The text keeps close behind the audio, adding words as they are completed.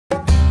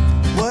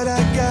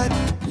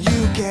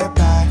can't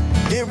buy.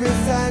 It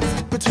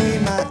resides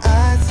between my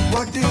eyes.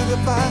 Walked through the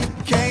fire,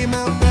 came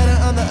out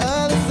better on the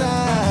other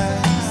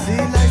side. See,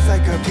 life's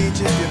like a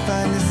beach if you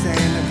find the sand.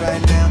 And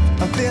right now,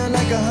 I'm feeling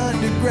like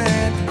 100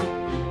 grand.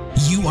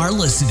 You are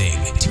listening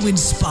to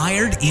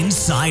Inspired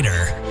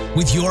Insider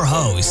with your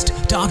host,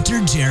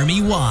 Dr.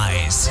 Jeremy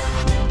Weisz.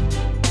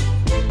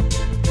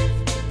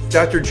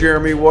 Dr.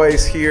 Jeremy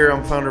Weisz here.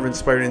 I'm founder of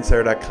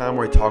InspiredInsider.com,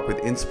 where I talk with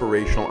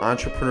inspirational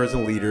entrepreneurs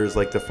and leaders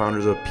like the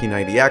founders of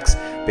P90 X,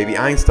 Baby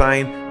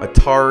Einstein,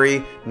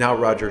 Atari, now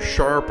Roger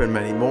Sharpe, and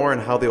many more,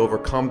 and how they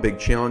overcome big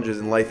challenges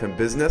in life and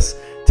business.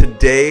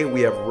 Today,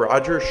 we have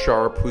Roger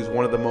Sharpe, who's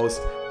one of the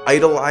most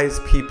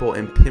idolized people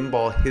in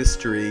pinball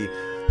history.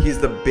 He's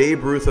the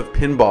Babe Ruth of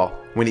pinball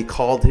when he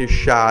called his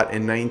shot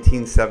in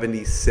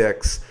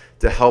 1976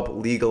 to help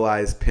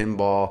legalize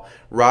pinball.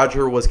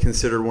 Roger was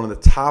considered one of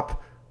the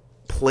top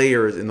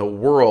players in the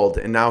world,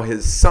 and now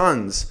his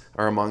sons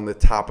are among the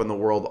top in the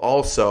world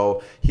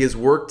also. He has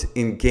worked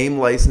in game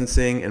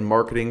licensing and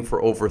marketing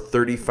for over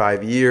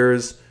 35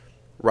 years.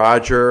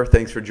 Roger,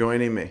 thanks for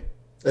joining me.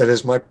 It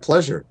is my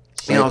pleasure.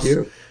 Thank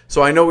you.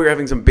 So I know we were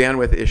having some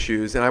bandwidth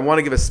issues, and I want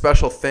to give a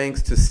special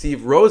thanks to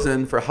Steve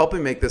Rosen for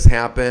helping make this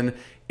happen.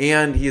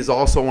 And he is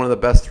also one of the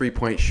best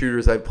three-point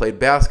shooters I've played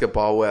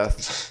basketball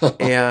with.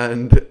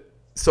 And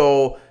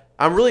so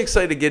I'm really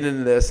excited to get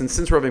into this, and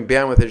since we're having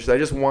bandwidth issues, I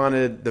just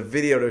wanted the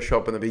video to show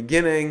up in the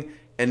beginning,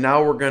 and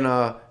now we're going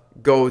to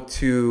go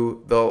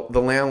to the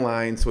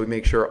landline so we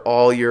make sure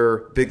all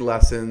your big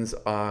lessons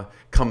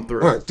come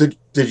through. All right.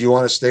 Did you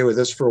want to stay with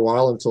this for a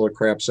while until it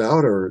craps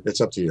out, or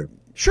it's up to you?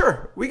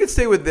 Sure, we could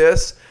stay with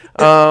this.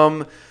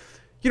 You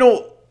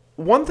know,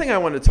 one thing I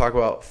wanted to talk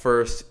about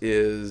first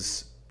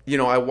is, you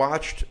know, I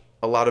watched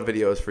a lot of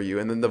videos for you,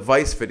 and then the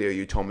Weisz video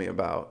you told me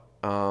about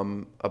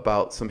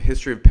some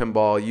history of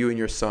pinball, you and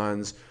your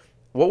sons.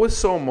 What was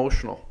so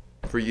emotional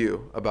for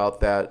you about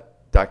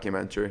that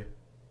documentary?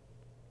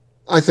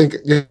 I think,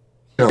 you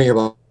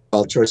know,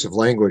 about choice of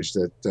language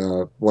that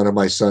one of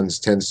my sons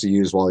tends to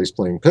use while he's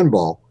playing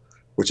pinball,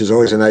 which is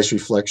always a nice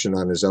reflection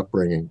on his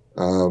upbringing.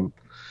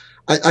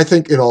 I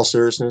think in all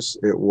seriousness,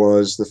 it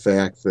was the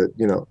fact that,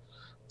 you know,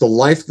 the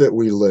life that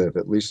we live,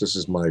 at least this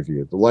is my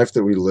view, the life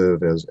that we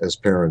live as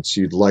parents,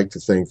 you'd like to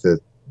think that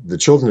the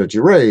children that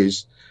you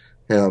raise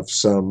have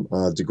some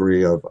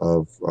degree of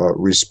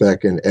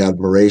respect and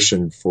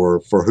admiration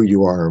for who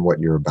you are and what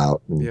you're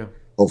about, and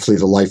hopefully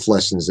the life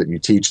lessons that you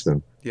teach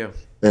them. Yeah.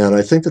 And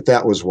I think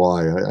that was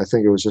why. I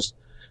think it was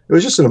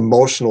just an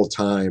emotional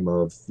time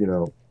of, you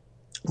know,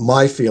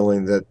 my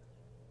feeling that,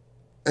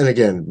 and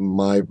again,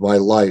 my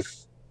life,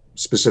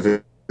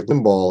 specifically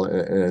pinball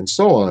and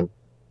so on,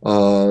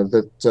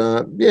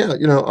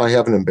 you know, I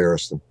haven't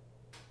embarrassed them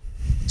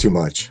too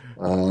much.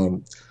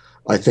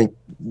 I think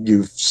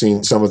you've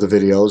seen some of the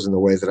videos and the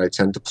way that I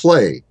tend to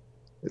play.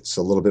 It's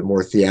a little bit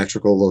more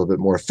theatrical, a little bit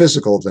more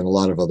physical than a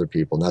lot of other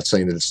people. Not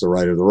saying that it's the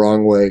right or the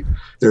wrong way.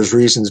 There's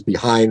reasons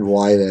behind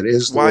why that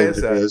is the way that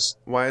it is.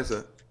 Why is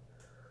it?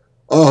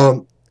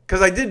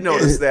 Because I did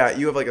notice that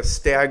you have like a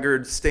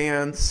staggered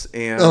stance.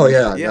 And no,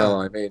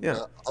 I mean,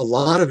 a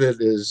lot of it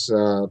is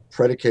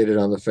predicated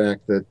on the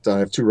fact that I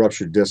have 2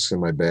 ruptured discs in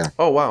my back.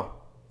 Oh, wow.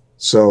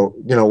 So,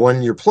 you know,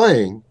 when you're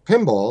playing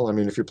pinball, I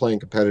mean, if you're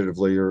playing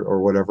competitively or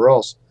whatever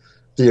else,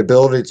 the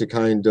ability to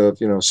kind of,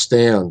 you know,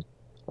 stand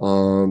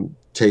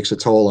takes a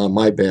toll on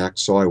my back.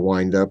 So I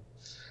wind up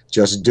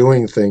just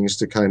doing things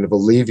to kind of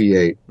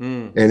alleviate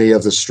any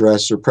of the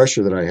stress or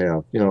pressure that I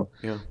have. You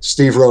know,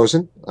 Steve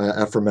Rosen,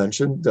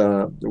 aforementioned,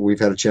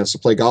 we've had a chance to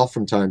play golf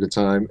from time to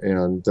time.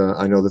 And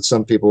I know that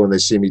some people, when they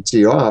see me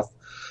tee off,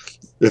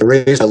 if I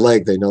raise my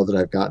leg, they know that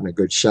I've gotten a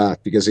good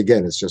shot, because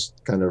again, it's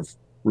just kind of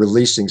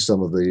releasing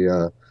some of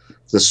the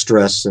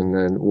stress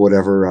and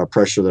whatever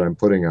pressure that I'm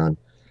putting on.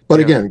 But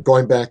again,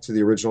 going back to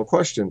the original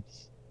question,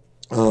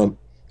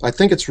 I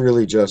think it's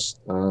really just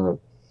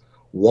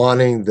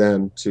wanting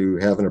them to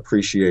have an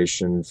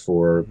appreciation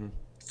for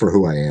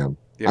who I am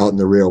out in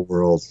the real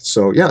world.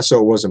 So so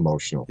it was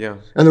emotional. Yeah,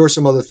 and there were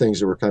some other things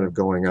that were kind of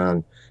going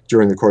on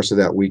during the course of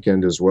that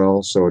weekend as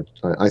well. So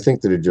I think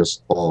that it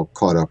just all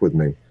caught up with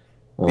me.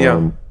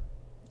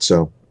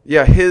 So.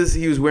 Yeah,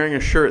 he was wearing a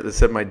shirt that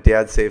said, "My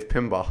dad saved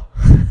pinball."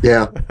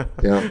 Yeah.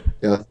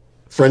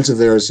 Friends of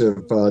theirs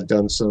have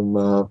done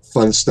some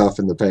fun stuff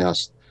in the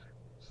past.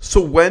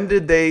 So when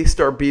did they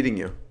start beating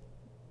you?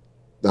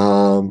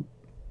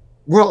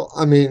 Well,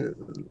 I mean,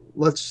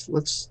 let's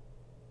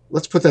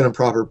put that in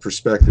proper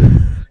perspective.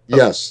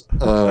 Yes,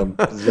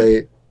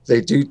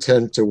 they do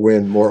tend to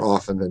win more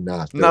often than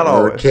not. Not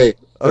always.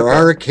 There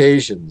are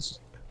occasions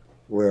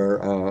where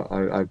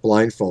I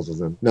blindfolded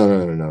them.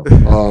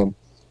 No.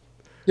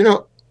 You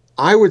know,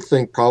 I would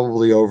think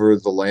probably over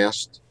the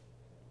last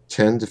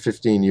 10 to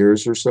 15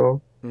 years or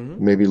so,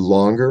 maybe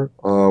longer,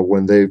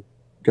 when they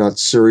got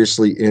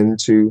seriously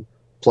into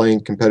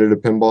playing competitive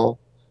pinball.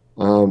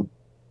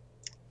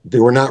 They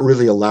were not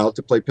really allowed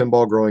to play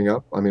pinball growing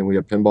up. I mean, we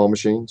had pinball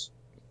machines.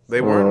 They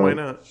weren't. Why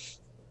not?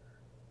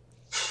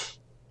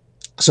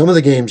 Some of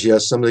the games,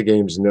 yes. Some of the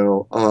games,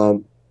 no.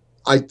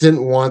 I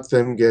didn't want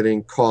them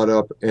getting caught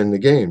up in the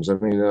games. I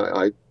mean,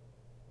 I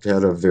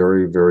had a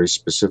very, very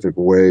specific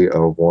way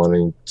of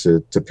wanting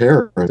to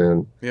parent,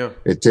 and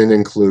it didn't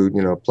include,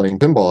 playing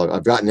pinball.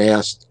 I've gotten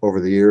asked over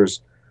the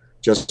years,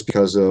 just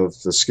because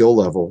of the skill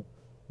level,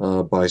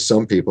 by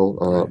some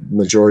people,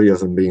 majority of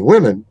them being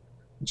women,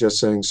 just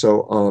saying,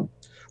 so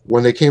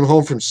when they came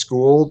home from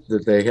school,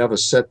 did they have a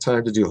set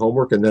time to do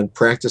homework and then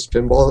practice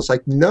pinball? It's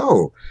like,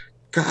 no,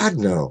 God,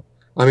 no.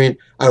 I mean,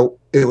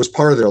 it was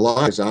part of their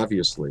lives,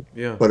 obviously,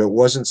 but it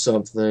wasn't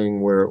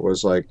something where it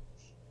was like,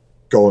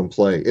 go and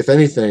play. If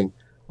anything,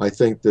 I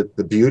think that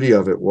the beauty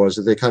of it was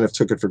that they kind of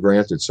took it for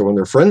granted. So when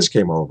their friends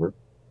came over,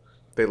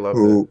 they loved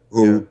it.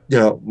 Who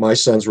my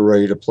sons were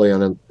ready to play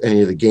on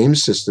any of the game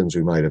systems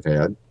we might have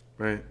had.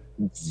 Right.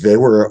 They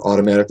were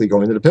automatically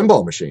going to the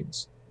pinball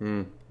machines.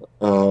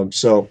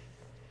 So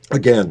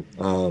again,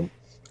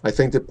 I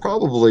think that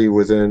probably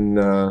within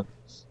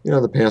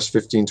the past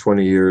 15,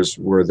 20 years,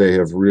 where they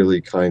have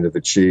really kind of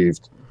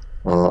achieved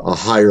a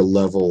higher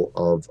level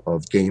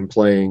of game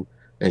playing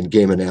and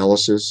game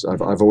analysis.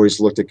 I've always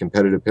looked at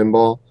competitive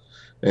pinball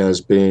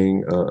as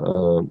being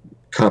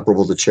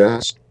comparable to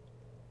chess,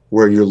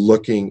 where you're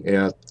looking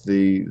at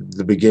the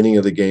beginning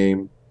of the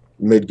game,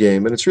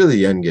 mid-game, and it's really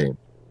the end game.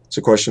 It's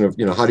a question of,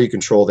 how do you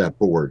control that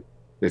board,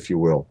 if you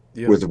will,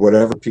 with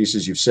whatever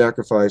pieces you've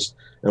sacrificed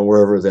and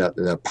wherever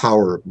that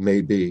power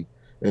may be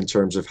in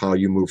terms of how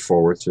you move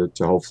forward to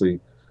hopefully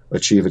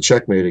achieve a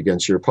checkmate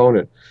against your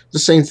opponent. The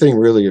same thing,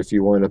 really, if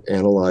you wind up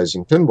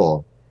analyzing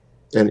pinball.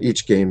 And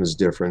each game is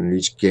different, and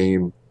each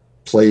game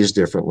plays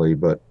differently,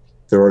 but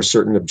there are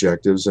certain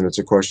objectives, and it's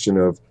a question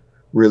of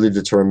really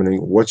determining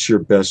what's your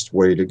best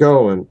way to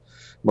go. And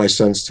my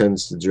son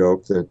tends to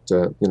joke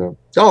that,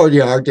 oh,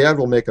 yeah, our dad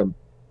will make a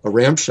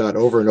ramp shot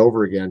over and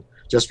over again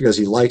just because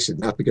he likes it,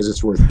 not because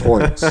it's worth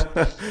points.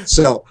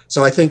 So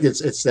I think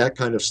it's that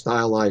kind of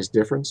stylized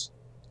difference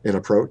in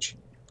approach.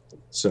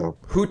 So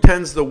who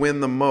tends to win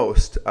the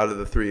most out of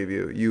the three of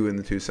you and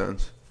the two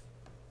sons?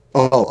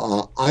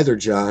 Either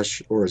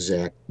Josh or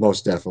Zach,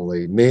 most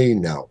definitely. Me,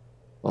 no.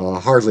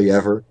 Hardly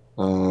ever.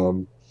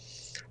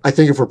 I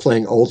think if we're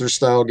playing older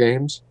style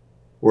games,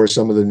 where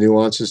some of the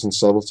nuances and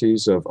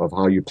subtleties of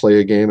how you play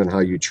a game and how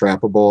you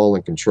trap a ball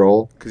and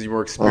control. Because you're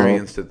more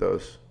experienced at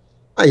those.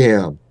 I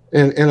am.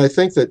 And I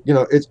think that,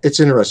 it's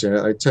interesting.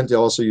 I tend to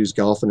also use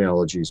golf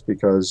analogies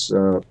because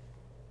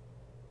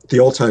the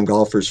old-time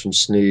golfers from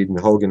Snead and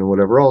Hogan and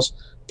whatever else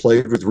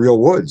played with real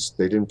woods.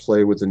 They didn't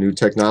play with the new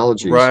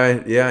technologies.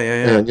 Right, yeah.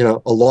 And,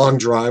 a long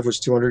drive was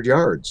 200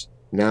 yards.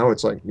 Now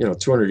it's like,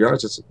 200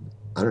 yards, it's,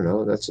 I don't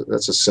know, that's a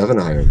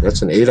 7-iron.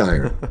 That's an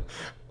 8-iron.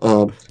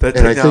 That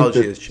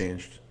technology has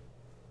changed.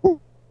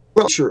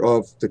 Well, sure,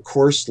 of the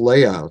course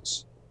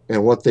layouts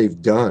and what they've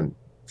done,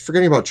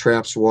 forgetting about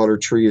traps, water,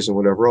 trees, and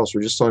whatever else,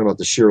 we're just talking about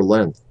the sheer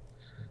length.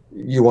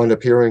 You wind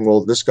up hearing,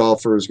 well, this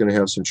golfer is going to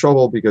have some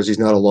trouble because he's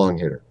not a long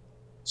hitter.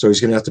 So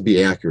he's going to have to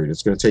be accurate.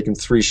 It's going to take him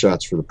 3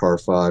 shots for the par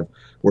 5,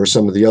 where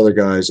some of the other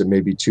guys, it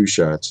may be 2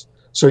 shots.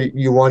 So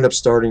you wind up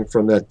starting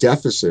from that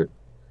deficit,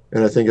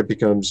 and I think it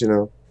becomes,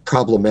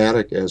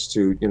 problematic as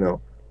to,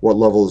 what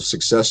level of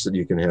success that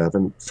you can have.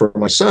 And for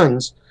my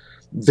sons,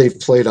 they've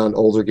played on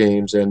older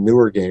games and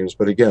newer games,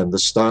 but again, the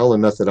style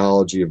and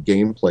methodology of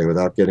gameplay,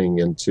 without getting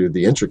into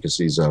the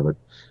intricacies of it,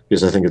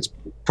 because I think it's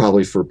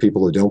probably for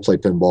people who don't play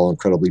pinball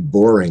incredibly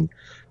boring.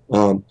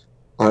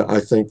 I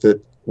think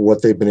that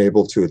what they've been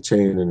able to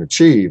attain and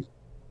achieve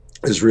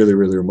is really,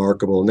 really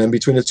remarkable. And then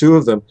between the two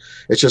of them,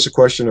 it's just a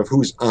question of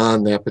who's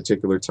on that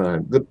particular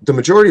time. The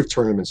majority of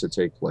tournaments that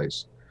take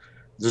place,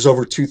 there's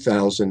over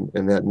 2,000,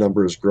 and that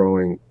number is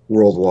growing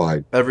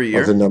worldwide. Every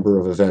year? Of the number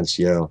of events,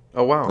 yeah.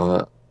 Oh,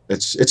 wow.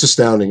 It's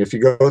astounding. If you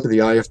go to the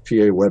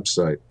IFPA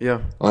website,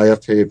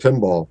 IFPA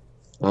Pinball,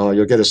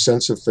 you'll get a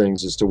sense of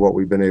things as to what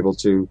we've been able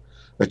to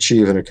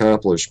achieve and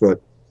accomplish. But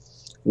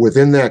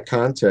within that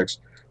context,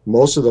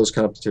 most of those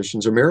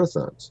competitions are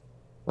marathons.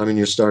 I mean,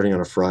 you're starting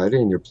on a Friday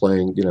and you're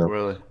playing,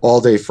 really?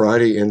 all day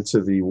Friday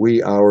into the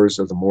wee hours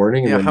of the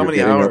morning. And then how many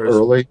you're getting hours? Up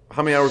early.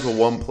 How many hours will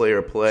one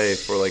player play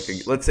for,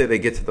 let's say they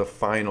get to the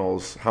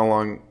finals?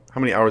 How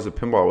many hours of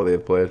pinball will they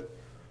have played?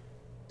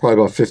 Probably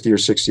about 50 or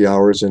 60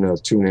 hours in a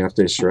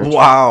 2.5-day stretch.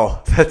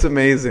 Wow, that's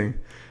amazing.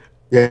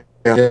 Yeah,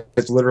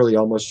 it's literally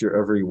almost your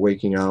every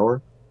waking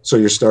hour. So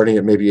you're starting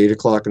at maybe 8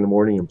 o'clock in the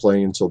morning and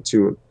playing until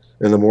 2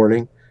 in the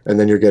morning, and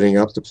then you're getting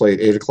up to play at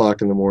 8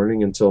 o'clock in the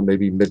morning until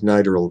maybe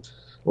midnight or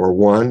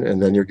 1,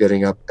 and then you're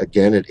getting up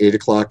again at 8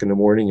 o'clock in the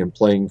morning and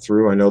playing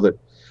through. I know that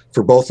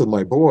for both of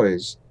my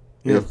boys,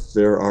 if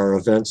there are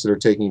events that are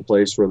taking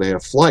place where they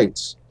have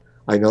flights,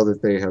 I know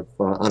that they have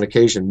on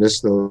occasion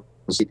missed those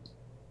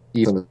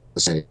even the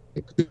same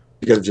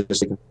because of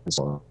just taking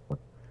so on.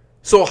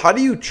 So how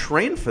do you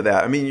train for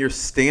that? I mean, you're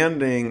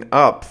standing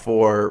up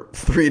for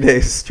 3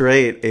 days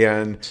straight,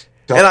 and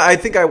I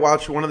think I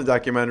watched one of the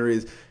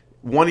documentaries.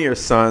 One of your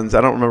sons,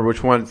 I don't remember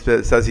which one,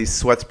 says he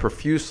sweats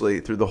profusely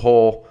through the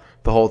whole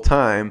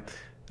time.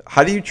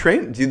 How do you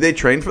train? Do they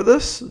train for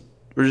this,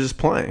 or just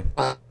playing?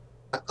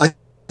 I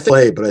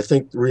play, but I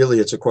think really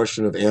it's a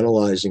question of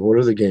analyzing what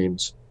are the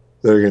games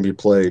that are going to be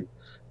played.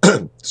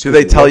 Do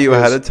they tell you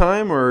ahead of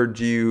time, or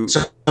do you?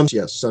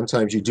 Yes,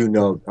 sometimes you do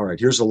know, all right,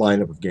 here's a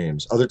lineup of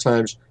games. Other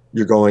times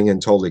you're going in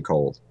totally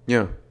cold.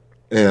 Yeah.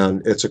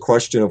 And it's a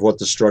question of what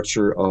the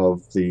structure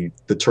of the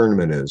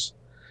tournament is.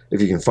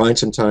 If you can find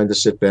some time to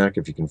sit back,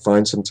 if you can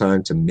find some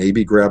time to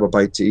maybe grab a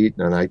bite to eat,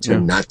 and I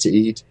tend not to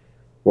eat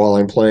while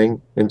I'm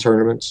playing in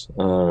tournaments.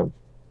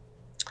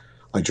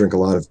 I drink a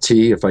lot of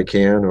tea if I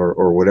can,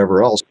 or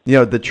whatever else.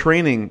 Yeah, the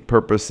training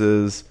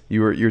purposes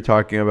you're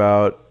talking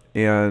about,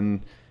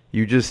 and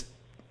you just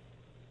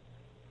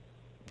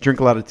drink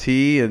a lot of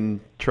tea and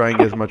try and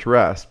get as much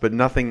rest, but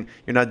nothing.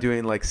 You're not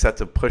doing like sets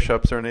of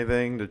push-ups or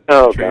anything.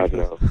 No, God,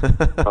 no.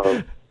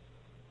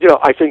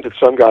 I think that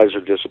some guys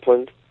are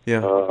disciplined.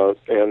 Yeah.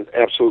 And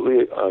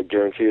absolutely, I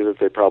guarantee you that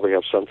they probably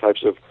have some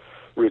types of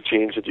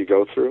routines that you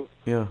go through.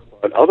 Yeah.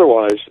 But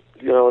otherwise,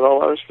 in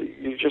all honesty,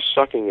 you're just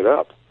sucking it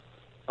up.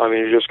 I mean,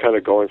 you're just kind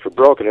of going for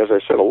broke. And as I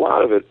said, a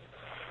lot of it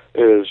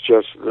is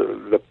just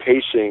the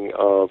pacing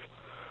of,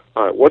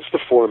 all right, what's the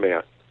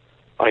format?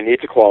 I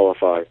need to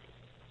qualify.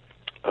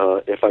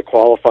 If I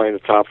qualify in the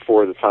top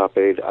 4, the top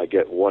 8, I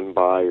get 1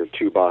 bye or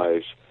 2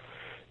 byes.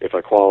 If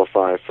I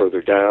qualify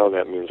further down,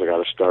 that means I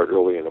got to start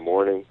early in the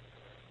morning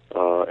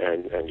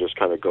and just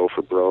kind of go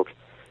for broke.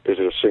 Is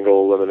it a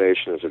single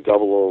elimination? Is it a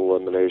double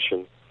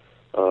elimination?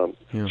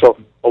 So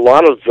a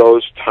lot of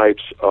those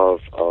types of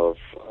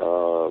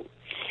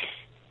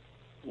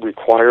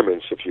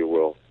requirements, if you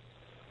will,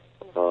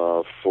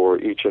 for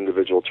each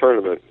individual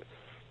tournament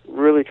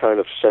really kind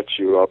of sets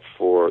you up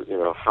for,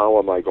 how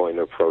am I going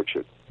to approach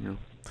it? Yeah.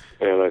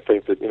 And I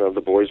think that,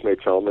 the boys may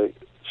tell me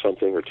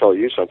something or tell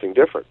you something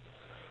different.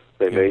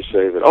 They may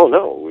say that, oh,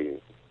 no, we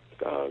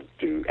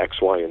do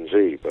X, Y, and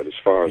Z, but as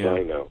far as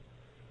I know.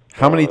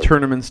 How many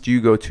tournaments do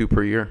you go to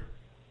per year?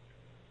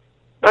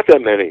 Not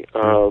that many.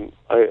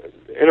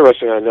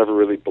 Interestingly, I never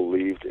really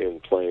believed in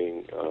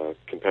playing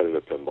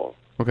competitive pinball.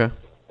 Okay.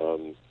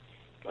 And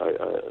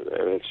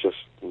it's just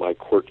my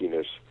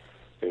quirkiness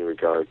in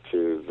regard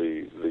to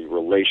the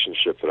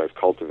relationship that I've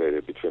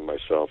cultivated between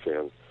myself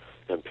and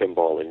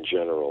pinball in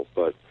general.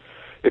 But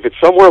if it's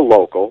somewhere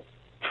local,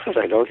 and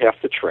I don't have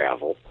to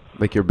travel,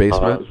 like your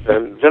basement,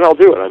 then I'll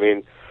do it. I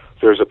mean,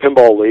 there's a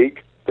pinball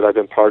league that I've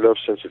been part of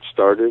since it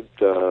started.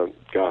 I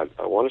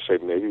want to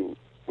say maybe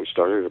we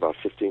started about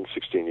 15,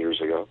 16 years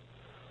ago.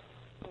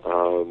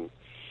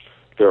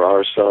 There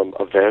are some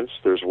events.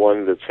 There's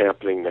one that's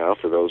happening now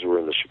for those who are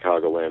in the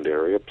Chicagoland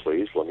area.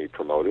 Please let me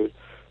promote it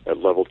at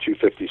level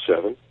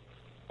 257,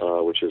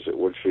 which is at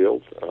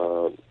Woodfield.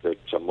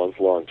 It's a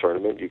month-long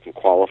tournament. You can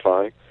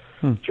qualify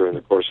during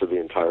the course of the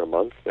entire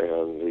month,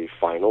 and the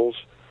finals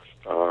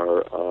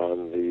are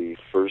on the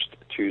first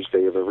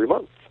Tuesday of every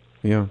month.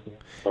 Yeah.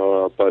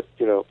 But,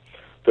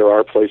 there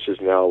are places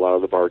now, a lot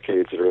of the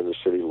barcades that are in the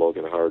city,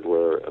 Logan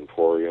Hardware,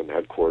 Emporium,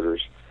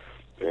 headquarters,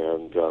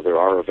 and there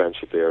are events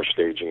that they are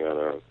staging on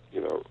a,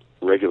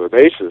 regular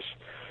basis,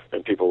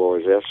 and people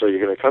always ask, so you're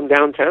going to come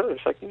downtown? And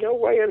it's like, no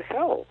way in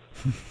hell.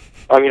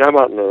 I mean, I'm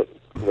out in the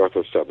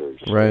northwest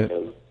suburbs. Right.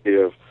 And the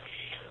idea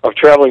of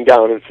traveling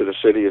down into the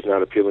city is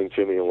not appealing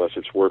to me unless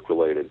it's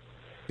work-related.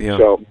 Yeah.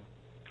 So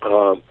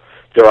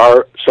there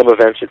are some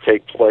events that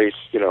take place,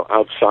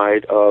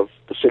 outside of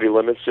the city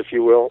limits, if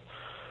you will.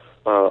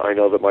 I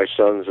know that my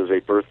son's is a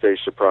birthday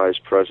surprise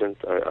present.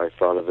 I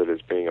thought of it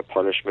as being a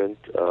punishment.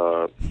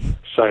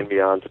 Signed me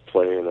on to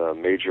play in a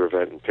major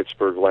event in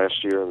Pittsburgh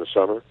last year in the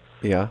summer.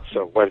 Yeah.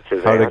 So went to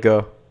that. How'd it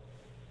go?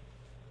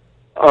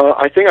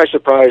 I think I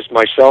surprised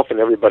myself and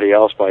everybody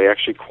else by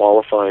actually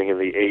qualifying in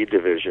the A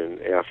division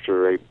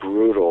after a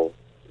brutal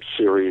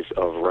series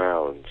of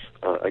rounds.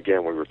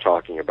 Again, we were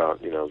talking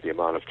about, the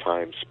amount of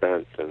time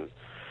spent, and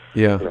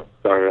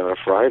started on a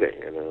Friday,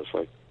 and it was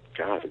like,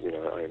 God,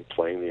 I'm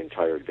playing the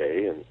entire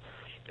day, and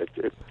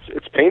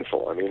it's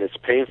painful. I mean, it's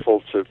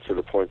painful to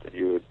the point that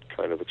you had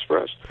kind of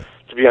expressed,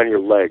 to be on your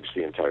legs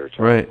the entire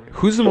time. Right.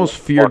 Who's the most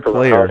feared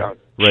player right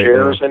now?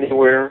 Chairs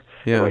anywhere?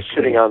 Yeah. Am I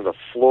sitting on the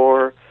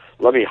floor?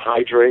 Let me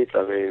hydrate.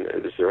 I mean,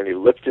 is there any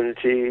Lipton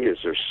tea? Is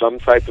there some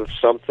type of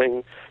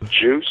something?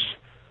 Juice?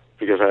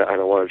 Because I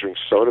don't want to drink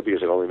soda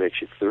because it only makes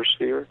you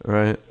thirstier.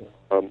 Right.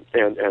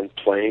 And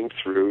playing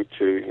through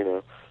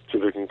to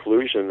the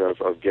conclusion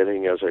of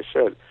getting, as I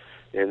said,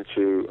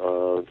 into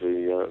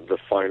the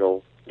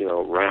final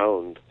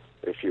round,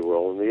 if you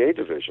will, in the A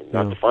division.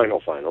 Not the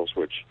finals,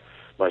 which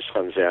my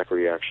son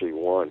Zachary actually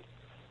won,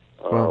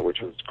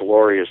 which was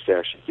glorious to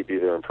actually be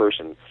there in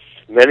person.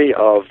 Many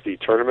of the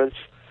tournaments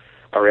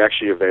are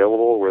actually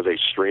available where they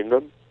stream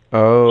them.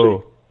 Oh. So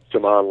you put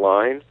them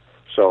online.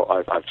 So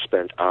I've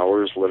spent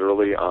hours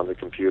literally on the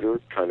computer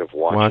kind of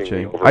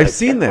watching. I've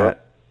seen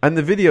that. On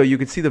the video, you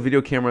could see the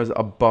video cameras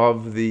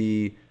above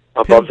the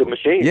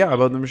machine. Yeah,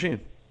 above the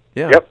machine.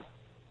 Yeah. Yep.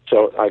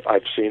 So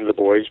I've seen the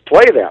boys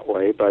play that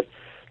way, but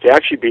to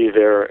actually be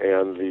there,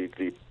 and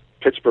the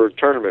Pittsburgh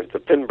tournament, the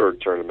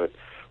Pinburgh tournament,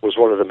 was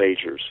one of the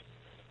majors.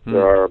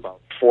 There are about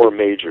 4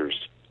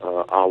 majors, a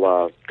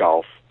la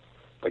golf,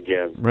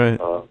 again. Right.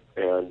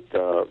 And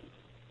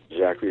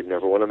Zachary had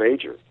never won a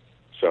major.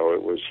 So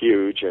it was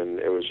huge, and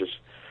it was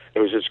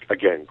just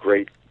again,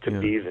 great to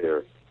be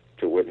there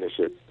to witness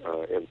it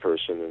in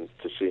person and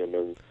to see them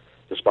in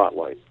the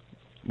spotlight.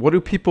 What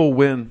do people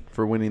win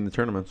for winning the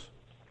tournaments?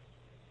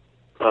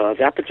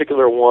 That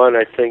particular one,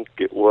 I think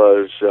it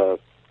was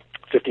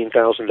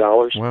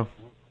 $15,000. Wow.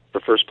 For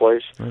first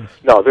place. Nice.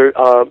 No, there.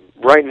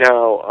 Right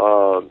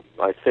now,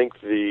 I think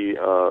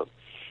through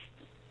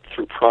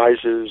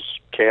prizes,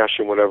 cash,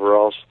 and whatever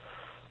else,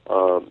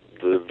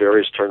 the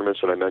various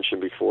tournaments that I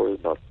mentioned before,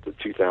 about the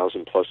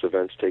 2,000 plus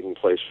events taking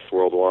place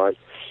worldwide,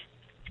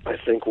 I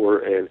think we're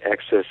in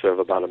excess of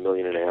about $1.5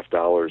 million.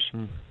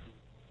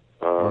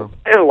 Wow.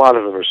 And a lot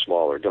of them are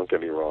smaller. Don't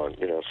get me wrong.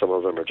 Some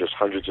of them are just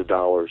hundreds of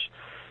dollars.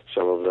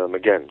 Some of them,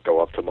 again,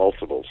 go up to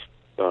multiples.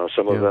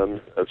 Some of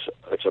them,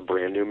 it's a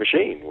brand new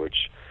machine,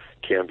 which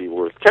can be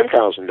worth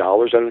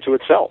 $10,000 unto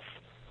itself.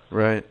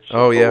 Right.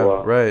 So,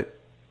 right.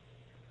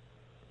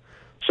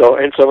 So,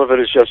 and some of it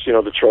is just,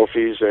 the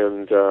trophies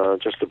and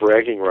just the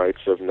bragging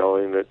rights of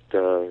knowing that,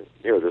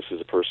 this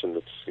is a person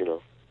that's,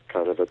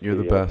 kind of at You're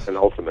the best. An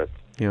ultimate.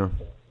 Yeah.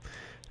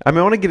 I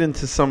want to get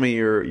into some of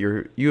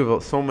you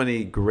have so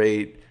many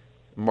great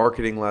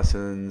marketing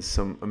lessons,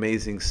 some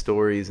amazing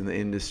stories in the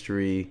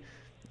industry.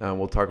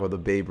 We'll talk about the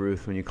Babe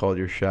Ruth when you called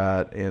your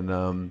shot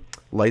and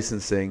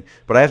licensing.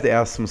 But I have to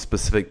ask some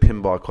specific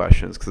pinball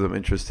questions because I'm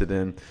interested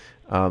in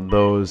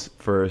those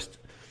first.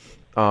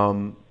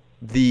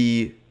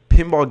 The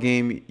pinball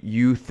game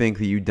you think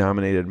that you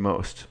dominated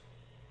most?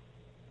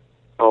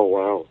 Oh,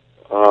 wow.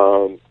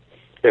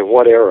 In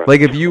what era?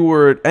 Like if you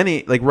were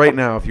right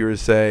now, if you were to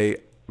say,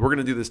 we're going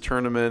to do this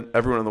tournament,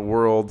 everyone in the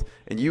world,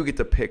 and you get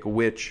to pick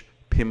which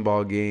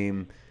pinball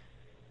game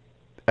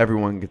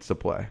everyone gets to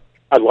play.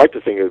 I'd like to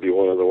think it would be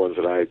one of the ones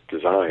that I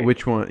designed.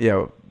 Which one?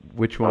 Yeah,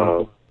 which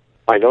one?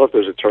 I know if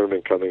there's a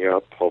tournament coming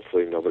up,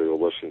 hopefully nobody will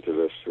listen to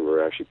this who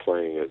are actually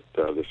playing it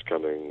this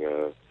coming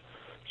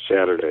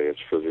Saturday.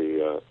 It's for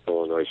the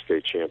Illinois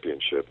State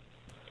Championship.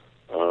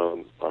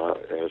 And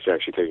it's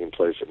actually taking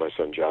place at my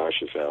son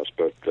Josh's house.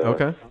 But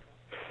okay.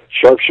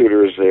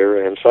 Sharpshooter is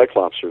there and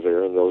Cyclops are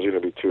there, and those are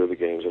going to be two of the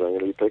games that I'm going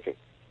to be picking.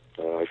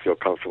 I feel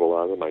comfortable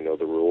on them. I know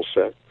the rule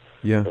set.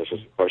 Yeah. It's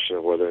just a question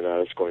of whether or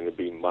not it's going to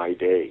be my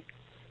day.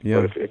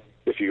 Yeah. But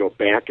if you go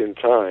back in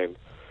time,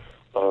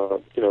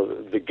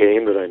 the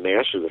game that I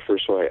mastered, the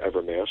first one I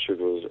ever mastered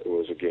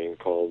was a game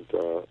called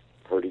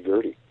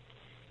Hurdy-Gurdy,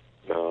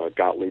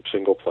 Gottlieb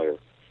single player.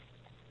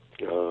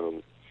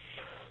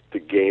 The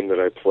game that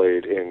I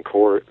played in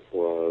court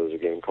was a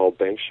game called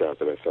Bank Shot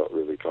that I felt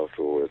really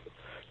comfortable with.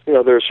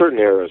 There are certain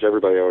eras.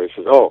 Everybody always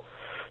says, "Oh,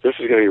 this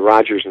is going to be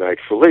Rogers Night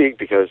for League,"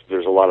 because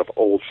there's a lot of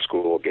old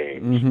school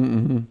games. Mm-hmm,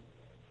 mm-hmm.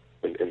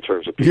 In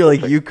terms of you're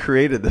like, you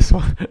created this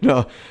one.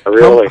 No.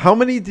 Really? How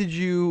many did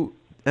you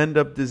end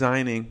up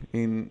designing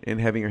and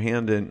having your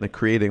hand in, like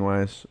creating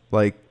wise,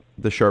 like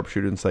the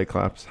Sharpshooter and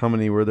Cyclops? How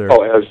many were there?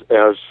 Oh,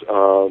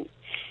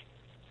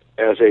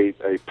 as a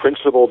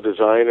principal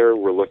designer,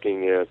 we're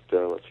looking at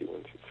let's see,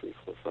 1, 2, 3,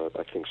 4, 5.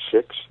 I think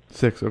 6.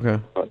 6. Okay.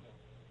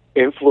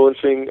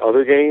 Influencing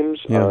other games.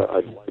 Yeah.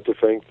 I'd like to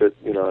think that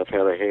I've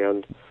had a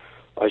hand.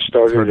 I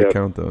started It's hard to at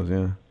count those.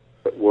 Yeah.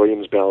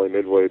 Williams Valley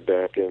Midway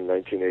back in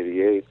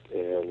 1988,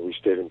 and we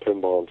stayed in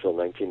pinball until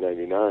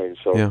 1999.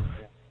 So yeah.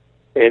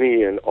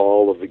 Any and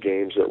all of the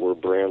games that were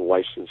brand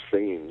licensed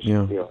themes,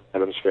 Yeah.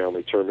 Addams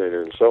Family,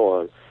 Terminator, and so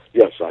on,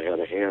 yes, I had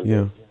a hand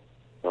Yeah.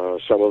 in.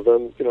 Some of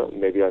them,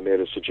 maybe I made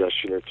a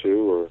suggestion or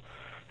two or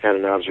had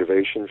an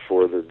observation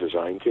for the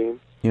design team.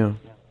 Yeah.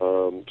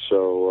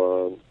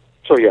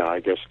 So yeah, I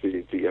guess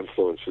the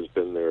influence has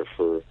been there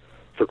for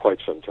quite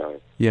some time.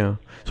 Yeah.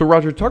 So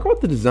Roger, talk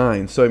about the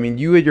design. So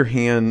you had your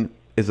hand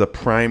as a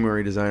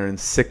primary designer in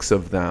 6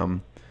 of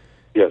them.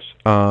 Yes.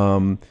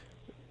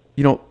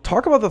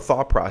 Talk about the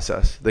thought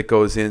process that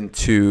goes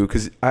into,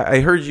 because I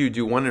heard you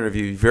do one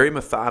interview, very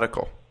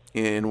methodical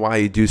in why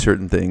you do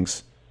certain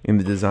things in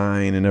the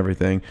design and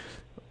everything.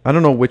 I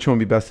don't know which one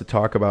would be best to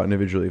talk about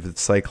individually, if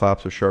it's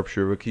Cyclops or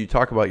Sharpshooter, but can you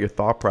talk about your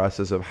thought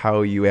process of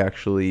how you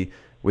actually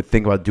would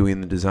think about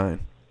doing the design?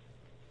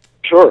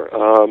 Sure.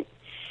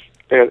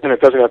 And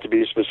it doesn't have to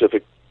be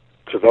specific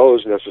to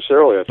those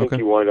necessarily. I think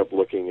you wind up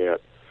looking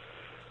at,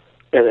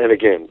 and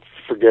again,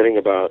 forgetting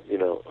about,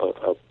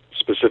 a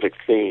specific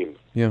theme.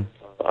 Yeah.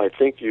 I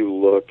think you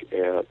look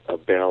at a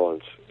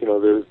balance.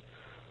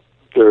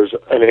 There's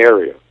an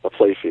area, a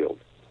play field.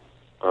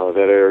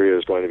 That area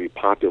is going to be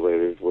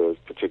populated with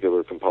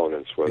particular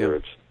components, whether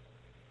it's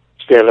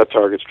stand-up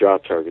targets,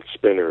 drop targets,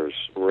 spinners,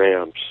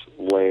 ramps,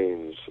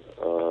 lanes,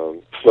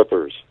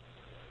 flippers,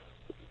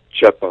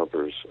 jet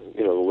bumpers.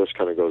 The list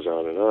kind of goes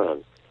on and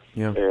on.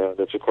 Yeah. And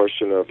it's a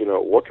question of,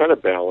 what kind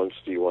of balance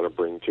do you want to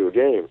bring to a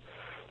game?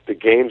 The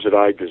games that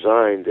I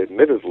designed,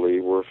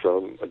 admittedly, were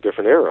from a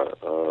different era.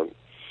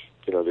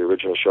 The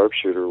original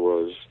Sharpshooter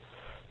was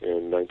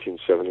in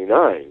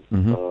 1979.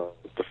 Mm-hmm.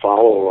 The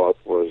follow-up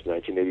was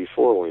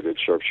 1984 when we did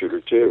Sharpshooter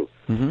 2.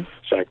 Mm-hmm.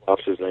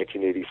 Cyclops is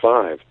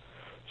 1985.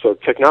 So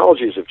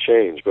technologies have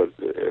changed, but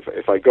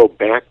if I go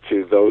back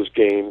to those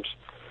games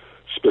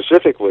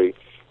specifically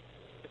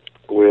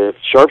with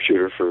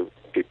Sharpshooter, for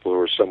people who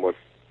are somewhat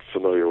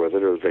familiar with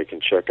it, or they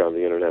can check on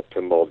the Internet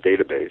Pinball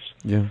Database.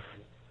 Yeah.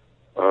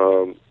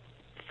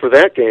 for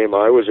that game,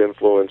 I was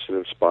influenced and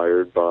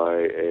inspired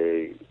by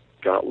a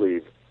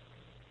Gottlieb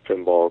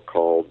pinball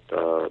called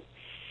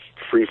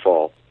Free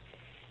Fall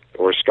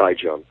or Sky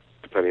Jump,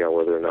 depending on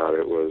whether or not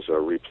it was a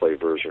replay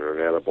version or an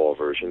Annaball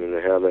version, and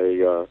it had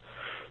a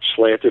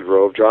slanted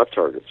row of drop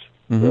targets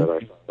that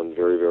I found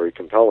very, very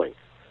compelling.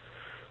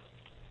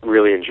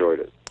 Really enjoyed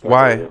it.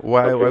 Why?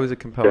 Why was it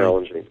compelling?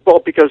 Challenging. Well,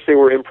 because they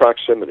were in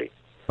proximity.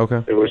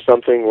 Okay. It was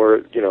something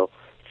where,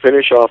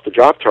 finish off the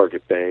drop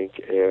target bank,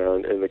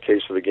 and in the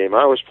case of the game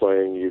I was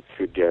playing, you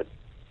could get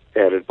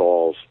added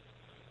balls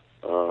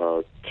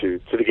to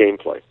the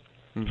gameplay.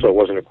 So it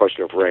wasn't a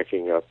question of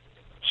ranking up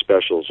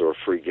specials or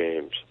free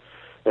games.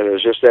 And it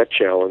was just that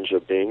challenge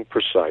of being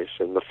precise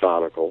and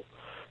methodical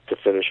to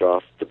finish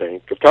off the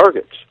bank of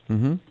targets.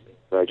 And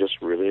I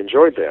just really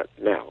enjoyed that.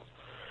 Now,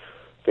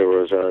 there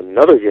was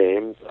another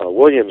game, a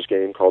Williams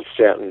game called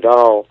Satin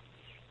Doll,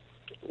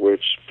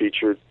 which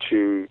featured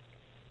 2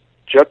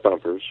 jet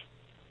bumpers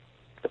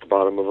at the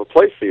bottom of a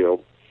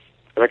playfield.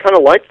 And I kind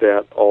of liked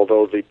that,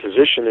 although the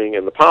positioning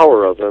and the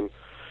power of them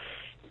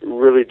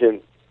really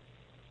didn't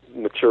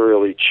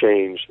materially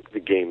change the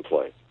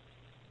gameplay.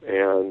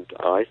 And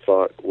I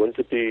thought, wouldn't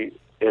it be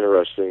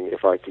interesting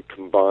if I could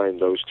combine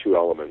those 2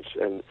 elements?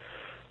 And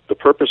the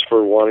purpose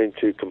for wanting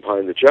to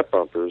combine the jet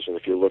bumpers, and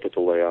if you look at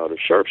the layout of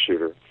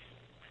Sharpshooter,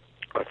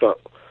 I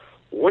thought,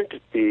 wouldn't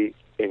it be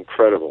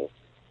incredible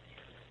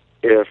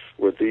if,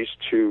 with these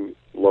 2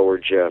 lower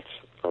jets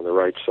on the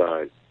right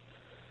side,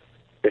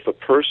 if a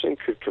person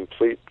could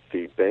complete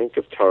the bank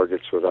of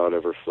targets without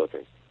ever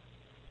flipping,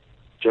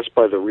 just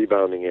by the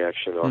rebounding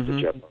action off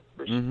the jet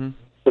bumpers.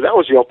 So that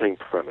was the opening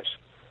premise.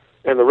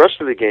 And the rest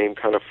of the game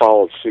kind of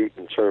followed suit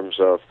in terms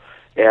of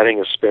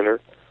adding a spinner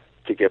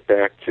to get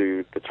back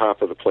to the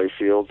top of the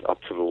playfield,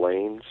 up to the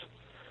lanes,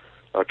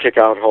 a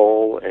kick-out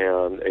hole,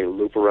 and a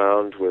loop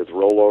around with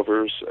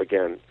rollovers.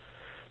 Again,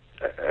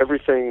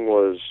 everything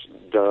was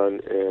done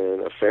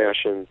in a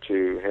fashion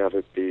to have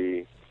it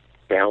be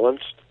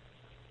balanced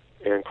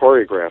and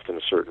choreographed in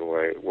a certain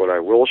way. What I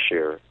will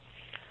share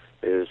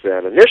is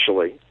that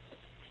initially,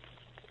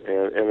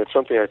 and it's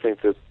something I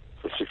think that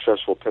the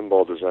successful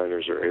pinball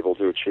designers are able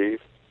to achieve,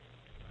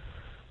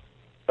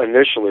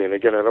 initially, and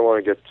again, I don't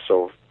want to get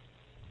so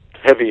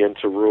heavy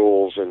into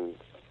rules and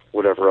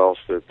whatever else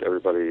that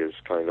everybody is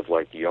kind of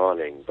like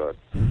yawning, but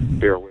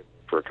bear with me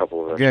for a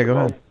couple of go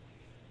ahead.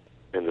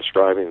 In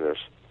describing this.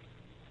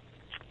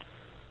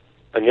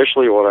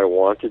 Initially, what I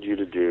wanted you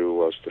to do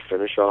was to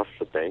finish off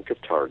the bank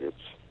of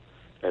targets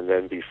and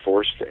then be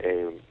forced to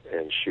aim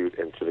and shoot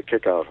into the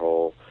kick-out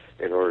hole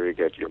in order to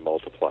get your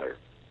multiplier.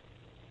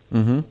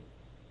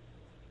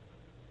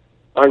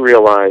 I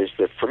realized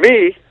that for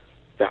me,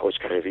 that was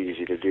kind of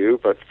easy to do,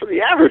 but for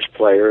the average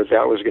player,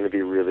 that was going to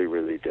be really,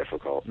 really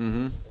difficult.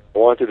 I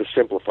wanted to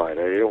simplify it.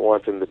 I didn't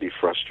want them to be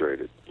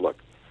frustrated. Look,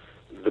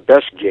 the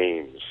best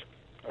games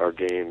are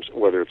games,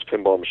 whether it's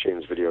pinball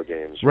machines, video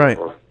games,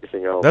 or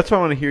anything else. That's why I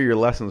want to hear your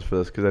lessons for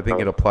this, because I think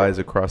it applies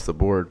across the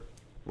board.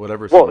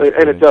 Whatever. Well,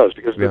 and it does,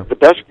 because the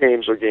best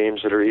games are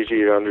games that are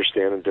easy to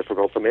understand and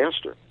difficult to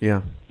master.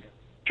 Yeah.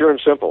 Pure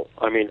and simple.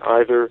 I mean,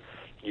 either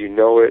you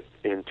know it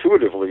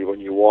intuitively when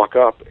you walk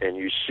up and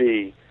you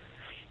see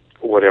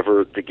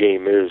whatever the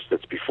game is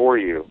that's before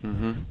you.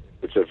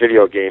 It's a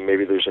video game,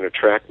 maybe there's an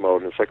attract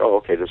mode, and it's like, oh,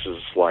 okay, this is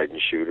a slide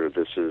and shooter,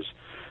 this is,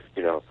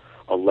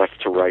 a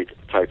left to right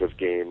type of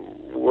game,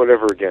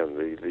 whatever, again,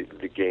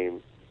 the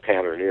game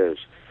pattern is.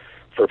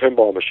 For a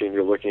pinball machine,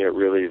 you're looking at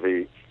really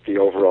the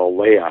overall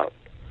layout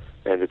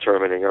and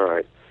determining, all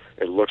right,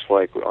 it looks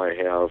like I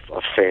have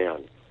a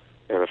fan,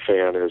 and a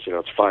fan is,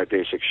 it's 5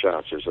 basic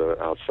shots. There's an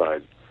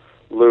outside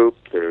loop,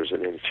 there's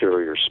an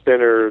interior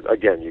spinner.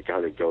 Again, you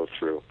got to go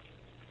through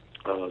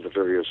the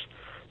various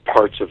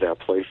parts of that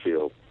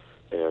playfield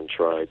and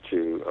try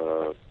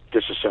to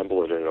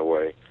disassemble it in a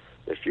way,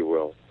 if you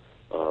will,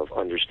 of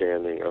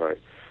understanding, all right,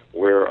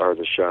 where are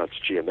the shots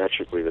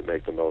geometrically that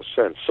make the most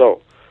sense.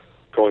 So,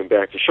 going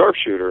back to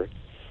Sharpshooter,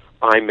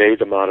 I made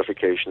the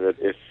modification that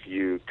if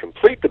you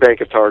complete the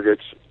bank of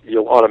targets,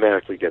 you'll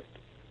automatically get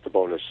the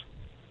bonus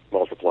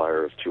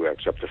multiplier of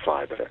 2x up to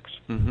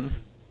 5x.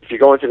 If you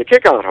go into the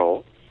kick-out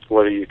hole,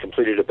 whether you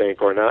completed a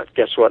bank or not,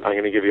 guess what? I'm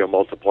going to give you a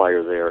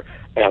multiplier there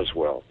as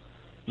well.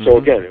 So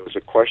again, it was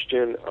a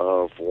question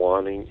of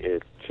wanting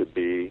it to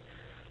be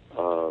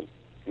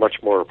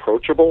much more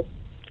approachable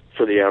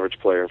for the average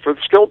player. And for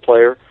the skilled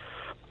player,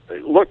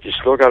 look, you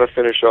still got to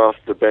finish off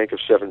the bank of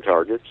 7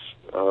 targets,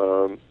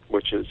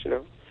 which is,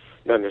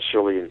 not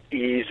necessarily an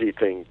easy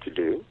thing to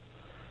do.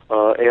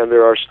 And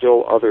there are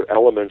still other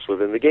elements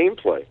within the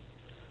gameplay.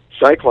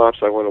 Cyclops,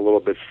 I went a little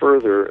bit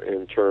further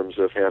in terms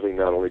of having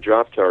not only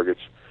drop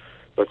targets,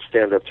 but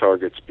stand-up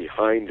targets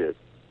behind it,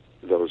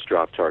 those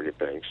drop target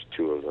banks,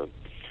 2 of them.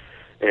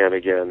 And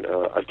again,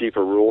 a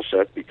deeper rule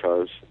set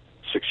because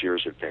 6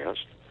 years had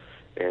passed,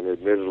 and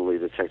admittedly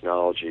the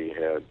technology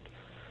had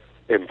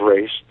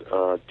embraced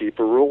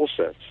deeper rule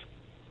sets.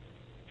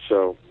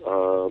 So,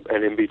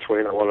 and in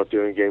between, I wound up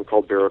doing a game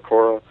called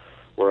Barracora,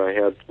 where I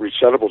had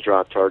resettable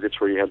drop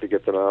targets where you had to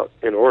get them out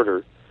in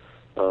order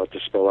to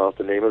spell out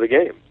the name of the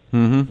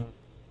game.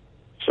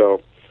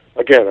 So,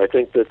 again, I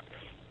think that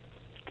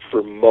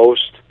for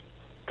most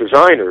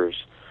designers,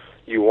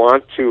 you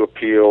want to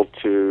appeal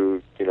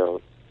to,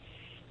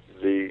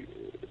 the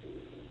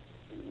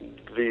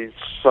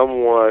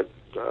somewhat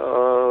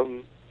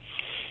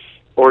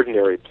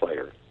ordinary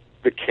player,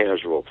 the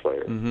casual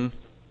player. Mm-hmm.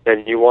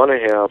 And you want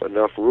to have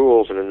enough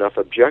rules and enough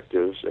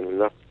objectives and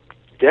enough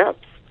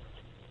depth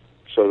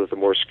so that the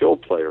more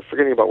skilled player,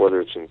 forgetting about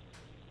whether it's in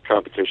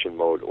competition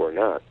mode or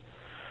not,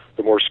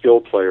 the more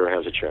skilled player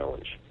has a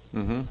challenge.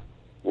 Mm-hmm.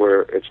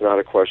 Where it's not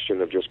a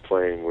question of just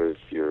playing with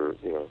your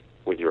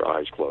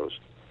eyes closed.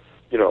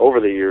 Over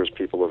the years,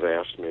 people have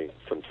asked me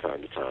from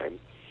time to time,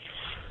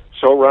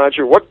 "So,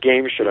 Roger, what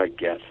game should I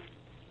get?"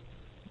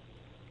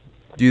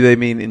 Do they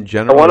mean in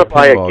general? I want to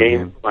buy a game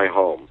game for my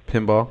home.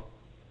 Pinball?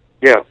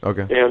 Yeah.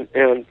 Okay.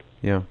 And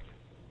yeah.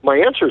 my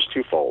answer is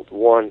twofold.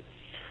 One,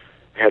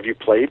 have you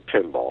played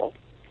pinball?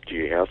 Do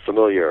you have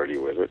familiarity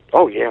with it?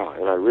 Oh, yeah,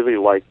 and I really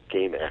like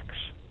Game X.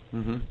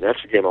 Mm-hmm.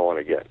 That's the game I want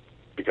to get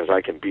because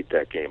I can beat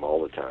that game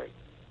all the time.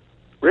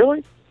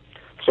 Really?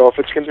 So if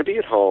it's going to be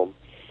at home,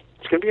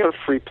 it's going to be on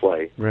free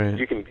play. Right.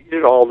 You can beat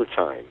it all the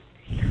time.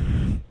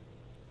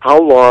 How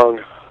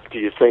long do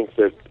you think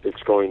that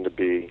it's going to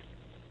be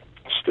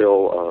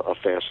still a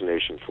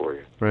fascination for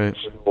you? Right.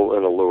 Still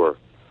an allure?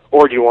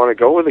 Or do you want to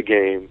go with a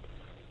game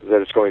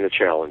that is going to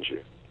challenge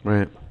you?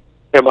 Right.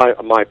 And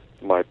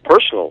my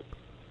personal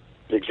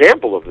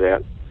example of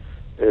that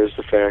is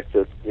the fact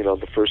that,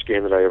 the first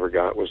game that I ever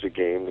got was a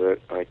game that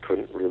I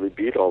couldn't really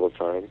beat all the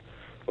time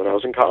when I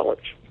was in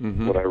college,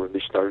 Mm-hmm. when I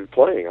really started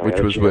playing. Which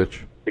was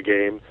which? The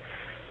game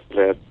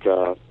that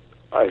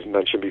I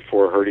mentioned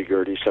before,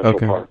 Hurdy-Gurdy Central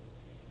Okay. Park.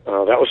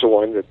 That was the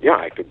one that,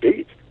 I could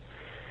beat.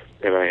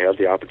 And I had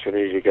the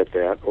opportunity to get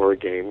that, or a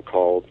game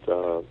called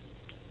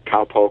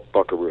Cowpoke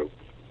Buckaroo.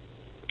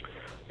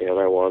 And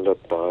I wound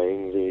up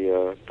buying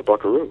the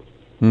Buckaroo.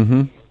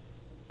 Mm-hmm.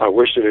 I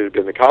wish that it had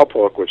been the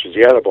Cowpoke, which is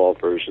the Adaball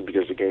version,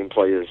 because the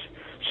gameplay is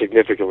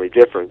significantly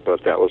different,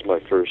 but that was my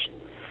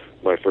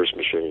first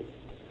machine.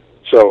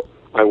 So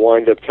I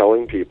wind up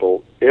telling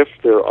people, if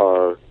there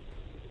are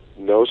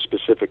no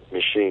specific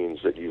machines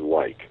that you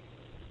like,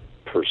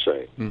 per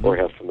se, Mm-hmm. or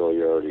have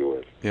familiarity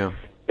with, Yeah.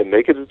 and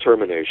make a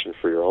determination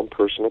for your own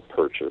personal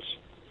purchase.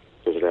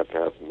 Does it have to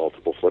have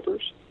multiple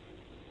flippers?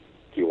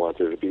 Do you want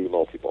there to be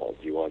multi-ball?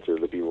 Do you want there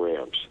to be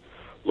ramps?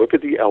 Look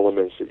at the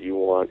elements that you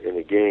want in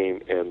a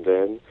game, and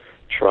then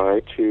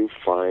try to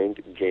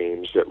find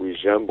games that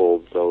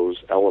resemble those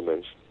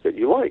elements that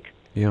you like.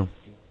 Yeah.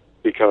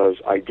 Because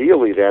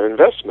ideally, that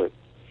investment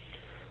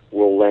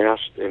will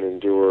last and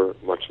endure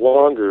much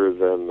longer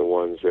than the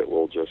ones that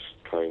will just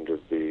kind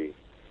of be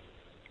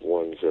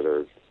ones that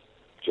are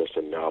just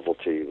a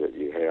novelty that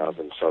you have,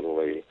 and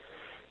suddenly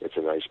it's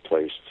a nice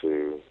place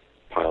to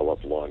pile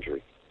up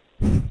laundry.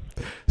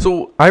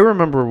 So I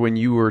remember when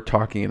you were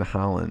talking in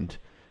Holland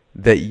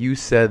that you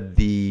said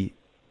the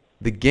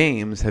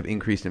games have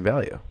increased in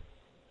value.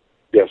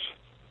 Yes.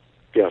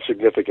 Yeah,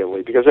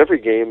 significantly, because every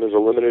game is a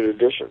limited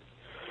edition.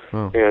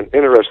 Oh. And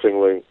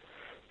interestingly,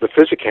 the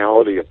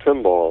physicality of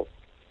pinball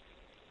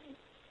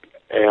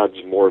adds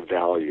more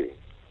value.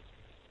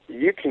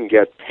 You can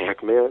get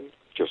Pac-Man,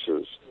 just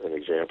as an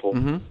example,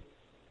 Mm-hmm.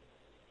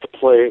 to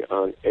play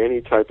on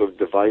any type of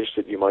device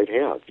that you might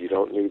have. You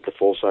don't need the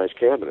full-size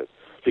cabinet.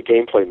 The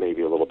gameplay may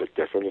be a little bit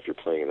different if you're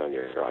playing it on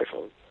your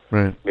iPhone.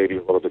 Right. Maybe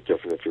a little bit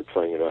different if you're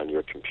playing it on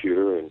your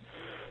computer and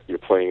you're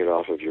playing it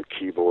off of your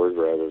keyboard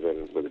rather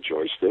than with a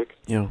joystick.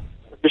 Yeah.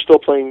 You're still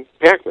playing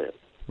Pac-Man.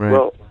 Right.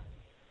 Well,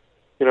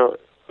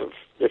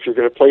 if you're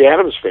going to play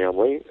Addams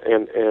Family,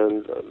 and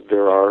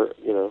there are,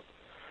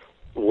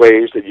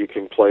 ways that you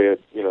can play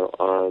it,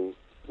 on,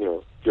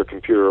 your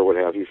computer or what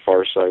have you.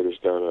 Farsight has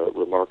done a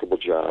remarkable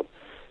job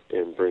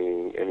in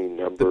bringing any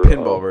number The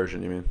pinball of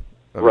version, you mean?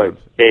 right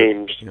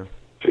games Yeah.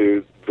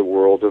 to the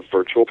world of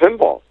virtual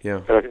pinball.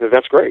 Yeah. And I think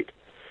that's great.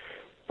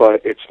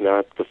 But it's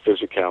not the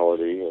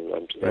physicality, and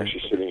I'm Right.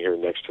 actually sitting here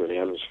next to an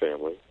Addams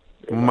Family.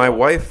 My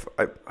wife,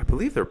 I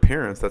believe their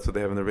parents, that's what they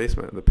have in their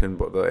basement, the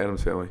pinball, the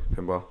Addams Family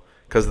pinball.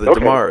 Because of the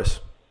Okay. DeMars.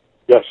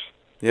 Yes.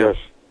 Yeah. Yes.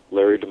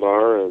 Larry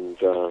DeMar and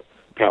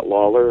Pat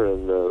Lawler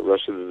and the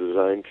rest of the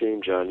design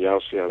team, John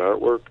Yowsey on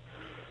artwork,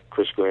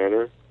 Chris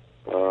Granner,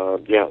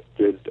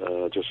 did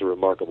just a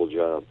remarkable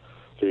job.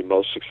 The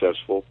most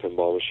successful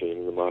pinball machine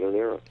in the modern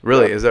era.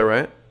 Really? Is that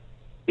right?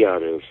 Yeah,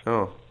 it is.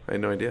 Oh, I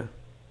had no idea.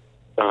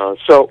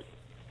 So,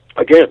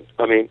 again,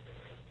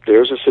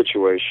 there's a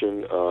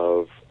situation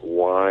of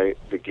why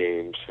the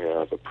games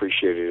have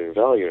appreciated in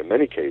value. In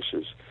many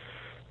cases,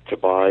 to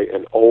buy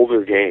an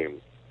older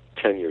game,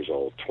 10 years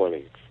old,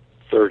 20,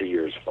 30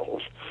 years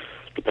old,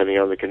 depending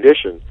on the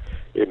condition,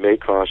 it may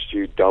cost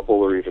you double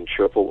or even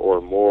triple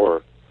or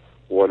more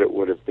what it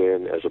would have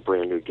been as a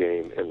brand new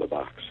game in the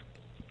box.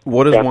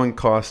 What does That's one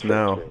cost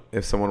now interesting.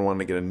 if someone wanted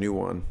to get a new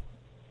one?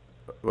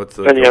 What's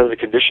the Depending on the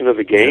condition of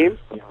the game,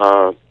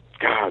 I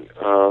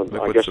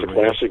what's guess the the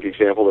range? classic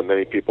example that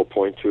many people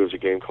point to is a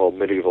game called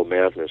Medieval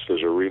Madness.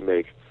 There's a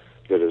remake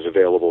that is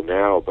available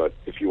now, but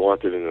if you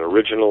wanted an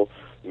original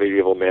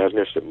Medieval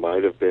Madness, it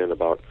might have been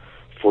about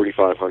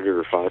 $4,500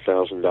 or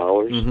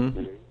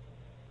 $5,000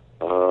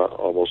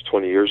 almost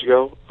 20 years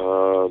ago.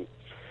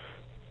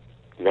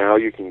 Now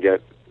you can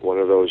get one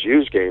of those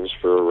used games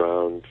for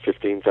around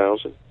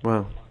 $15,000.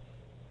 Wow.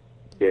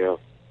 Yeah.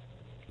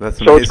 That's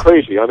so amazing. It's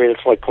crazy. I mean,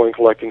 it's like coin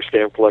collecting,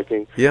 stamp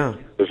collecting. Yeah.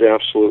 There's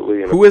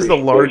absolutely. Who has the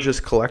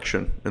largest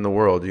collection in the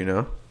world? Do you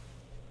know?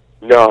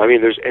 No, I mean,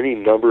 there's any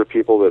number of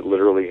people that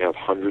literally have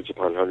hundreds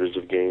upon hundreds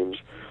of games.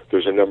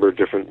 There's a number of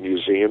different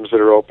museums that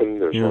are open.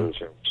 There's one in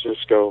San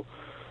Francisco.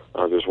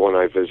 There's one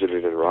I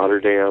visited in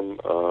Rotterdam.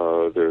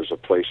 There's a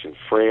place in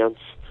France.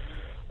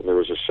 There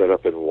was a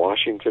setup in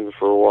Washington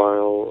for a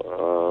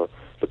while.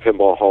 The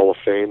Pinball Hall of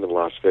Fame in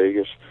Las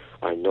Vegas.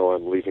 I know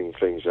I'm leaving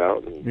things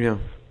out and I'm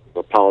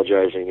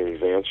apologizing in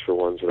advance for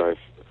ones that I've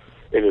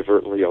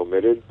inadvertently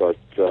omitted, but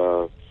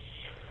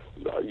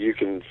you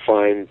can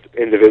find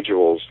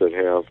individuals that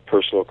have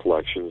personal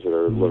collections that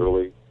are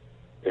literally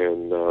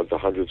in the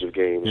hundreds of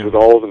games, with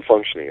all of them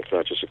functioning. It's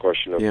not just a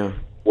question of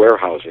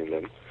warehousing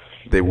them.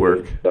 They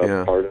work.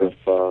 It's part of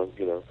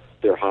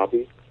their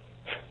hobby.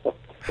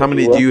 How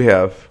many do you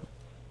have?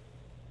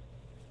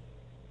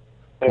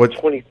 I have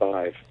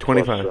 25.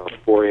 25. Plus,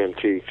 4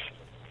 antiques,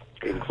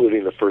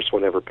 including the first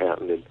one ever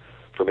patented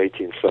from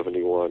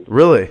 1871.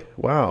 Really?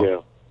 Wow.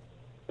 Yeah.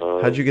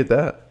 How'd you get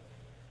that?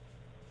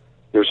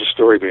 There's a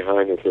story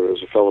behind it. There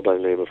was a fellow by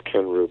the name of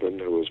Ken Rubin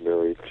who was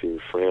married to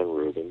Fran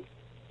Rubin.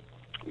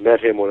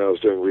 Met him when I was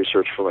doing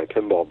research for my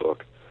pinball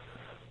book.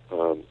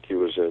 He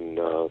was in,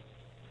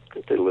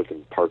 they lived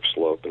in Park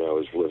Slope, and I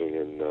was living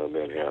in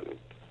Manhattan.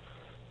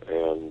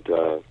 And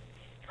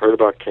heard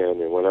about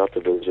Ken and went out to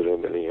visit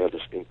him, and he had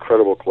this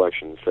incredible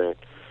collection. In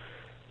fact,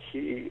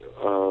 he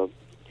and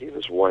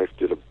his wife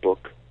did a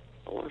book,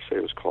 I want to say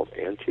it was called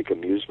Antique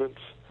Amusements,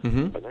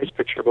 a nice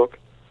picture book,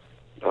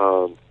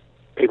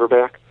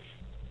 paperback,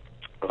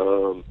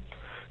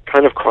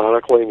 kind of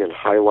chronicling and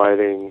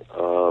highlighting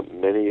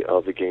many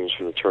of the games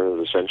from the turn of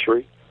the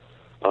century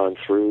on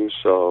through,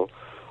 so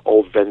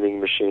old vending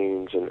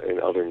machines and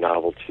other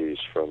novelties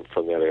from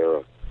that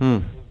era.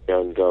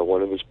 And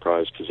one of his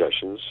prized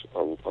possessions,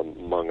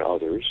 among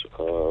others,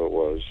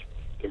 was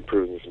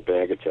Improvements in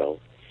Bagatelle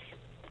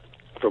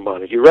from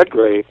Montague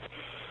Redgrave.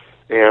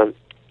 And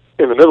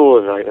in the middle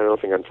of the night, I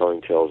don't think I'm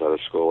telling tales out of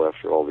school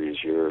after all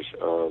these years,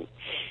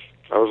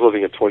 I was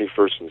living at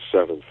 21st and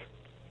 7th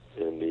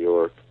in New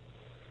York,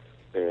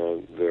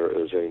 and there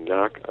is a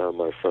knock on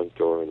my front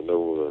door in the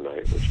middle of the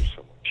night, which is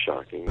somewhat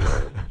shocking,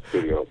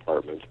 studio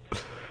apartment.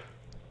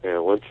 And I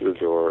went to the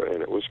door,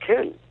 and it was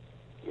Ken.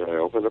 And I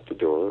opened up the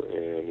door,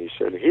 and he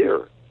said,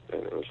 "Here."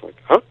 And it was like,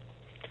 huh?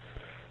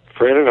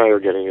 Fran and I are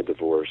getting a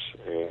divorce,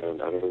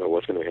 and I don't know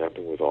what's going to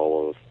happen with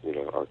all of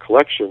our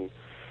collection,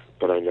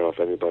 but I know if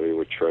anybody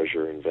would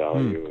treasure and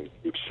value and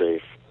keep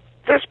safe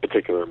this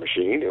particular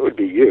machine, it would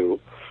be you.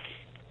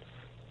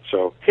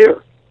 So,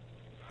 here.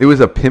 It was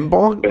a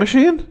pinball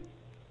machine?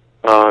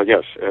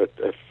 Yes. I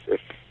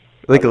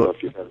don't know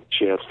if you've had a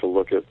chance to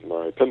look at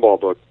my pinball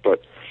book,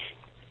 but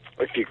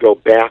if you go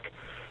back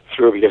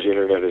through, because the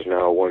internet is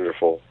now a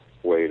wonderful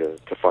way to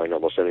find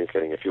almost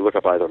anything. If you look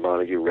up either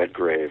Montague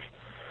Redgrave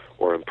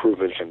or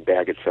Improvements in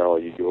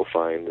Bagatelle, you'll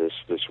find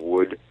this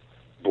wood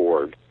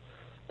board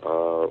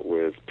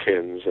with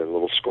pins and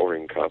little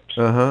scoring cups.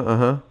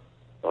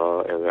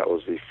 And that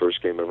was the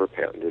first game ever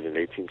patented in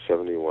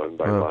 1871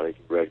 by Montague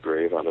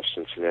Redgrave out of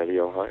Cincinnati,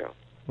 Ohio.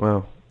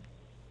 Wow.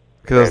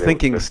 Because I was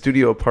thinking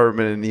studio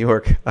apartment in New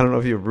York. I don't know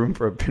if you have room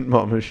for a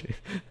pinball machine.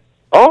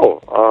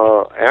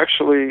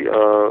 Actually,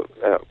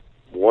 at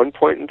one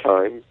point in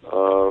time,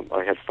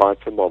 I had 5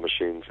 pinball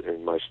machines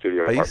in my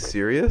studio apartment. Are you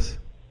serious?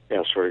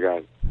 Yeah, I swear to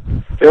God.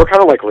 They were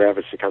kind of like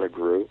rabbits. They kind of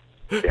grew.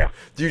 Yeah.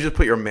 Do you just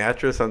put your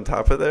mattress on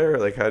top of there?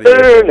 Like, how do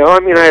you? No, I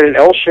mean, I had an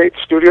L-shaped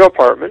studio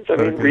apartment. I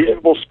mean,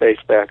 reasonable space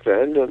back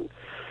then, and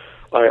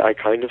I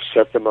kind of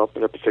set them up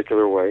in a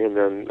particular way, and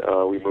then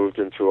we moved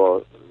into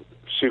a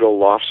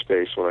pseudo-loft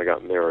space when I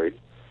got married,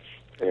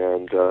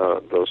 and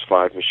those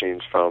 5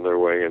 machines found their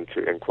way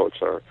into, in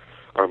quotes,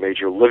 our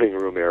major living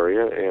room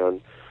area,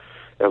 and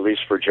at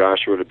least for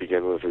Joshua to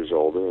begin with, who's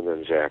older, and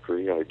then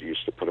Zachary, I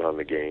used to put on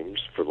the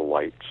games for the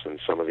lights and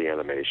some of the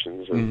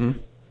animations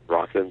and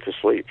rock them to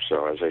sleep.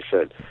 So, as I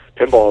said,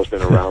 pinball has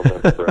been around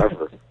them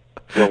forever.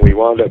 When we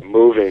wound up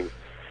moving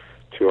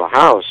to a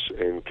house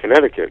in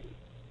Connecticut,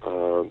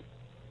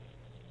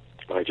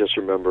 I just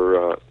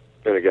remember,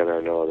 and again, I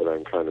know that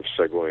I'm kind of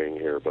segueing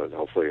here, but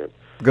hopefully it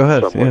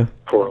somewhat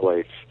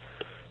correlates.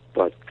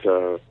 But,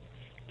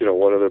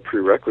 one of the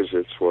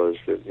prerequisites was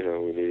that,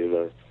 we needed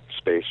a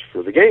space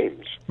for the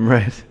games.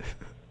 Right.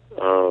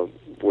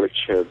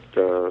 Which had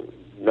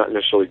not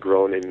necessarily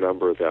grown in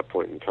number at that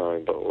point in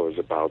time, but was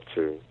about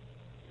to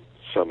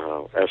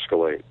somehow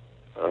escalate.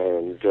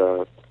 And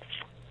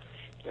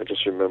I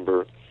just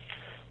remember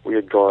we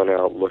had gone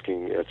out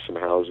looking at some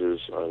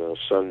houses on a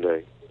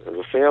Sunday as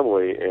a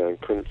family and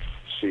couldn't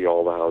see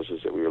all the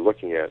houses that we were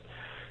looking at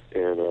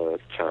in a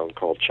town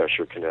called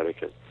Cheshire,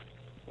 Connecticut,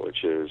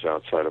 which is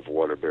outside of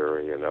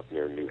Waterbury and up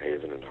near New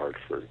Haven and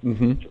Hartford.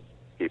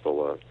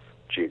 People a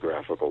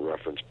geographical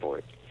reference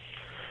point.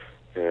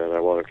 and I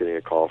wound up getting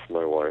a call from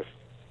my wife.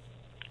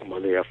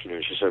 Monday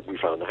afternoon, she said, "We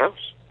found the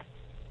house.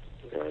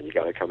 You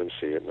got to come and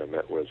see it." And I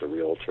met with a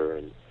realtor,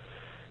 and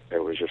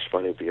it was just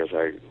funny because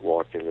I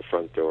walked in the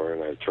front door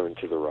and I turned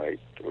to the right,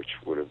 which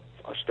would have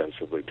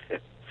ostensibly been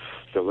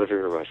the living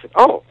room. I said,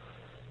 "Oh,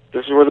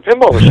 this is where the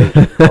pinball machine is."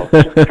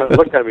 She kind of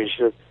looked at me and she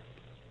said,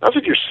 "That's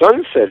what your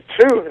son said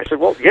too." I said,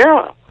 "Well,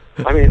 yeah.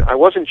 I mean, I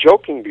wasn't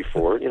joking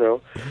before.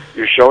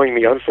 You're showing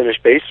me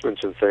unfinished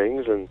basements and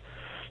things and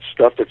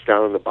stuff that's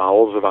down in the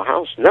bowels of a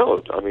house.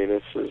 No, I mean,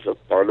 this is a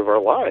part of our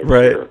lives."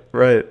 Right, here.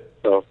 right.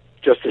 So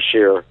just to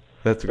share.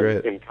 That's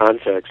great. In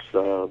context.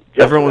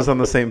 Everyone was on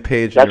the same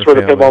page. That's where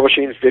the pinball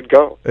machines did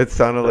go. It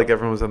sounded like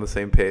everyone was on the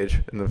same page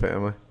in the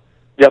family.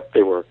 Yep,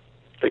 they were.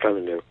 They kind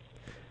of knew.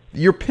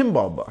 Your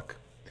pinball book.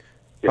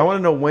 Yep. I want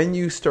to know when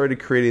you started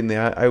creating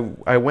that.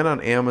 I went on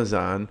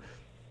Amazon,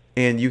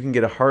 and you can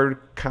get a hard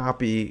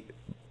copy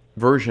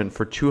version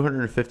for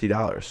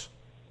 $250.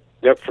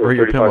 Yep, for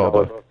your pinball $35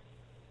 book.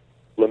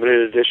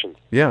 Limited edition.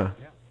 Yeah.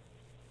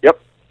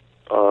 Yep.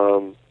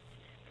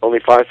 Only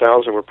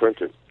 5,000 were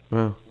printed.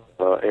 Wow.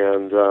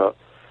 And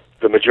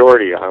the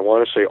majority, I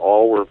want to say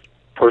all were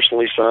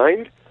personally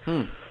signed,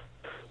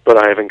 but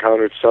I have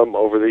encountered some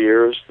over the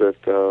years that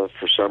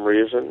for some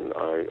reason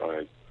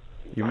I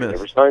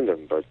never signed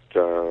them. But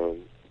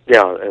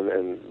yeah,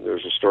 and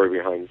there's a story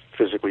behind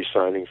physically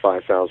signing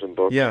 5,000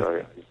 books. Yeah.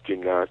 I do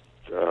not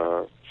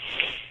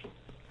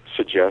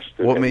suggest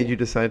that. What made you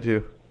decide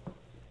to?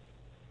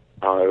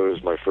 It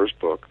was my first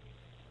book.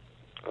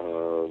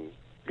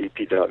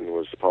 E.P. Dutton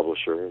was the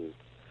publisher, and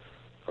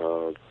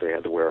they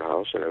had the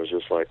warehouse, and I was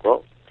just like,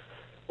 well,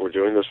 we're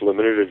doing this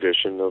limited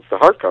edition of the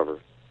hardcover.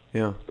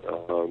 Yeah.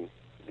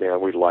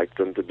 And we'd like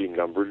them to be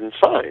numbered and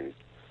signed.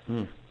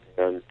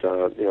 And,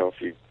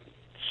 if you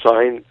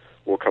sign,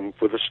 we'll come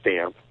up with a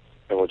stamp,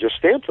 and we'll just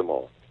stamp them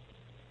all.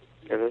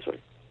 And I was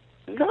like,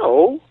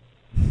 no.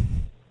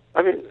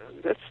 I mean,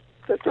 that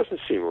doesn't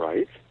seem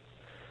right.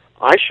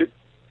 I should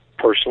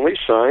personally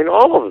sign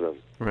all of them.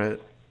 Right.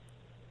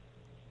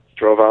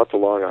 Drove out to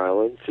Long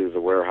Island to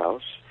the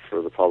warehouse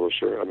for the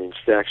publisher. I mean,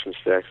 Stacks and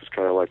Stacks is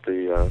kind of like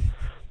the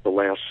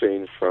last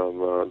scene from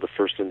the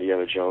first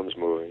Indiana Jones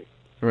movie.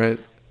 Right.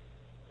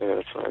 And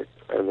it's like,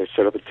 and they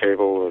set up a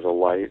table with a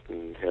light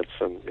and had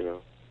some,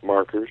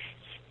 markers,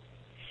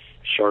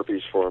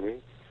 Sharpies for me.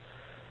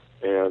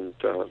 And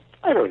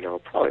I don't know,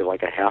 probably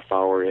like a half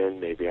hour in,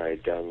 maybe I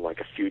had done like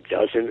a few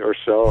dozen or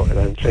so, and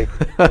I'm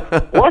thinking,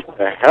 what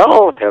the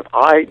hell have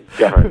I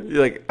done?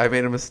 You're like, I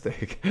made a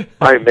mistake.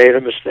 I made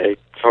a mistake,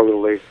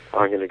 totally.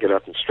 I'm going to get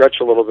up and stretch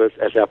a little bit.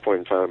 At that point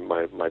in time,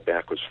 my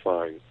back was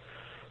fine.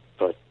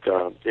 But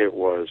it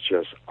was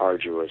just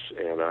arduous,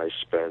 and I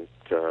spent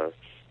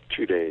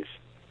 2 days.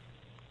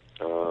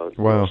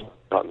 Wow.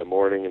 Out in the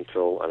morning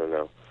until,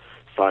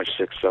 5,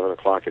 6, 7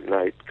 o'clock at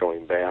night,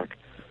 going back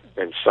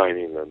and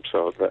signing them.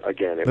 So,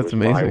 again, it was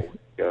amazing. my way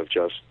of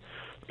just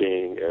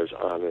being as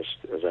honest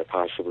as I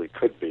possibly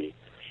could be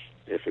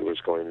if it was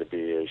going to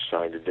be a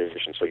signed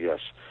edition. So, yes,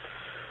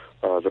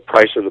 the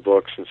price of the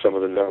books and some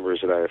of the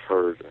numbers that I have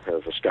heard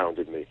have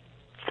astounded me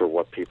for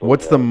what people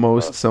What's have, the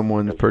most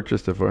someone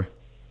purchased it for?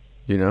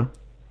 You know?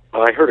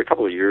 I heard a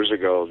couple of years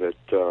ago that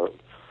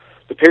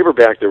the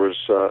paperback, there was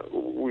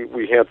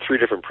we had 3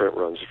 different print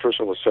runs. The first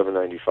one was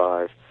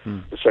 $7.95.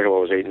 The second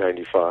one was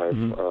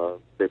 $8.95.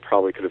 They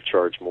probably could have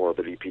charged more,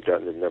 but E.P.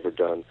 Dutton had never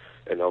done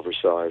an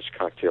oversized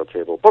cocktail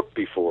table book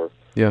before.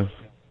 Yeah.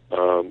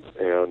 And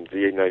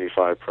the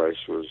 $8.95 price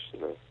was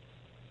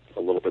a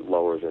little bit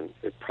lower than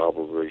it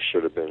probably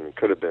should have been and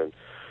could have been.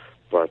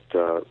 But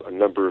a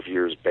number of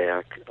years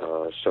back,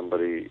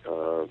 somebody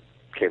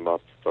came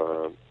up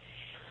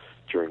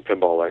during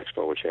Pinball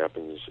Expo, which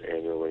happens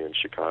annually in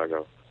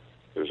Chicago.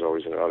 There's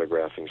always an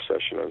autographing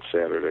session on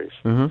Saturdays.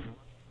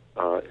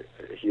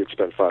 He had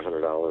spent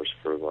 $500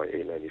 for my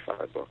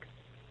 $8.95 book.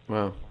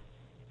 Wow.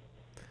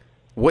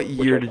 What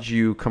year did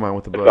you come out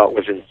with the book? I thought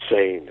was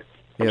insane.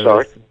 I'm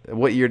sorry?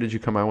 What year did you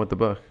come out with the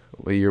book?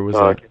 What year was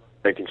that?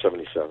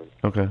 1977.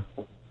 Okay.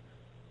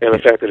 And the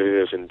fact that it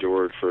has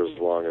endured for as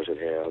long as it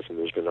has, and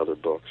there's been other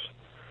books.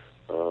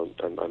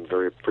 I'm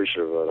very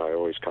appreciative of it. I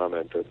always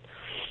comment that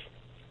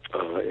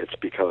it's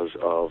because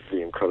of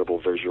the incredible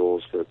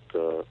visuals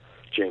that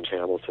James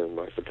Hamilton,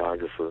 my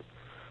photographer,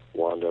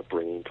 wound up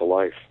bringing to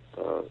life.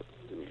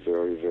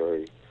 Very,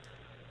 very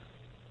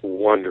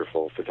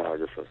wonderful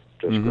photographer.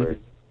 Just great.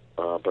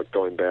 But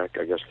going back,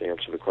 I guess, to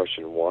answer the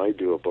question, why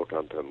do a book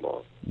on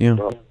pinball? Yeah.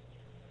 Well,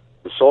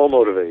 the sole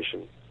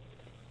motivation,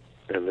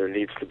 and there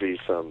needs to be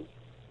some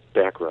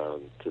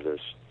background to this.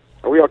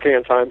 Are we okay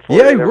on time?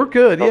 Yeah, we're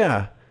good,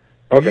 yeah.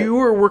 Okay. You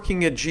were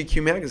working at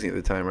GQ Magazine at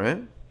the time,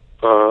 right?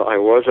 I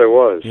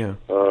was. Yeah.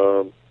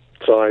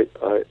 So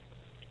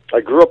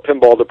I grew up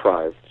pinball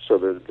deprived, so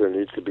there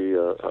needs to be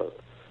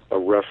a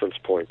reference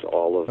point to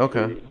all of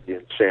the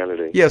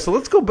insanity. Yeah, so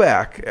let's go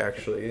back,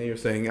 actually. And you're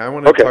saying, I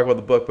want to talk about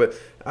the book, but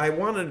I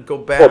want to go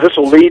back. Well, this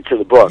will lead to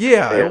the book.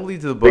 Yeah, it'll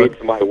lead to the book. Lead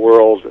to my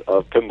world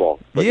of pinball.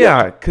 But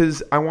yeah,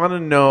 because I want to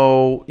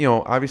know,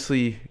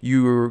 obviously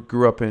you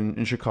grew up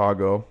in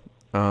Chicago.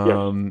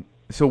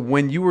 So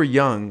when you were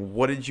young,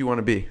 what did you want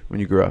to be when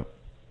you grew up?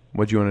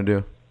 What did you want to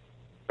do?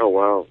 Oh,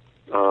 wow.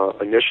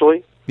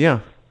 Initially, Yeah.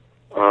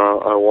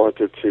 I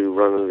wanted to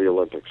run in the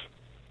Olympics.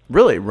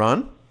 Really?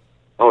 Run?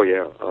 Oh,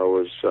 yeah.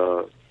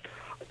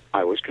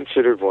 I was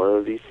considered one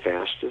of the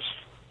fastest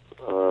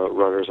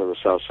runners on the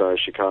south side of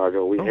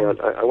Chicago.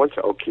 I went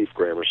to O'Keefe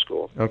Grammar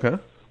School. Okay.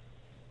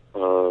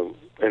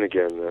 And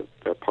again,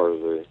 that part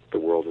of the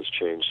world has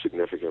changed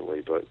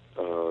significantly. But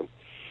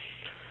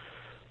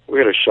we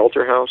had a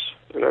shelter house,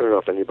 and I don't know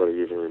if anybody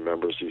even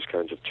remembers these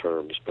kinds of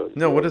terms. But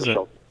No, what is it?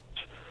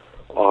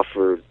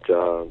 Offered,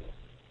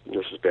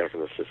 this is back in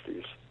the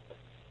 50s,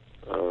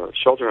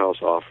 shelter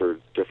house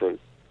offered different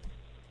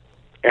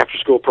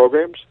after-school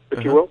programs,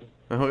 if you will.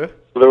 Okay.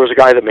 So there was a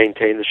guy that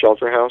maintained the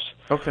shelter house.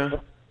 Okay.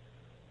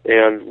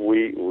 And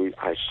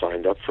I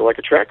signed up for like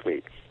a track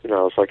meet. I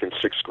was like in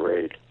 6th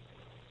grade.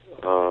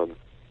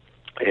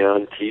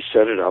 And he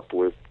set it up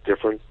with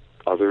different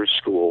other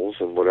schools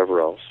and whatever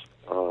else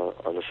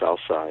on the south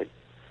side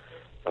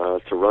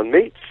to run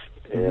meets.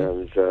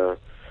 Mm-hmm. And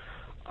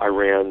I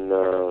ran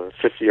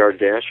 50-yard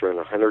dash, ran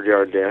a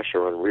 100-yard dash, I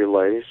ran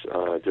relays,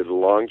 did a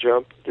long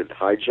jump, did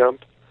high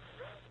jump.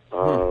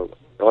 The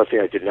only thing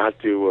I did not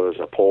do was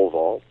a pole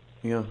vault.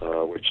 Yeah.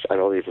 Which I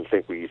don't even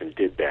think we even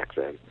did back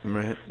then.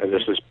 Right. And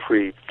this was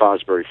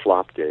pre-Fosbury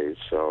flop days,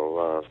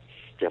 so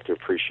you have to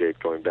appreciate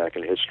going back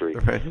in history.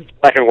 Right.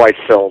 Black and white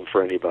film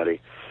for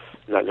anybody,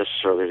 not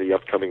necessarily the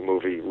upcoming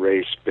movie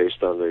Race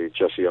based on the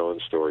Jesse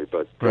Owens story,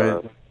 but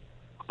right.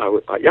 I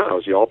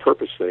was the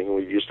all-purpose thing.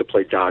 We used to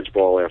play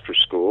dodgeball after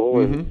school,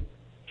 and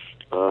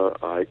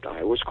I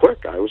was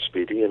quick, I was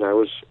speedy, and I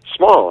was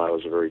small. I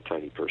was a very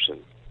tiny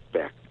person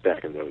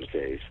back in those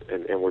days,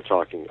 and we're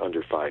talking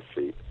under 5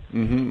 feet.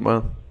 Mm-hmm.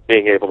 Well,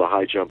 being able to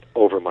high jump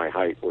over my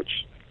height,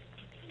 which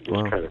is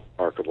kind of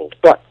remarkable.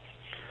 But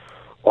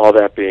all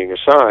that being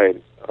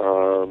aside,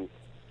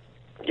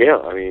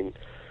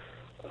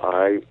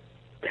 I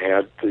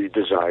had the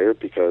desire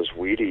because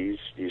Wheaties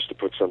used to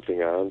put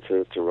something on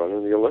to run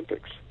in the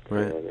Olympics.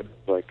 Right. And it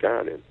was like,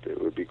 God,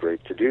 it would be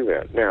great to do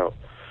that. Now,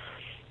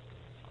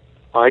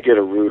 I get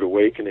a rude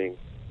awakening,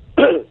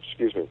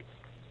 excuse me,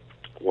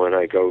 when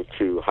I go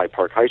to Hyde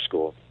Park High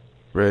School.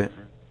 Right.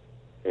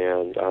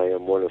 And I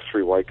am one of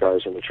 3 white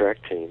guys on the track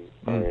team.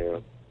 I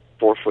am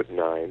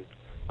 4'9".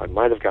 I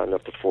might have gotten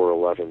up to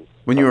 4'11".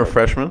 When you were a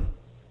freshman?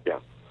 Yeah.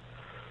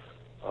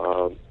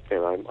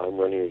 And I'm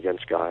running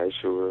against guys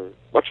who are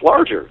much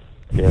larger.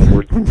 And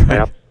we're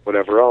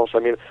whatever else. I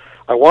mean,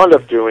 I wound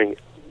up doing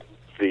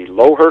the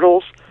low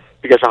hurdles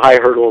because the high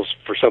hurdles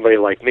for somebody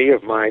like me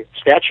of my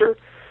stature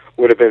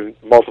would have been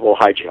multiple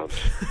high jumps.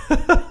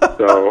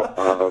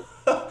 So,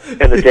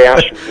 and the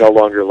dash no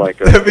longer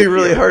like a... That'd be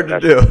really hard to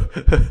do.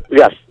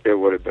 Yes, it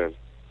would have been.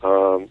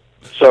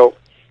 So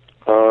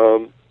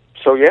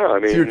yeah, I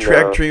mean... So your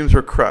track dreams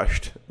were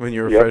crushed when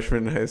you were a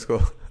freshman in high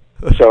school.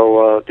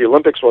 So the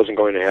Olympics wasn't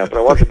going to happen.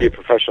 I wanted to be a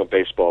professional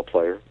baseball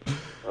player.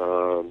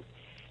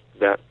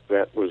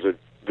 That was a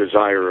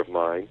desire of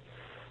mine,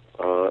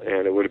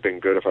 and it would have been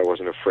good if I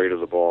wasn't afraid of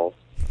the ball.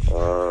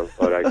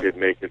 But I did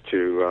make it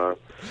to...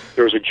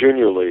 there was a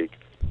junior league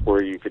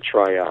where you could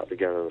try out,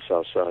 again, on the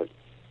south side.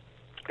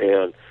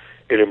 And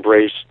it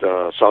embraced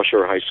South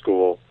Shore High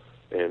School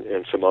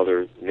and some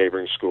other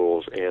neighboring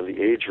schools. And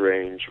the age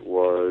range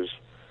was,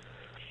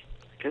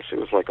 I guess it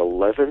was like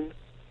 11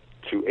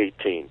 to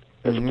 18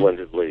 as a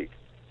blended league.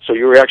 So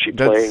you were actually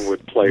playing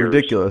with players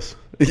ridiculous.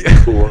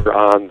 who were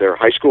on their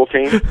high school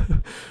team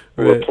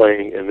who were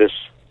playing in this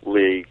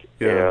league.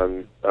 Yeah.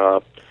 And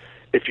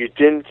if you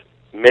didn't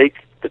make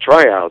the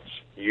tryouts,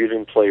 you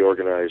didn't play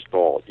organized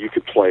ball. You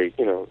could play,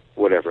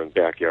 whatever in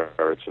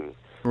backyards and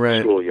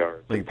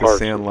schoolyards, like the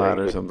sand lot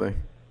or something.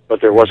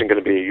 But there wasn't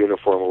going to be a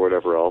uniform or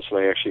whatever else. And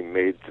I actually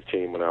made the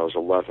team when I was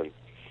 11.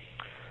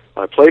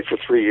 I played for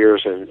 3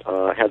 years and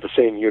had the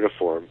same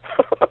uniform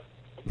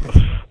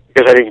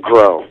because I didn't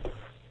grow.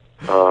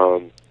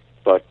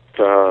 But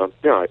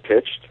I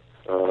pitched.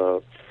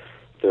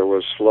 There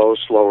was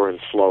slower, and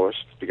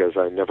slowest because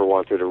I never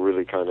wanted to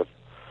really kind of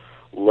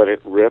let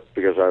it rip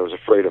because I was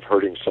afraid of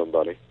hurting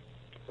somebody.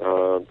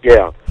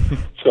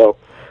 So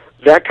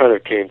that kind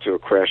of came to a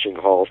crashing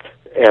halt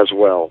as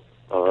well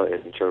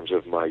in terms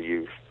of my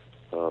youth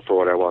for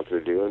what I wanted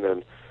to do. And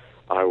then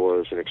I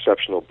was an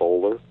exceptional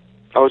bowler.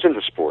 I was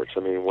into sports. I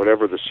mean,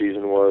 whatever the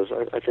season was,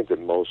 I think that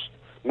most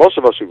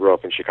of us who grew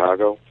up in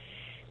Chicago,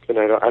 and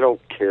I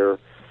don't care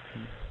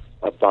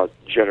about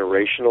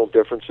generational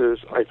differences.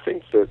 I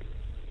think that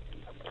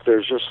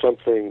there's just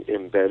something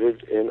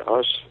embedded in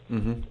us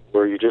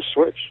where you just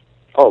switch.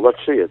 Oh, let's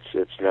see,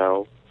 it's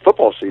now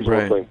football season.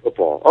 We're playing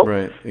football. Oh,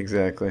 right,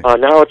 exactly.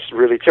 Now it's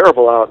really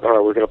terrible out.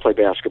 We're going to play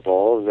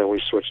basketball, and then we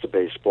switch to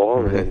baseball,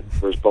 and then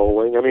there's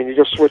bowling. I mean, you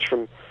just switch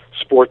from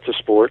sport to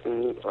sport,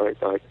 and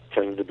I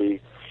tend to be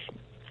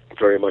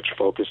very much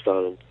focused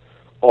on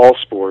all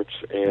sports.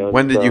 And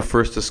when did you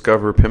first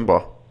discover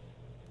pinball?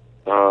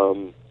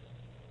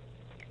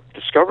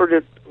 Discovered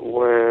it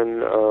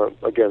when,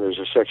 again, there's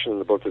a section in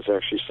the book that's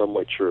actually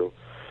somewhat true.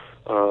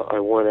 I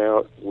went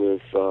out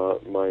with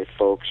my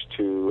folks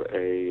to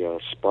a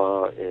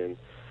spa in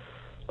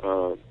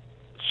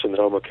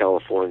Sonoma,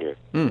 California.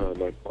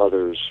 My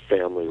mother's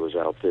family was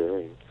out there,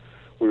 and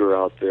we were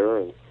out there,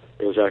 and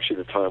it was actually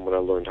the time when I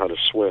learned how to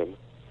swim.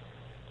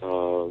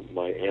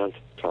 My aunt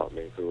taught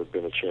me, who had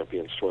been a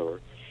champion swimmer.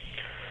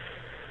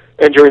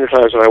 And during the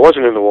times when I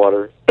wasn't in the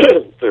water,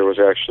 there was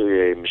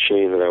actually a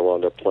machine that I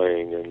wound up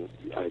playing, and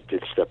I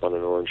did step on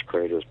an orange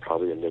crate. It was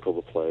probably a nickel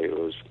to play. It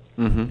was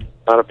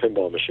not a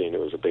pinball machine. It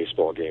was a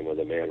baseball game with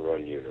a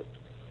man-run unit.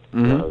 I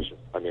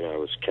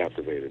was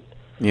captivated.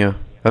 Yeah,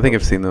 I think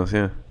I've seen those,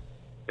 yeah.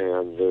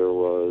 And there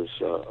was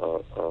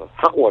a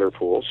hot water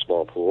pool,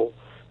 small pool,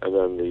 and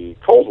then the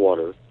cold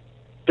water,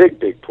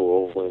 big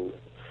pool, when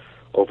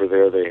over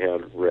there they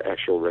had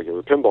actual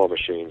regular pinball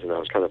machines, and I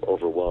was kind of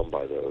overwhelmed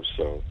by those,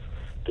 so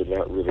did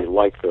not really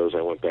like those.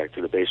 I went back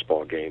to the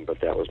baseball game, but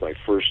that was my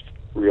first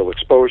real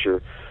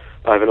exposure.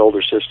 I have an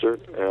older sister.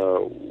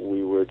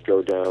 We would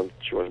go down.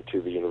 She went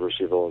to the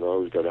University of Illinois.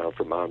 We'd go down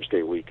for Mom's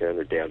Day weekend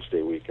or Dad's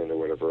Day weekend or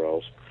whatever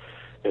else.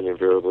 And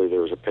invariably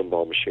there was a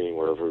pinball machine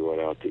wherever we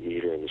went out to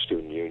eat or in the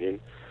student union.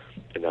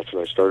 And that's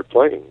when I started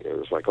playing. It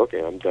was like,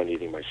 okay, I'm done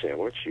eating my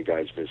sandwich. You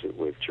guys visit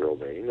with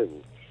Geraldine,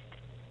 and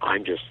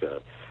I'm just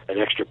an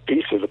extra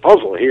piece of the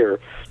puzzle here.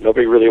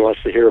 Nobody really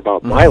wants to hear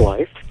about my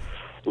life.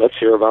 Let's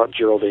hear about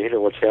Geraldine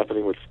and what's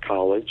happening with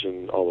college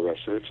and all the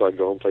rest of it. So I'd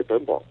go and play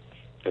pinball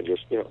and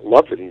just,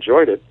 loved it,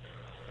 enjoyed it.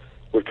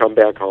 Would come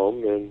back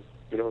home and,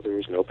 there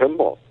was no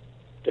pinball.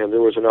 And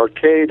there was an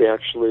arcade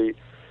actually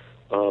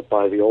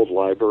by the old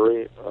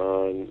library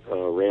on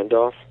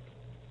Randolph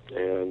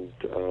and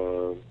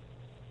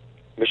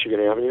Michigan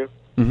Avenue,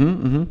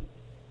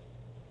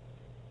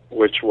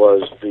 which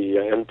was the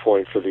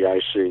endpoint for the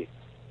IC,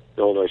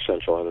 Illinois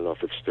Central. I don't know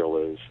if it still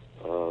is.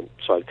 So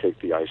I'd take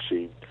the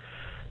IC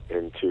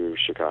into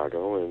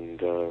Chicago, and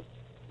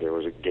there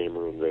was a game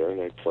room there,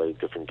 and I played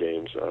different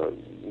games.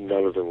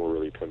 None of them were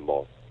really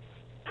pinball,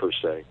 per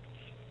se.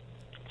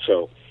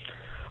 So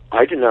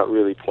I did not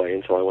really play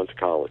until I went to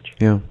college.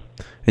 Yeah.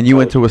 And you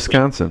went to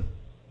Wisconsin.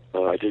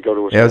 I did go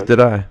to Wisconsin. As did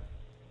I.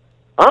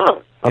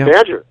 A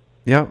Badger.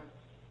 Yeah.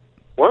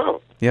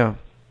 Wow. Yeah.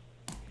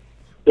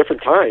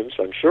 Different times,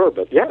 I'm sure,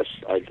 but yes,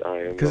 I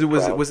am. Because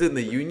was it in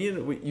the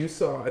Union? You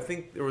saw, I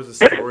think there was a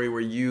story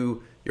where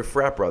your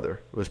frat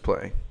brother was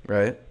playing,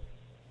 right?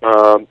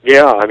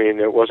 Yeah,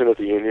 it wasn't at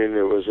the Union.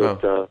 It was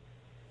at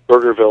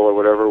Burgerville or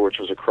whatever, which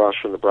was across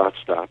from the Brat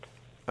Stop.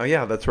 Oh,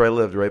 yeah, that's where I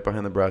lived, right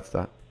behind the Brat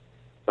Stop.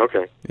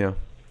 Okay. Yeah.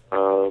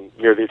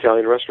 Near the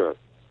Italian restaurant.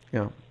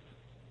 Yeah.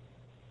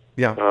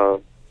 Yeah.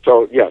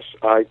 So, yes,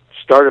 I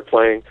started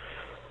playing.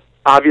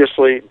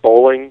 Obviously,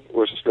 bowling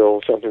was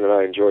still something that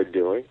I enjoyed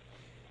doing.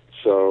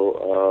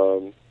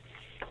 So,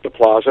 the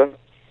Plaza.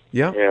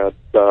 Yeah.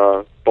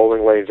 And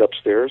bowling lanes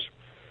upstairs.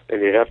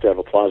 And you have to have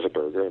a Plaza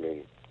burger.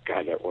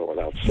 God, that went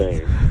without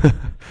saying.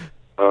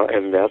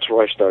 And that's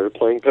where I started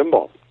playing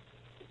pinball.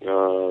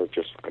 I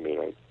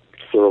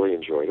thoroughly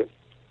enjoyed it.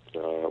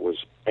 It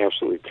was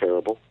absolutely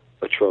terrible,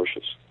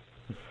 atrocious.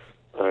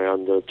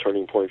 And the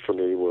turning point for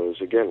me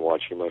was, again,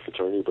 watching my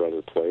fraternity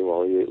brother play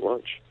while he ate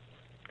lunch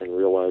and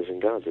realizing,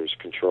 God, there's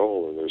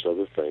control and there's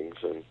other things,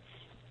 and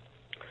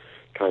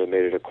kind of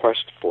made it a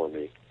quest for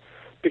me.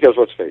 Because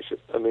let's face it,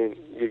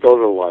 you go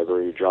to the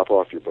library, you drop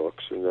off your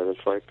books, and then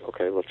it's like,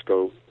 okay, let's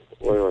go.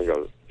 Where do I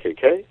go?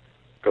 KK?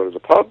 Go to the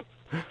pub?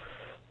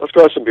 Let's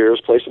go have some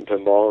beers, play some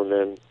pinball, and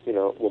then,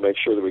 we'll make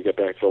sure that we get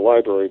back to the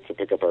library to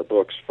pick up our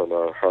books from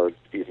a hard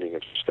evening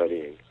of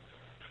studying.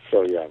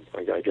 So, yeah,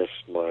 I guess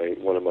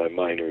one of my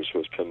minors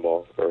was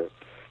pinball, or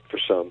for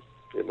some,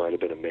 it might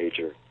have been a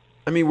major.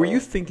 Were you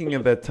thinking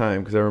at that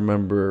time, because I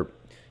remember,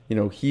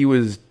 he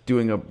was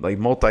doing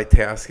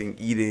multitasking,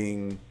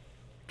 eating,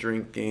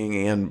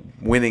 drinking, and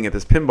winning at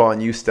this pinball,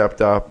 and you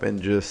stepped up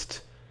and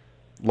just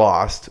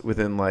lost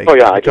within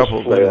a couple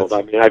of minutes.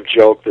 I've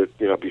joked that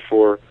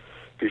before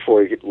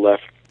he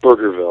left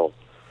Burgerville,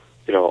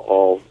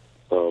 all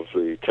of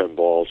the 10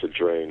 balls had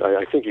drained.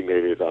 I think he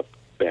made it up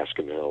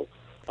Bascom Hill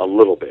a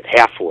little bit,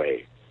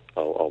 halfway.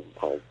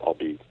 I'll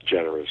be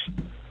generous,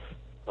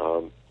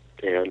 and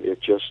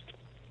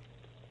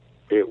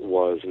it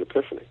was an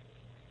epiphany.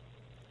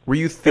 Were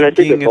you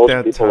thinking at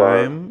that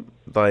time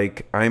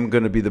I'm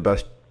going to be the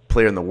best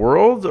player in the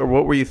world, or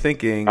what were you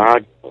thinking?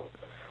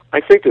 I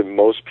think that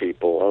most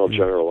people, I don't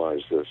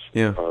generalize this,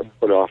 are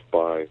put off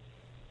by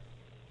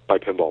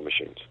pinball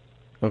machines.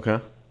 Okay.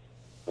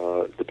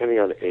 Depending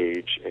on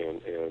age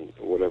and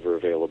whatever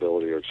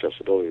availability or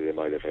accessibility they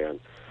might have had.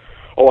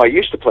 Oh, I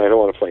used to play, I don't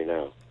want to play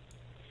now.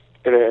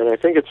 And I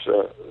think it's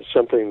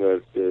something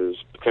that is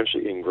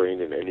potentially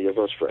ingrained in any of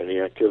us for any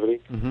activity.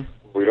 Mm-hmm.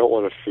 We don't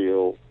want to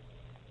feel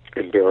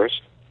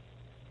embarrassed.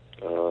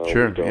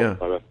 Sure, we don't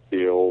want to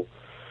feel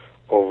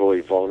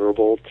overly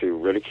vulnerable to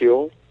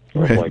ridicule.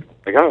 Right. Like,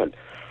 my God,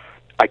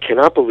 I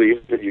cannot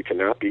believe that you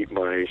cannot beat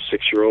my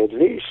 6-year-old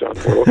niece on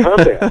Mortal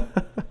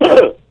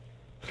Kombat.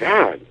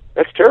 God,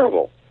 that's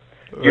terrible.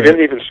 Right. You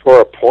didn't even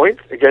score a point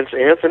against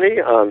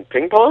Anthony on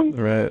ping pong?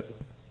 Right.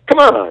 Come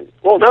on.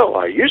 Well, no,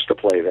 I used to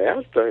play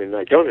that, and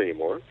I don't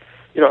anymore.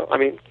 I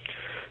mean,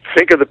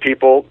 think of the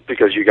people,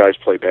 because you guys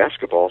play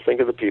basketball,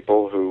 think of the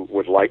people who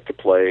would like to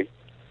play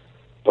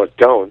but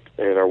don't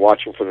and are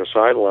watching from the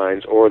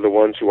sidelines, or the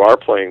ones who are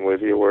playing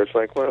with you where it's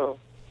like, well,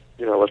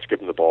 let's give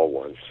him the ball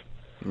once.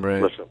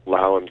 Right. Let's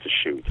allow him to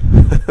shoot.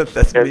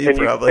 That's me,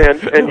 probably.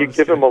 And you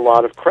give him a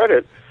lot of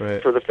credit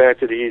right. for the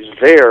fact that he's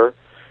there,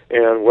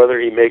 and whether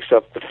he makes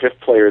up the fifth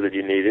player that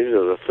you needed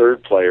or the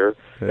third player,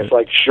 right. It's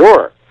like,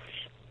 sure,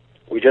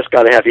 we just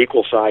got to have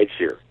equal sides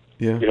here.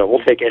 Yeah.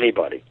 We'll take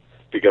anybody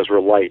because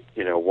we're light,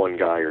 one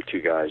guy or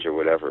two guys or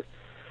whatever.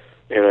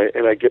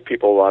 And I give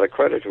people a lot of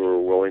credit who are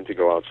willing to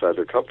go outside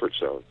their comfort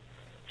zone.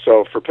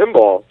 So for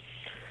pinball,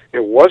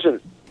 it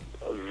wasn't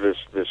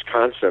this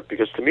concept,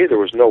 because to me there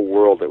was no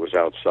world that was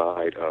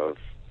outside of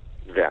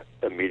that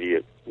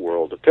immediate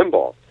world of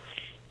pinball.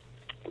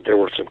 There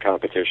were some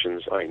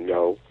competitions I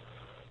know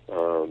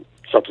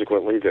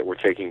subsequently that were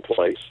taking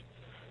place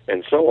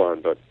and so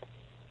on, but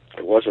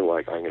it wasn't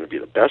like I'm going to be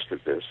the best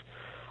at this.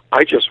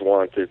 I just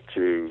wanted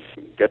to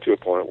get to a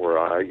point where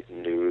I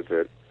knew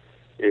that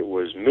it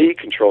was me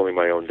controlling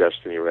my own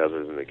destiny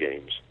rather than the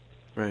games.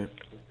 Right.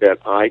 That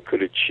I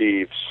could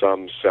achieve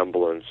some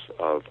semblance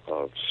of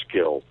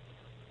skill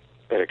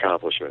and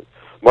accomplishment.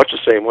 Much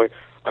the same way,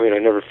 I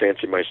never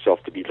fancied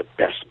myself to be the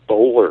best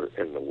bowler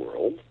in the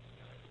world,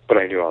 but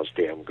I knew I was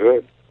damn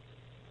good.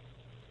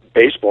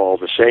 Baseball,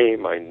 the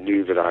same. I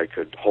knew that I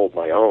could hold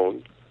my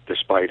own,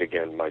 despite,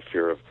 again, my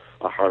fear of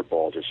a hard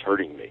ball just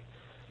hurting me.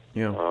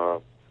 Yeah.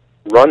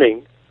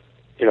 Running,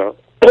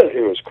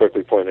 it was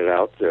quickly pointed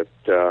out that,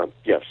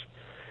 yes,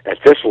 at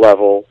this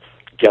level,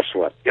 guess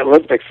what? The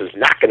Olympics is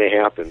not going to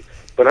happen,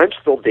 but I'm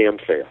still damn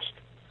fast,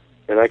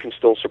 and I can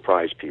still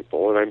surprise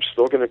people, and I'm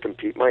still going to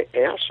compete my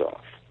ass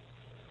off.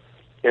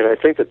 And I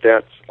think that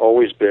that's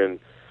always been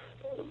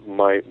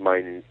my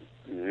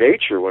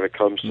nature when it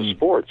comes to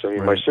sports.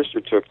 Right. My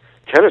sister took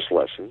tennis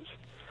lessons,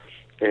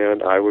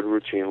 and I would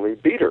routinely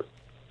beat her.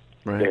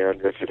 Right.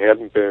 And if it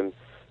hadn't been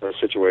a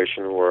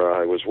situation where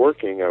I was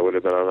working, I would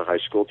have been on a high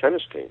school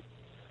tennis team.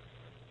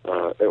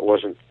 It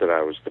wasn't that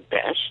I was the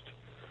best,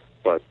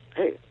 but,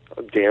 hey,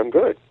 I'm damn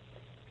good.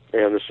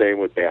 And the same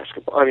with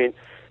basketball.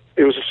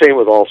 It was the same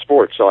with all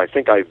sports. So I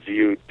think I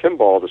viewed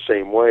pinball the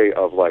same way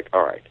of like,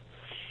 all right,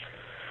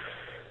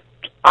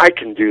 I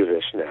can do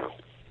this now.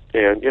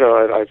 And,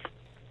 I've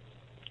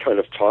kind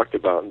of talked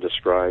about and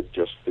described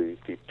just the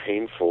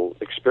painful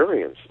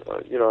experience.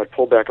 I'd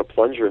pull back a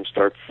plunger and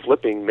start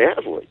flipping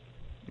madly.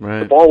 Right.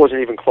 The ball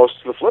wasn't even close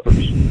to the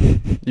flippers.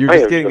 You're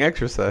just getting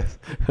exercise.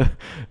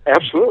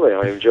 Absolutely.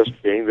 I am just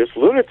being this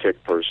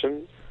lunatic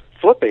person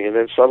flipping, and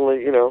then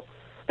suddenly,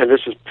 and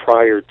this is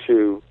prior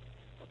to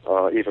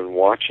even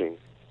watching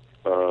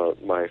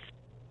my...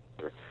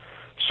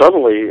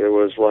 Suddenly, it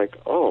was like,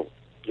 oh,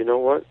 you know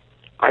what?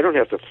 I don't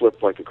have to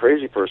flip like a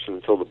crazy person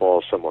until the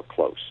ball is somewhat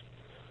close.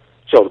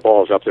 So the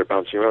ball is up there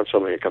bouncing around.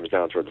 Suddenly it comes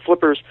down toward the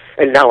flippers,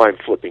 and now I'm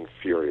flipping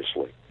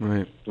furiously.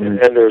 Right. And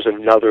then there's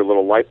another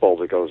little light bulb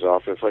that goes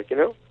off, and it's like,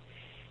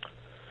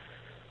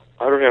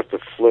 I don't have to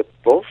flip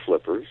both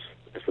flippers.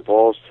 If the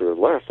ball's to the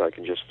left, I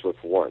can just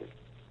flip one.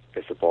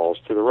 If the ball's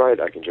to the right,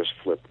 I can just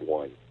flip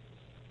one.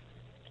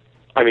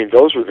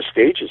 Those were the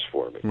stages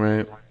for me.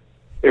 Right.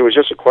 It was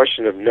just a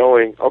question of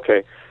knowing,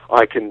 okay,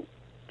 I can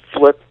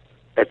flip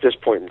at this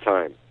point in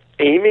time.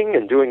 Aiming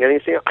and doing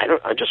anything,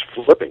 I'm just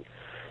flipping.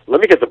 Let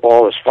me get the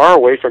ball as far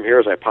away from here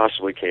as I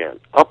possibly can,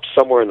 up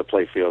somewhere in the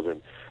playfield,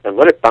 and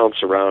let it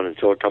bounce around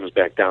until it comes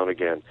back down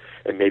again,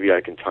 and maybe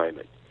I can time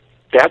it.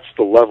 That's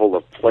the level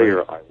of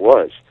player I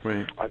was.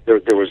 Right.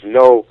 There was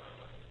no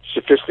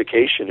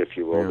sophistication, if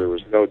you will. Yeah. There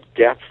was no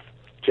depth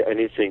to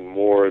anything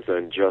more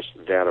than just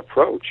that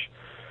approach.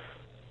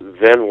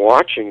 Then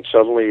watching,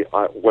 suddenly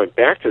I went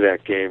back to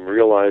that game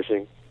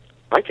realizing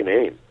I can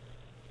aim.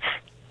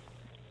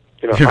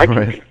 I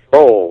can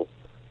control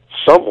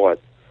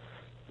somewhat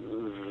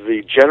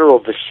the general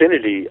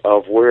vicinity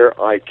of where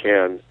I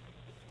can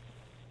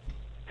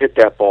hit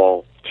that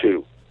ball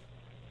to.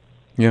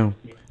 Yeah.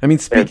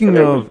 Speaking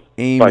of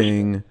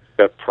aiming...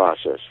 That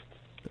process.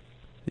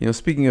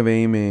 Speaking of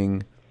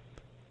aiming,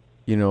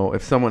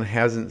 if someone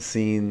hasn't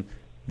seen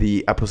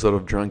the episode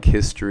of Drunk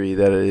History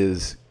that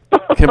is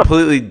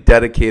completely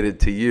dedicated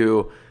to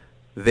you,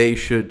 they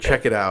should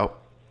check it out.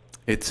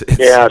 It's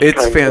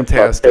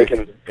fantastic.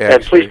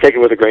 And please take it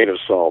with a grain of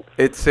salt.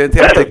 It's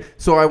fantastic.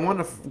 So I want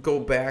to go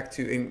back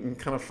to and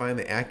kind of find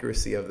the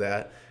accuracy of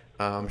that.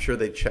 I'm sure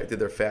they did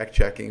their fact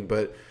checking,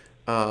 but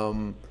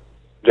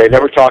they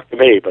never talked to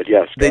me. But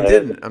yes, they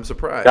didn't. I'm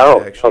surprised.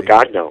 No, actually. Oh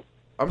God, no.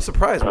 I'm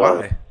surprised.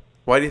 Why?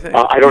 Why do you think?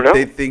 I don't know.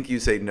 They think you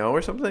say no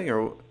or something,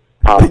 or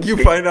you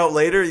find out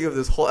later. You have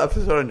this whole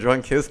episode on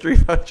Drunk History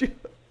about you.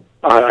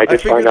 I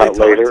did find out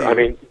later.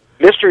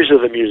 Mysteries of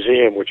the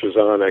Museum, which was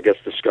on, I guess,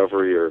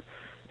 Discovery or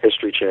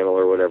History Channel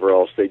or whatever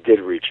else, they did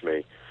reach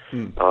me.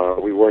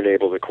 We weren't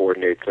able to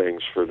coordinate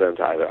things for them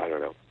to either, I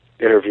don't know,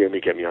 interview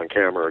me, get me on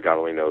camera, or God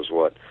only knows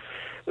what.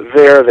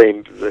 There,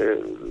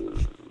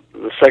 the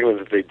segment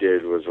that they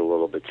did was a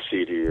little bit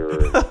seedier,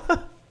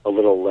 a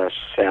little less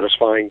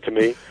satisfying to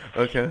me.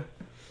 Okay.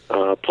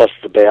 plus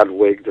the bad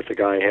wig that the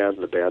guy had,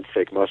 and the bad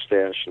fake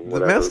mustache, and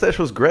whatever. The mustache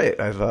was great,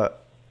 I thought.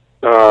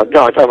 No, I'm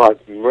talking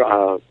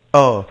about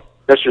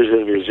Masters in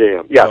the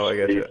Museum. Yes, Oh, I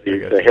got you.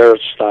 the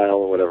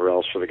hairstyle and whatever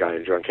else for the guy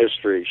in Drunk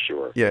History,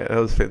 sure. Yeah, that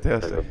was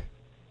fantastic.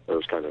 That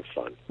was kind of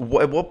fun.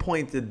 At what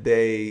point did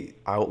they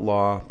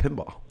outlaw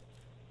pinball?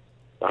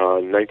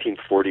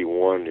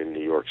 1941 in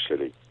New York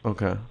City.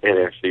 Okay. And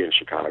actually in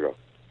Chicago.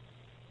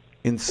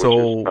 And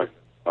so... Which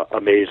is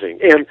amazing.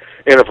 And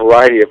a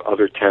variety of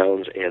other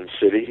towns and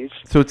cities.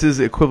 So it's his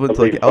equivalent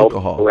to like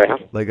alcohol.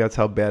 Like that's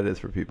how bad it is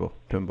for people,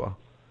 pinball.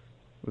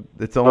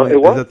 It's only,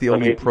 is that the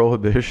only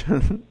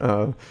prohibition?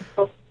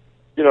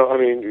 You know, I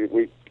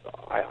mean,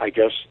 I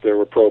guess there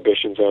were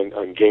prohibitions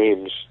on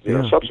games, you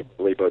know,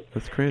 subsequently, but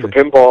that's crazy. For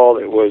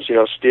pinball, it was, you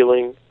know,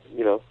 stealing,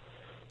 you know,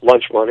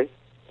 lunch money.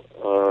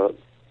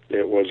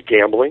 It was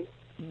gambling.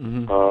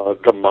 Mm-hmm.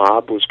 The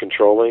mob was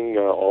controlling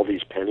all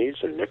these pennies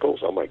and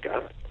nickels. Oh my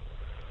God!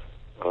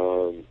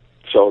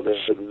 So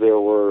there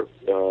were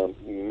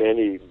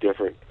many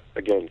different,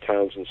 again,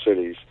 towns and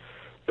cities.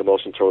 The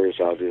most notorious,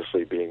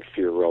 obviously, being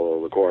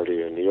Fiorello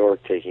LaGuardia in New York,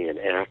 taking an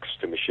axe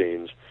to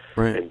machines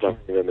and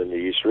dumping them in the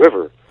East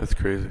River. That's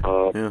crazy.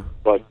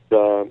 But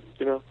you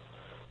know,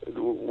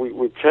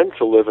 we tend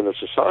to live in a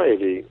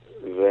society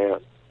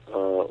that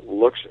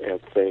looks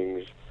at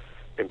things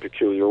in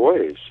peculiar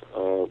ways.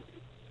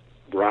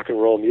 Rock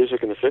and roll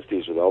music in the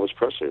 50s with Elvis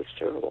Presley, it's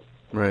terrible.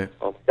 Right.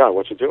 Oh my God,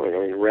 what's it doing? I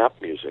mean, rap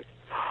music.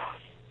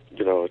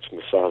 You know, it's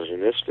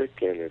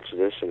misogynistic, and it's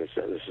this, and it's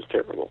that. This is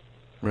terrible.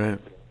 Right.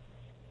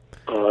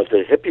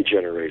 The hippie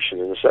generation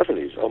in the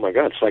 70s. Oh my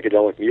God,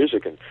 psychedelic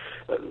music, and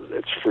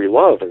it's free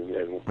love,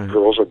 and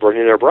girls are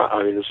burning their bra.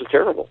 I mean, this is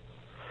terrible.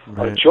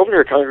 Right. Children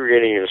are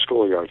congregating in a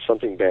schoolyard.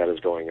 Something bad is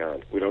going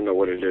on. We don't know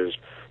what it is,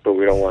 but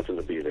we don't want them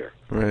to be there.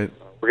 Right.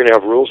 We're going to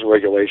have rules and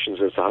regulations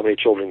as to how many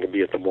children can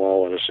be at the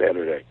mall on a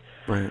Saturday.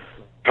 Right.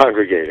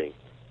 Congregating.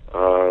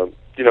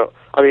 You know,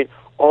 I mean,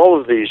 all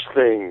of these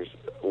things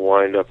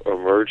wind up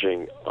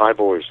emerging, I've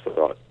always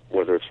thought,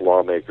 whether it's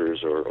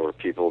lawmakers or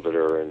people that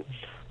are in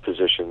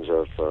positions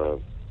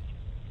of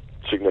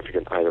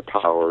significant either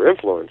power or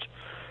influence,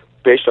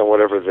 based on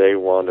whatever they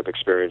wound up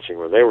experiencing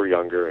when they were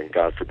younger, and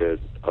God forbid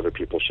other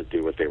people should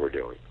do what they were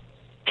doing.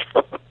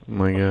 Oh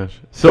my gosh.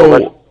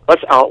 So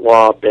let's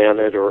outlaw, ban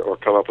it, or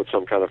come up with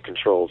some kind of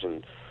controls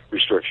and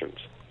restrictions.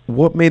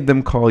 What made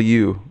them call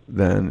you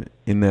then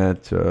in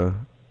that,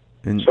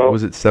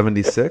 was it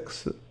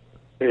 76?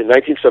 In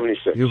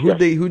 1976,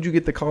 Who'd you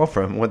get the call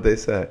from? What'd they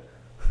say?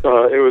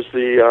 It was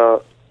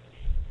the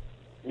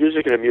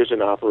Music and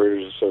Amusement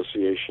Operators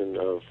Association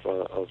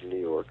of New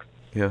York.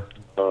 Yeah.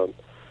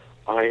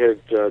 I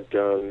had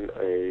done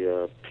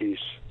a piece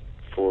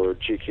for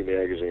GQ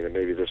magazine, and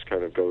maybe this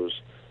kind of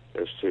goes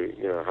as to,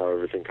 you know, how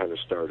everything kind of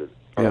started.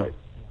 Yeah.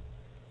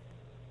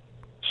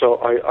 So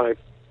I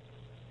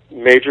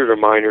majored or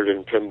minored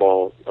in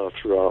pinball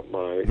throughout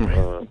my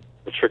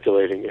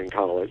matriculating in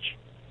college.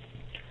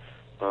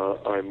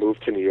 I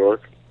moved to New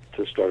York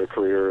to start a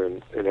career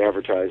in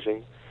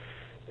advertising,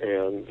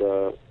 and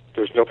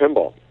there's no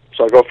pinball.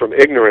 So I go from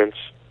ignorance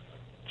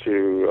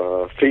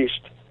to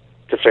feast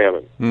to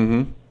famine.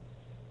 Mm-hmm.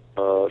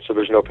 So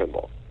there's no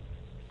pinball.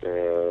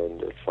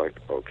 And it's like,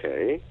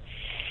 okay,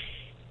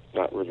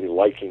 not really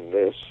liking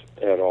this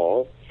at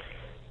all.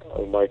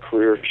 My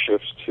career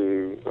shifts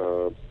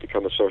to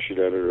become associate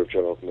editor of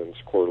Gentleman's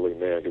Quarterly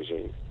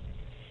magazine.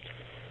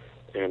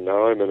 And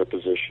now I'm in a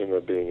position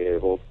of being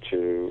able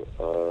to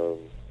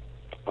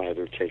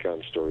either take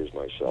on stories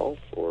myself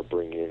or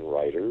bring in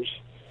writers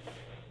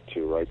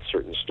to write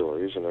certain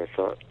stories. And I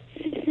thought,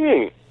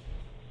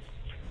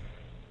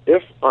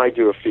 if I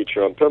do a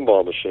feature on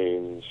pinball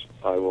machines,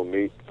 I will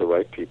meet the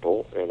right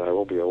people, and I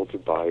will be able to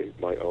buy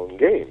my own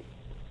game.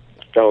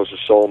 That was the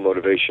sole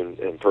motivation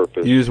and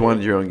purpose. You just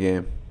wanted your own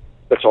game.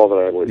 That's all that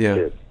I really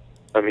did.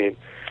 I mean,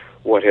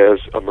 what has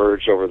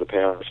emerged over the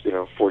past,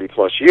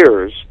 40-plus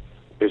years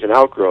is an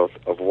outgrowth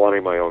of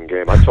wanting my own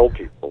game. I told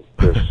people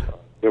this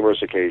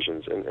numerous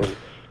occasions, and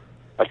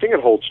I think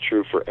it holds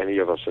true for any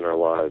of us in our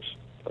lives,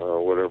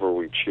 whatever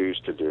we choose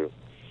to do,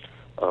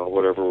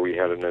 whatever we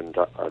had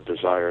a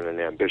desire and an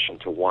ambition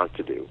to want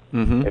to do.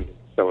 Mm-hmm. And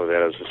some of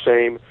that is the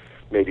same.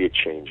 Maybe it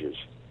changes,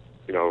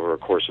 over a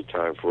course of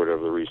time for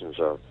whatever the reasons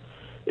are.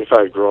 If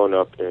I had grown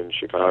up in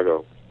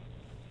Chicago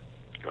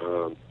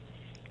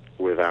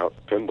without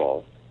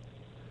pinball,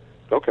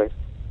 okay.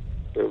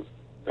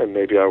 And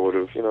maybe I would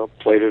have,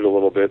 played it a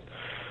little bit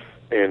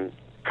in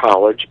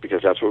college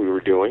because that's what we were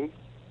doing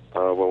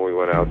when we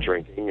went out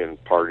drinking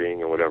and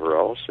partying and whatever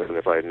else. And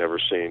if I had never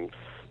seen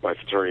my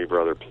fraternity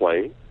brother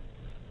play,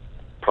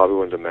 probably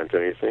wouldn't have meant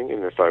anything.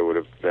 And if I would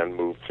have then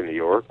moved to New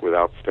York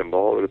without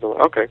pinball, it would have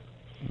been okay.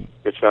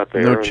 It's not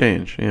there. No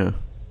change, yeah.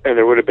 And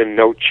there would have been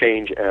no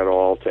change at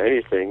all to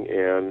anything.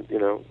 And,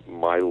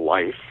 my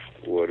life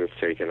would have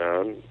taken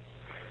on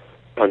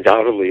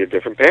undoubtedly a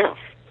different path.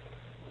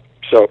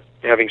 So,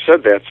 having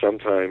said that,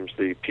 sometimes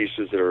the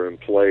pieces that are in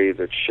play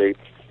that shape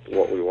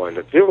what we wind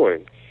up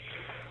doing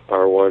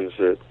are ones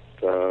that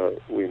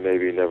we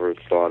maybe never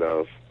thought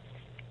of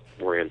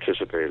or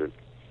anticipated.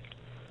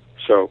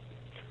 So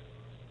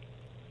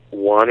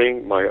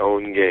wanting my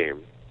own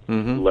game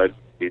led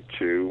me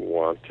to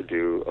want to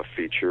do a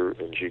feature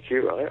in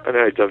GQ. And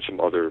I had done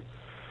some other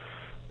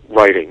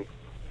writing,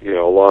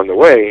 along the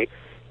way,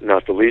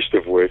 not the least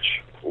of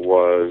which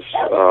was,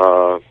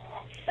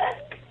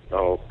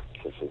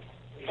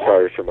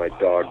 sorry for my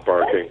dog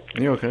barking.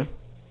 You okay?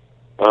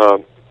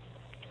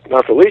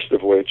 Not the least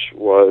of which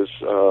was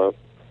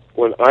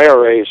when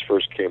IRAs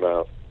first came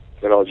out,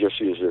 and I'll just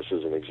use this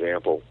as an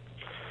example.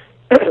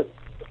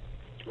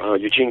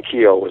 Eugene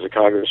Keogh was a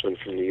congressman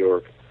from New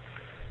York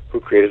who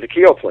created the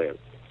Keogh plan.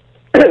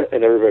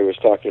 And everybody was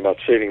talking about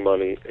saving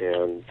money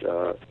and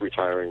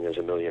retiring as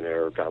a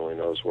millionaire, God only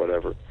knows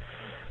whatever.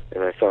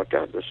 And I thought,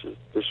 God,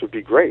 this would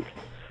be great.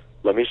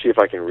 Let me see if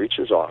I can reach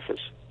his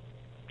office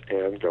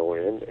and go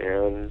in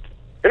and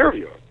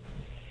interview him,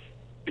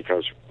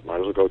 because might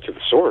as well go to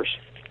the source.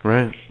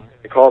 Right.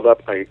 I called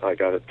up. I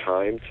got a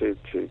time to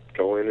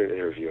go in and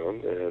interview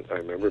him, and I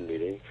remember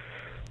meeting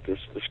this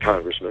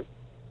congressman,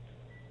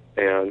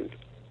 and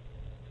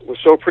was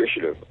so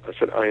appreciative. I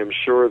said, I am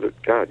sure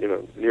that, God,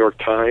 New York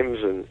Times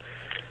and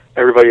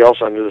everybody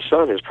else under the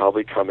sun has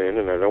probably come in,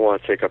 and I don't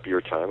want to take up your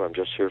time. I'm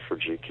just here for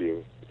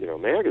GQ,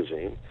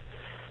 magazine.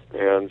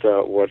 And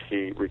what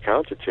he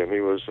recounted to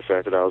me was the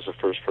fact that I was the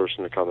first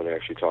person to come and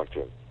actually talk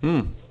to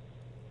him.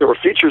 There were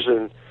features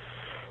in,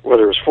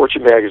 whether it was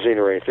Fortune magazine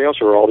or anything else,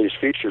 there were all these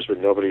features, but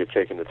nobody had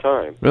taken the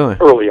time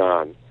early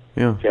on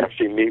to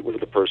actually meet with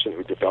the person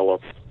who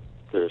developed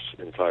this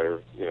entire,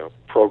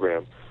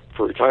 program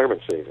for retirement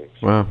savings.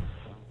 Wow.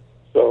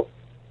 So,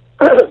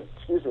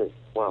 excuse me.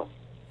 Wow.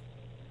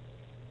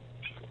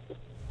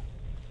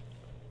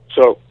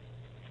 So,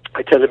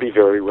 I tend to be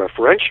very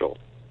referential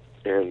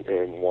and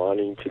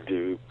wanting to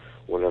do,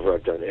 whenever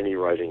I've done any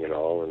writing at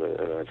all,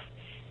 and I've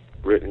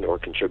written or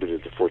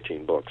contributed to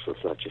 14 books, so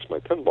it's not just my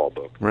pinball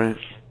book. Right.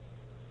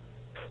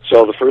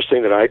 So the first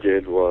thing that I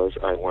did was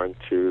I went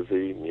to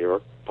the New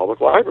York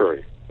Public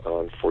Library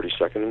on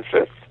 42nd and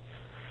 5th,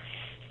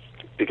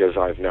 because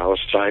I've now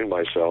assigned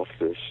myself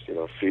this,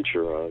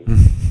 feature on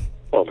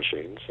ball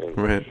machines,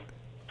 and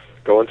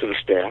go into the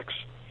stacks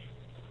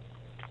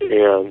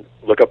and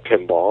look up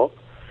pinball,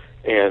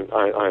 and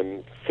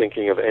I'm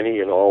thinking of any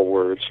and all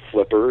words,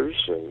 flippers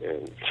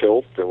and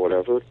tilt and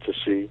whatever, to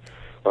see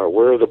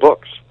where are the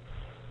books.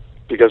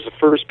 Because the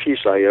first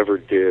piece I ever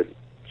did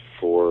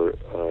for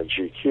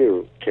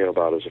GQ came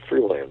about as a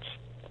freelance.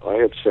 I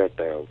had sat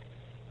down,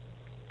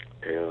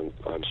 and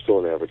I'm still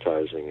in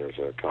advertising as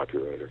a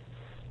copywriter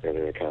and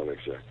an account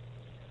exec,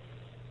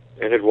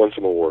 and had won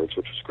some awards,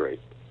 which was great.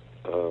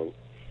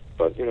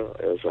 But,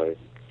 as I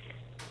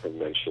had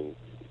mentioned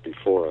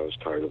before, I was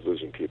tired of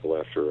losing people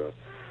after a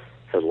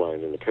headline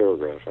in a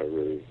paragraph. I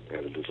really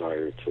had a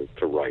desire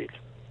to write.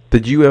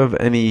 Did you have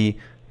any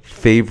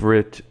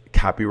favorite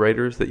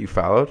copywriters that you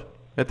followed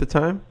at the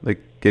time, like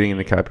getting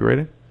into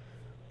copywriting?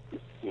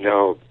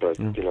 No, but,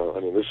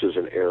 this is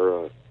an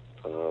era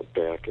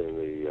back in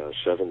the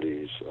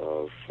 70s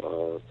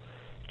of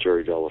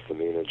Jerry Della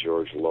Femina,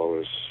 George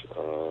Lois,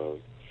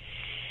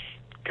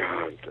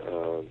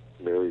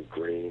 Mary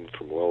Green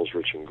from Wells,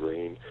 Rich and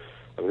Green.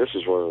 This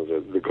is one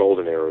of the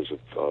golden eras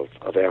of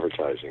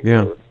advertising.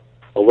 Yeah.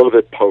 A little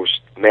bit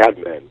post Mad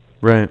Men.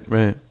 Right.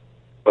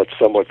 But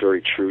somewhat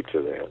very true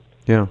to that.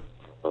 Yeah.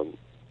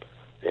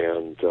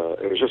 And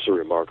it was just a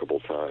remarkable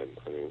time.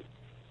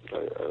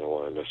 I don't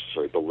want to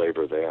necessarily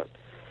belabor that.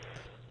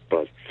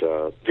 But,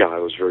 I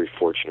was very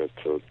fortunate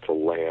to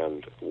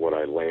land what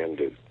I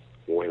landed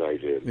when I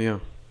did. Yeah.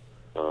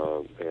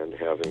 And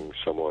having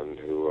someone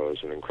who was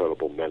an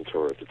incredible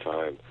mentor at the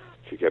time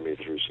to get me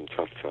through some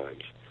tough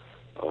times.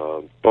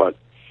 But,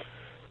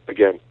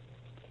 again,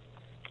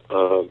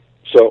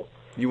 so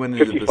you went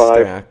into 55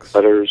 the stacks.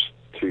 letters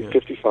to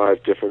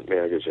 55 different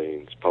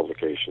magazines,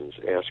 publications,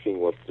 asking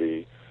what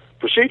the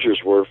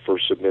procedures were for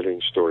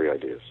submitting story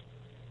ideas.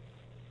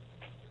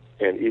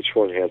 And each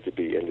one had to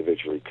be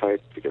individually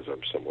typed, because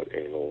I'm somewhat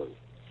anal and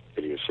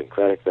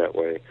idiosyncratic that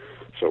way.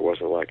 So it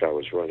wasn't like I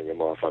was running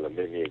them off on a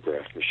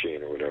mimeograph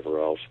machine or whatever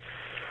else.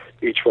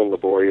 Each one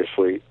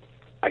laboriously,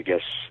 I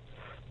guess.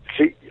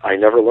 See, I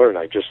never learned.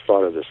 I just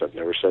thought of this. I've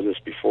never said this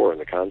before in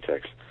the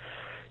context.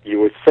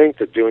 You would think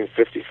that doing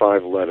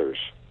 55 letters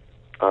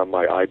on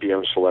my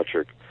IBM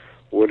Selectric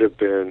would have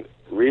been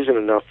reason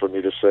enough for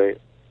me to say,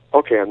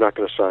 okay, I'm not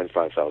going to sign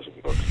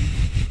 5,000 books.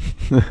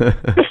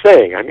 Just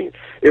saying.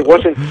 It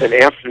wasn't an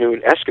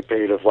afternoon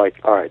escapade of like,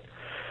 all right,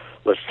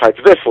 let's type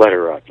this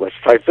letter up. Let's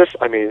type this.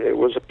 It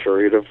was a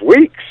period of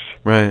weeks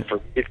for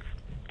me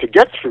to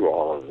get through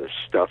all of this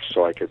stuff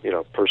so I could,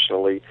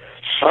 personally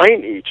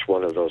sign each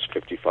one of those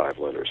 55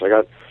 letters. I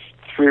got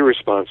 3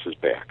 responses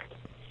back.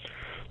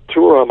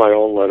 2 are on my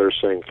own letter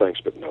saying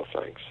thanks but no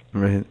thanks.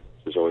 Right.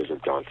 There's always a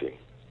daunting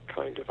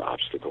kind of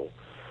obstacle.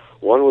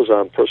 One was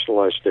on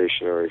personalized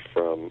stationery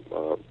from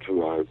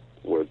who I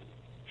would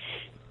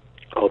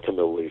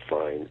ultimately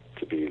find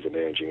to be the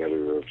managing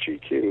editor of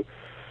GQ,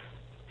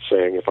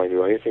 saying if I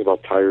knew anything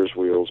about tires,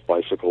 wheels,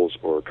 bicycles,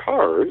 or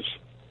cars,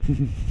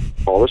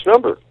 call this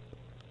number.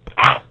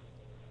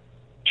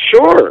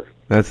 Sure.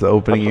 That's the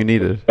opening you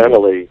needed.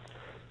 Finally,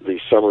 the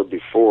summer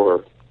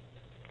before,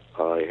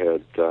 I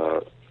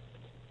had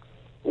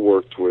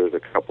worked with a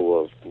couple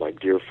of my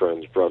dear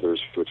friends,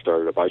 brothers, who had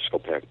started a bicycle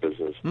pack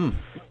business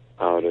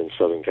out in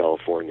Southern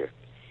California.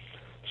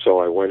 So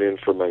I went in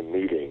for my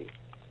meeting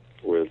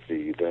with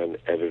the then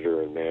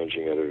editor and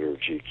managing editor of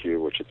GQ,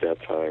 which at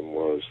that time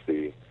was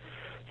the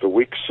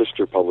weak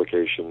sister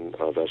publication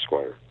of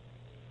Esquire.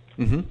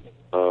 Mm-hmm.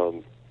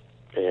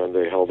 And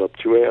they held up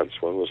two ads.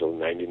 One was a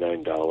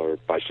 $99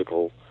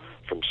 bicycle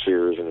from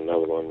Sears, and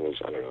another one was,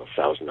 I don't know, a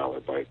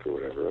 $1,000 bike or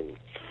whatever. And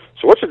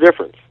so what's the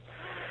difference?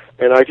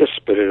 And I just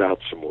spitted out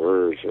some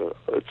words.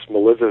 It's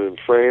molybdenum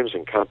frames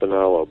and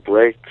Campanella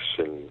brakes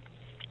and,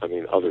 I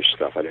mean, other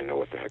stuff. I didn't know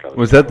what the heck I was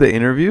Was that the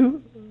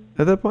interview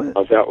at that point?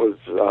 That was,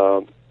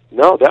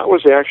 no, that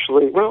was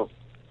actually, well,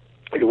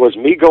 it was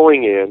me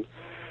going in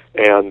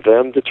and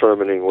them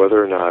determining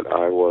whether or not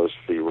I was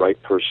the right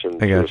person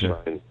to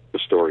assign the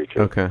story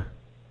to. Okay.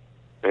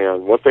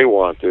 And what they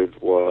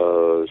wanted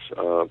was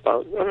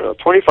about, I don't know,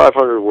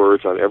 2,500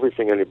 words on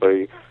everything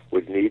anybody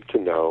would need to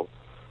know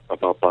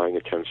about buying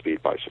a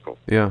 10-speed bicycle.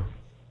 Yeah.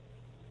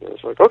 And I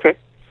was like, okay.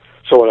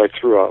 So when I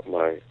threw out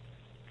my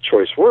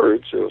choice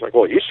words, it was like,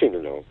 well, you seem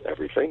to know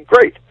everything.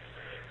 Great.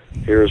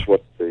 Here's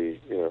what the,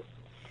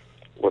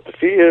 what the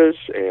fee is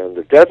and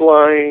the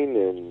deadline,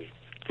 and,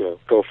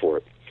 go for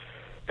it.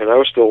 And I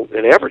was still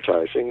in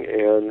advertising,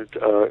 and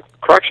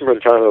Crocs and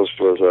Brentano's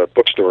was a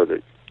bookstore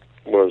that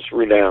was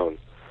renowned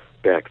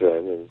back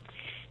then, and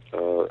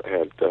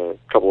had a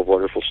couple of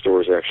wonderful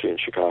stores actually in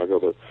Chicago,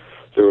 but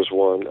there was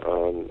one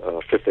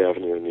on Fifth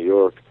Avenue in New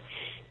York,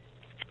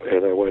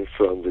 and I went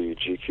from the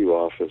GQ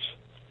office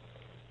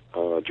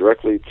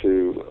directly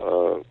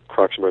to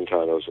Crocs and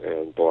Brentano's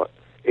and bought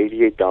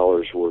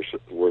 $88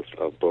 worth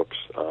of books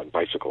on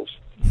bicycles,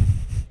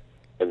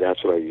 and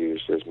that's what I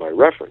used as my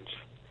reference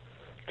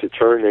to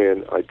turn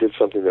in. I did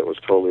something that was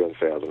totally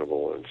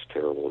unfathomable, and it's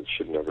terrible. I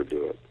should never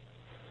do it.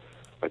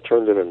 I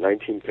turned in a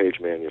 19-page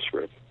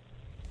manuscript.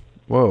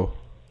 Whoa.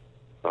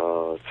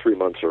 3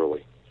 months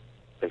early,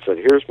 and said,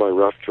 here's my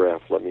rough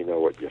draft, let me know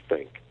what you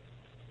think.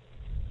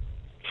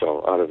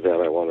 So out of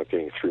that, I wound up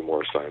getting 3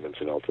 more assignments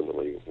and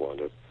ultimately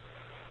wound up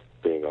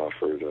being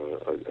offered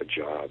a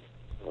job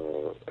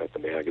at the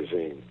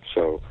magazine.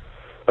 So,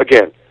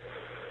 again,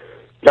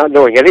 not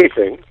knowing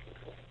anything,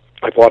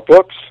 I bought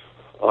books.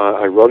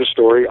 I wrote a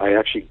story. I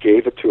actually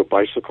gave it to a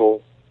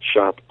bicycle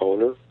shop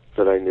owner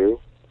that I knew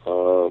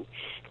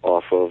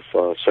off of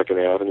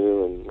 2nd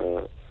Avenue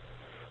and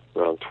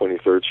around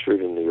 23rd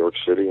Street in New York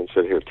City, and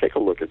said, here, take a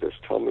look at this.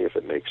 Tell me if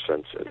it makes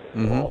sense at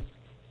all,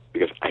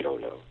 because I don't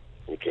know.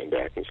 And he came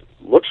back and said,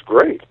 looks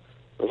great.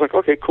 I was like,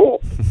 okay,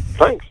 cool.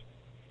 Thanks.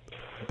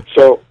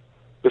 So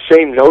the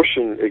same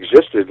notion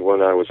existed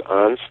when I was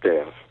on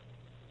staff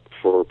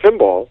for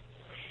pinball.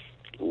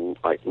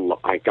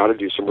 I got to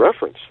do some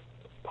reference.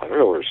 I don't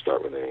know where to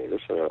start with any of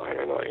this. I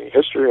don't know any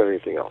history or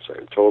anything else.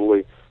 I'm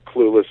totally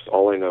clueless.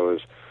 All I know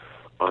is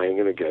I'm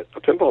going to get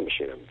a pinball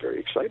machine. I'm very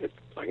excited.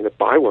 I'm going to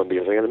buy one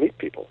because I'm going to meet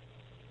people.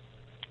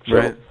 So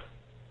Right.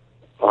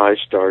 I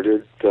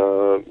started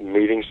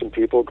meeting some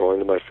people, going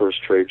to my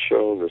first trade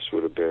show, and this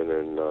would have been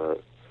in,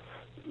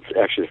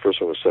 actually the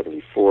first one was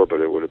 74,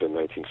 but it would have been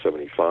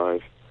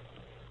 1975.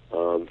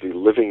 The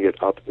Living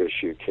It Up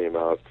issue came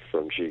out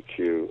from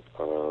GQ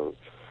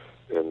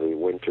in the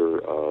winter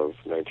of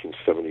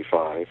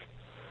 1975.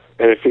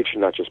 And it featured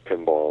not just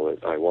pinball.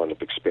 I wound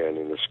up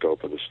expanding the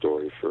scope of the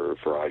story for a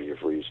variety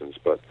of reasons.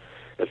 But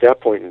at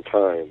that point in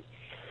time,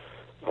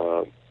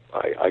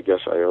 I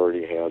guess I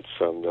already had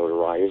some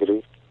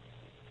notoriety.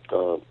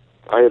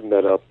 I had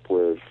met up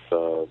with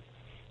the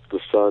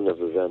son of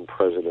the then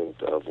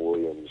president of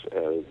Williams at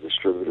a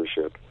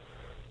distributorship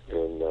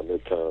in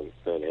Midtown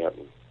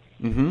Manhattan.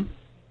 Mm-hmm.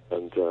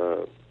 And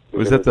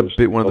was that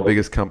one of the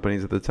biggest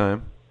companies at the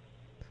time?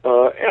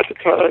 At the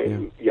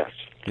time, yes.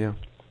 Yeah.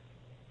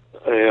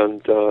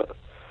 And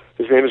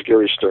his name is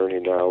Gary Stern. He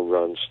now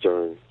runs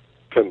Stern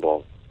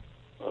Pinball.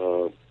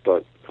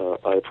 But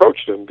I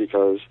approached him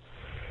because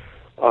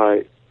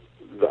I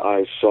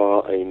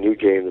saw a new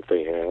game that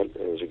they had.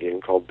 It was a game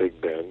called Big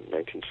Ben,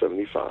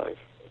 1975,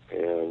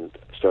 and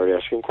started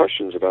asking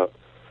questions about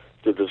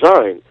the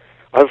design.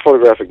 I have a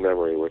photographic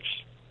memory,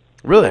 which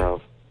really now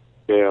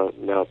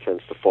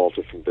tends to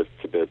falter from bit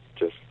to bit.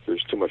 Just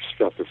there's too much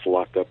stuff that's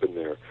locked up in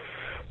there.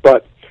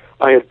 But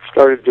I had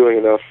started doing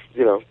enough,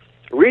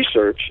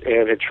 research,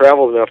 and had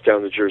traveled enough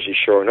down the Jersey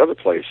Shore and other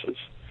places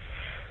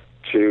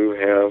to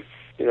have,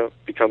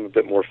 become a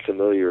bit more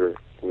familiar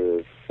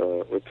with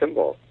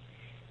pinball.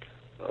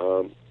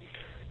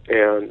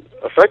 And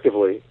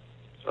effectively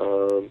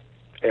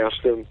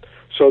asked him,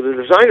 so the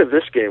design of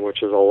this game,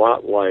 which is a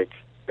lot like,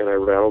 and I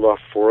rattled off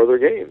 4 other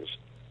games.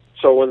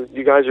 So when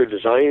you guys are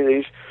designing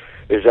these,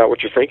 is that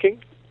what you're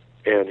thinking?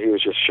 And he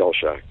was just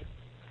shell-shocked.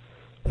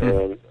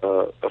 And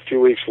a few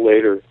weeks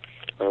later,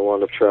 I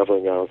wound up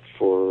traveling out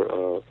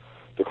for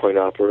the Coin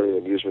Opera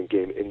Amusement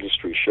Game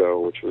Industry Show,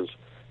 which was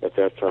at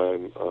that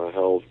time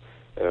held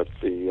at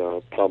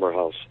the Palmer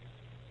House,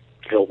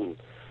 Hilton,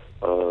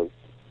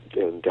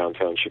 in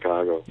downtown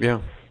Chicago.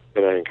 Yeah.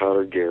 And I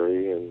encountered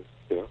Gary, and,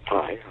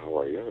 hi, how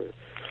are you?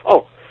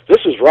 Oh,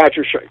 this is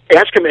Roger Sharpe.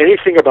 Ask him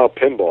anything about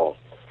pinball.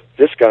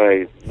 This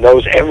guy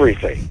knows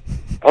everything.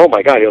 Oh,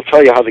 my God, he'll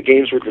tell you how the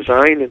games were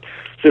designed, and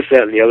this,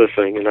 that, and the other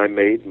thing. And I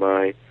made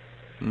my,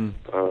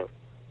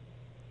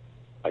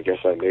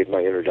 I made my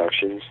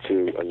introductions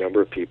to a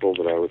number of people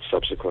that I would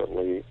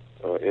subsequently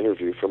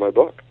interview for my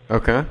book.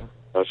 Okay.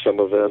 Some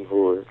of them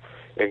who were,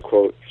 in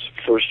quotes,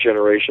 first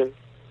generation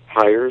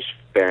hires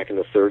back in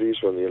the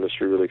 30s when the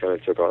industry really kind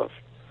of took off,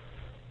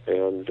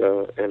 and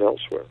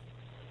elsewhere.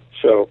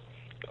 So,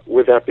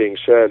 with that being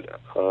said,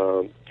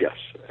 yes,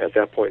 at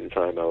that point in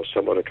time, I was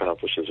somewhat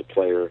accomplished as a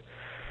player.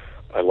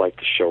 I liked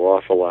to show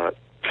off a lot.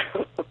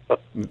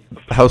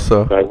 How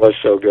so? I was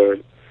so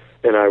good,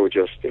 and I would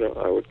just,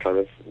 I would kind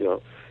of,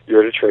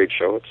 you're at a trade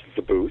show, it's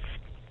the booth.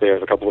 They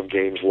have a couple of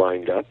games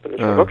lined up, and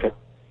it's like, okay,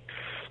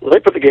 let me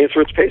put the game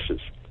through its paces.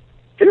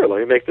 Here, let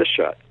me make this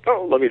shot.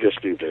 Oh, let me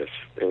just do this.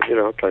 And,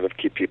 kind of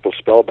keep people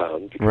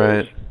spellbound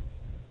because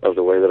of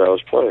the way that I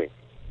was playing.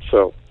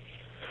 So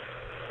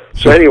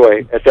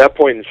anyway, at that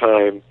point in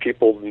time,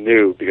 people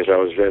knew, because I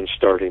was then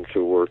starting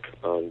to work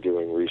on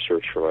doing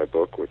research for my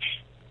book, which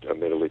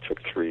admittedly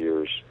took 3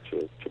 years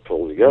to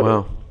pull together.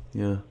 Wow,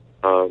 yeah.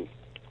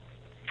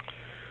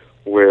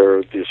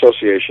 Where the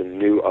association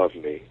knew of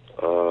me.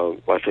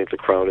 I think the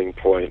crowning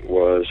point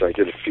was I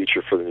did a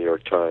feature for the New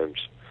York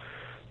Times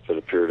that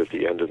appeared at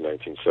the end of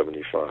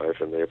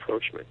 1975, and they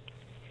approached me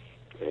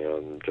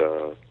and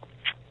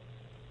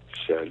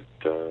said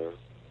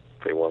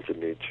they wanted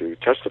me to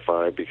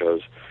testify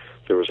because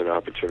there was an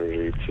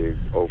opportunity to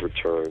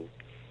overturn,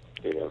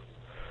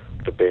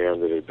 the ban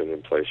that had been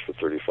in place for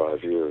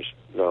 35 years.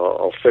 Now,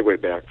 I'll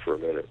segue back for a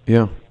minute.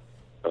 Yeah.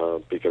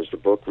 Because the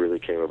book really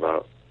came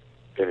about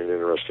in an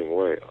interesting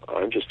way.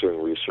 I'm just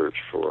doing research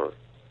for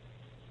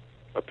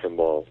a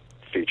pinball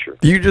feature.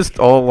 You just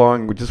all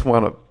along just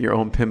want your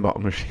own pinball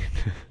machine.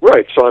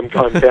 Right, so I'm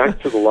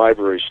back to the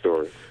library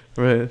story.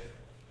 Right.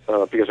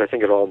 Because I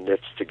think it all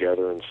knits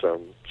together in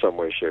some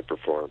way, shape, or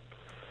form.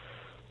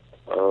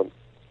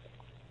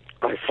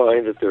 I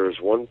find that there is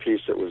one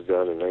piece that was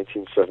done in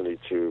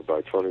 1972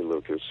 by Tony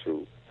Lucas,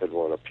 who had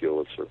won a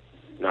Pulitzer.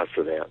 Not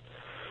for that.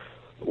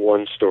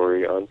 One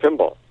story on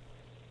pinball.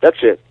 That's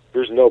it.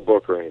 There's no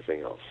book or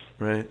anything else.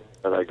 Right.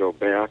 And I go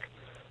back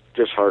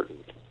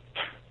disheartened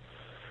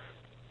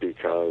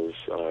because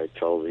I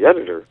tell the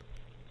editor,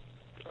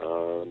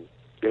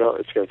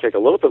 it's going to take a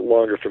little bit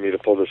longer for me to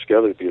pull this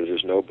together because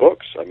there's no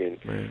books. I mean,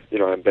 right.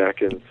 I'm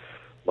back in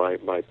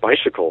my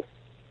bicycle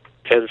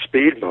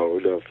 10-speed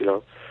mode of,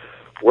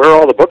 where are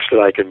all the books that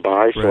I can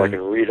buy so I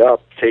can read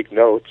up, take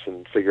notes,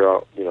 and figure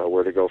out,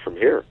 where to go from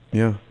here.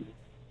 Yeah.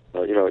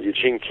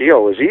 Eugene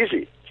Keogh is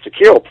easy. It's a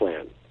Keogh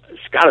plan.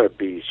 It's got to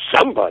be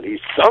somebody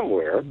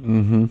somewhere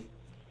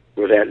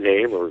with that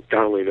name, or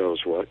God only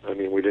knows what. I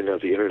mean, we didn't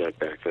have the internet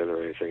back then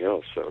or anything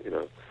else, so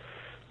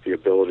the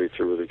ability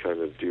to really kind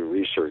of do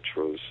research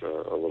was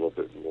a little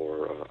bit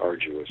more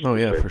arduous. Oh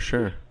yeah, for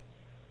sure.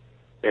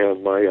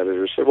 And my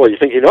editor said, "Well, you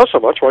think you know so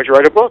much? Why don't you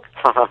write a book?"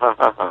 Ha ha ha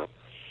ha ha.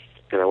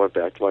 And I went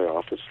back to my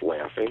office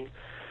laughing,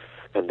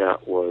 and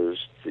that was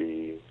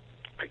the,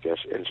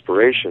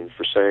 inspiration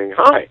for saying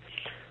hi.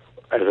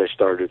 As I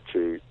started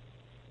to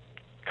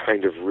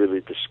kind of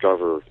really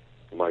discover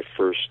my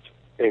first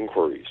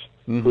inquiries,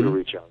 who to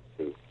reach out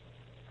to,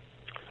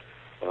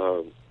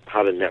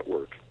 how to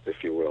network,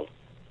 if you will.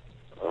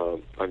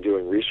 I'm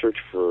doing research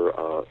for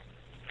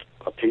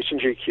a piece in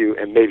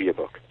GQ and maybe a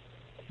book.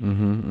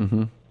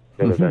 And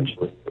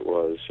eventually it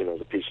was,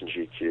 the piece in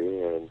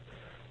GQ, and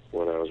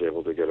when I was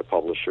able to get a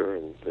publisher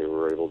and they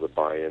were able to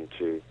buy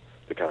into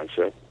the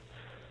concept,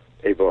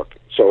 a book.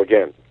 So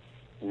again,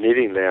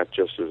 needing that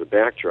just as a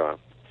backdrop,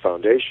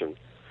 foundation.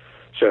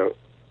 So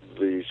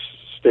the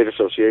State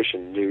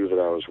Association knew that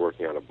I was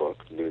working on a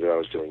book, knew that I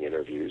was doing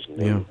interviews,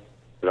 knew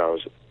that I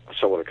was a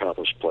somewhat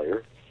accomplished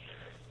player.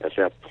 At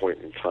that point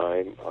in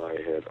time, I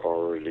had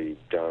already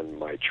done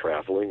my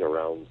traveling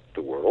around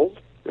the world,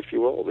 if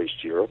you will, at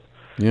least Europe,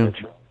 and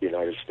the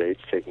United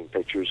States, taking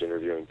pictures,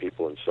 interviewing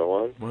people, and so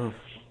on. Wow.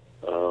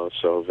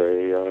 So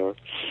they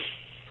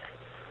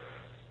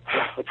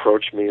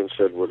approached me and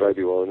said, would I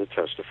be willing to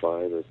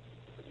testify that...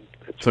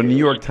 So New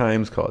York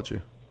Times called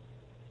you?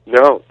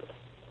 No.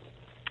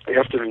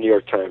 After the New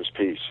York Times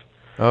piece.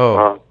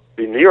 Oh.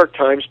 The New York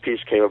Times piece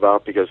came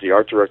about because the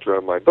art director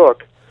of my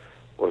book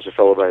was a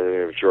fellow by the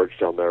name of George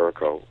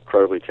Delmerico,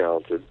 incredibly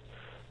talented,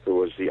 who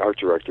was the art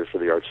director for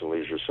the Arts and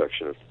Leisure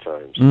section at the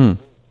Times.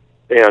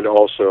 And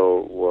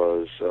also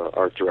was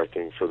art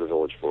directing for the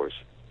Village Voice.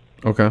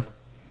 Okay.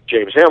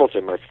 James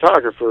Hamilton, my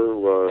photographer,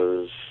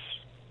 was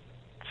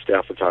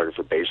staff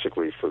photographer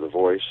basically for The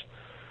Voice,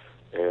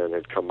 and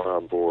had come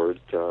on board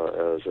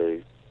as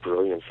a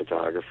brilliant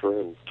photographer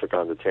and took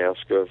on the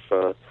task of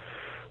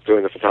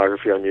doing the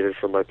photography I needed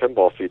for my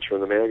pinball feature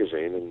in the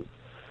magazine. And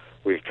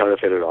we kind of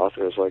hit it off,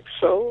 and it was like,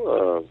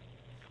 so,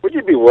 would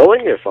you be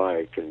willing, if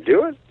I can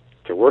do it,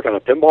 to work on a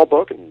pinball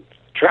book and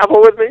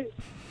travel with me?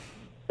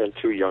 And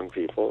two young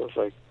people, it was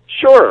like,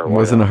 sure. It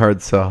wasn't a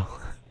hard sell.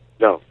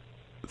 No.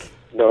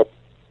 Nope.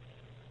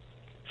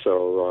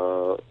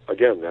 So,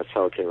 again, that's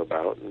how it came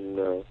about,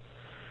 and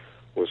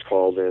was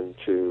called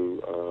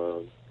into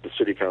the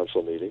city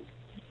council meeting.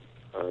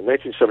 In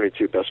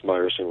 1972, Bess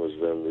Meyerson was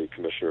then the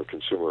Commissioner of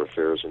Consumer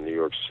Affairs in New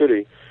York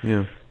City,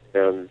 Yeah.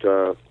 and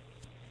the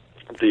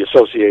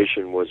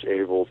association was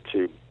able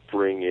to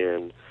bring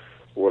in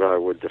what I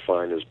would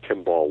define as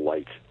pinball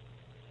light.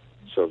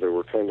 So there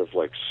were kind of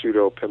like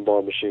pseudo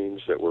pinball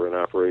machines that were in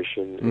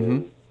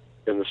operation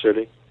in the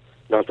city,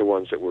 not the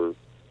ones that were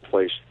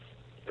placed,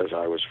 as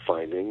I was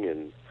finding,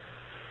 in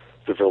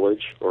the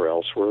village or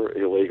elsewhere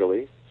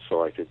illegally,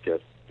 so I could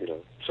get,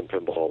 some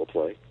pinball to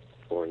play,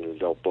 or in an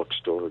adult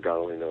bookstore, God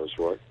only knows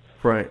what.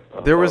 Right.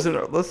 There was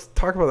let's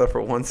talk about that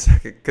for 1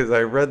 second, because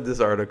I read this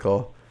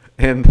article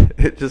and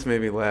it just made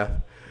me laugh.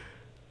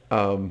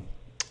 When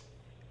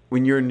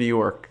you're in New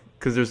York,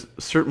 because there's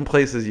certain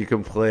places you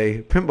can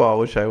play pinball,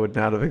 which I would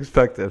not have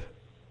expected.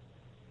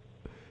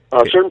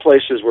 Certain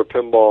places where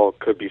pinball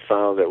could be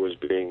found that was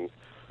being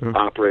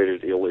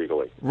operated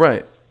illegally.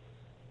 Right.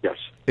 Yes.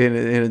 In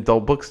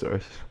adult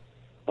bookstores.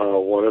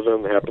 One of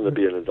them happened to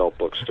be an adult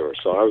bookstore.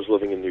 So I was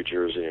living in New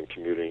Jersey and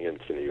commuting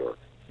into New York.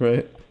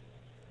 Right.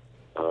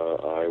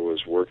 I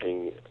was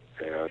working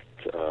at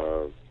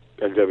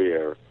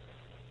NWR.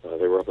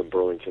 They were up in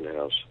Burlington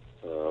House,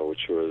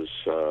 which was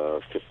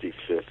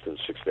 55th and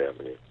 6th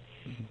Avenue.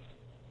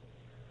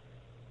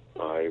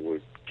 I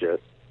would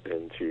get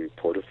into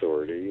Port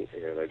Authority,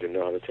 and I didn't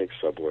know how to take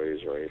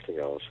subways or anything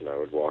else, and I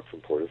would walk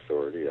from Port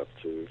Authority up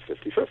to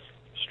 55th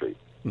Street.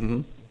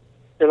 Mm-hmm.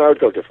 And I would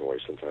go different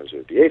ways. Sometimes it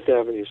would be 8th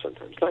Avenue,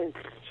 sometimes 9th,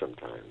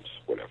 sometimes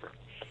whatever,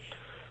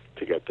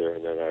 to get there,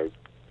 and then I would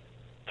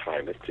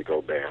time it to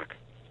go back,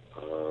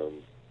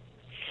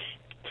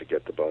 to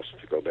get the bus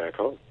to go back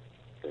home.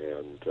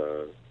 And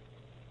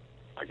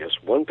I guess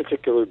one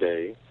particular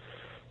day,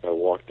 I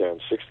walked down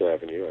 6th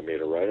Avenue. I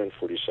made a right on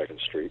 42nd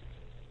Street.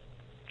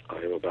 I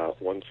am about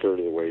 1/3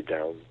 of the way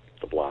down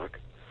the block,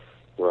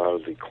 where out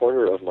of the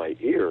corner of my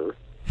ear,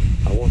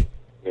 I want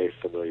a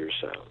familiar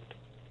sound.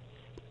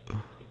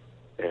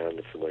 And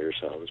the familiar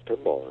sound was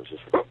pinball. I was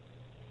just like,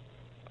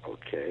 oh,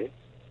 okay.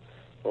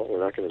 Well, we're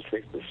not going to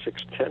take the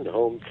 610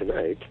 home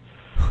tonight.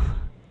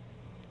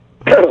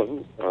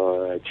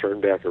 I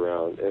turned back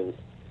around, and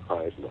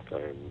I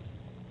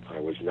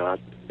was not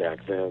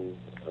back then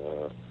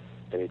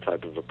any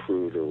type of a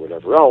prude or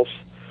whatever else,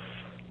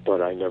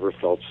 but I never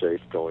felt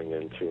safe going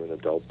into an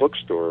adult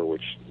bookstore,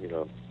 which,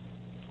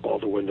 all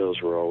the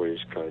windows were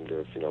always kind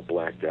of,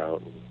 blacked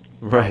out. And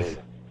Right.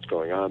 What's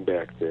going on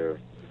back there?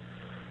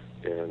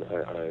 And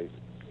I'm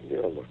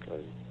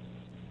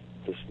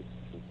this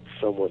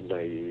somewhat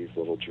naive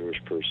little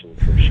Jewish person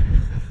from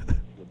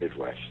the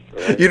Midwest.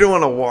 Right? You don't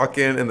want to walk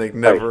in and they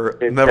never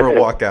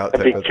walk out.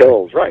 And type be of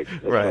killed, right.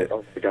 That's Right. Like,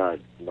 oh, my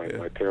God,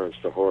 my parents,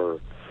 the horror.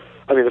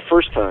 I mean, the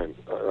first time,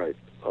 right,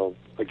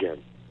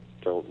 again,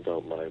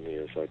 don't mind me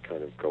as I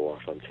kind of go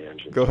off on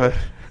tangents. Go ahead.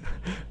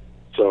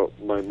 So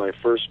my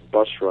first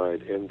bus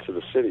ride into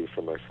the city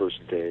for my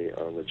first day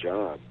on the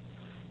job,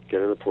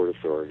 get in the Port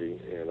Authority,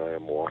 and I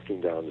am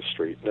walking down the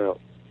street. Now,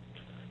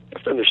 you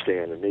have to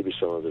understand, and maybe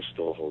some of this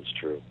still holds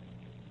true.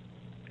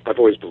 I've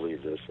always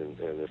believed this, and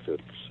if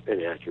it's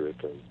inaccurate,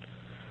 then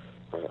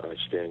I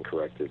stand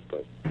corrected.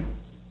 But,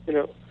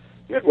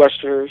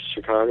 Midwesterners,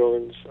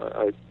 Chicagoans,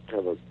 I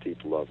have a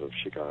deep love of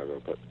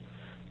Chicago, but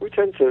we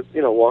tend to,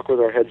 walk with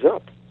our heads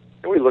up.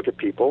 And we look at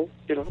people,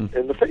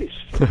 in the face.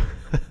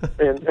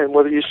 and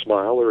whether you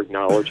smile or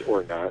acknowledge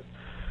or not,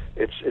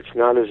 it's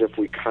not as if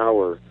we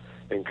cower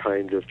and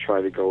kind of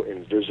try to go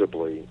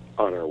invisibly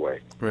on our way.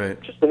 Right.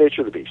 Just the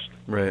nature of the beast.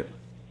 Right.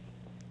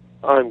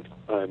 I'm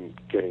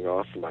getting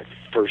off my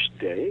first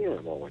day, and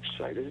I'm all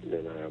excited,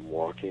 and I'm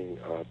walking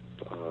up,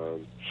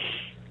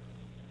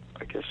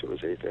 I guess it was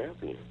 8th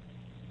Avenue,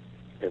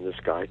 and this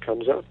guy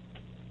comes up,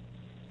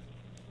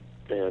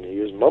 and he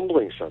is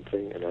mumbling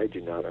something, and I do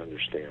not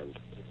understand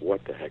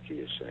what the heck he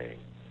is saying.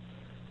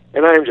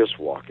 And I am just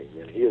walking,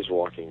 and he is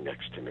walking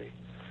next to me.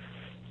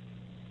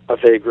 A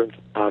vagrant,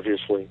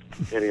 obviously,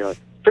 and it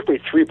took me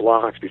 3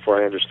 blocks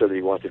before I understood that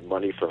he wanted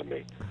money from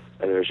me.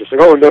 And it was just like,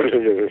 oh, no,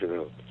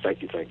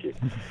 thank you.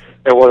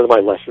 And one of my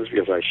lessons,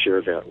 because I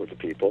share that with the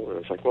people, and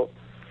it's like, well,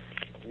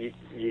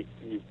 you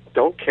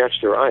don't catch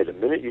their eye. The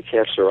minute you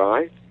catch their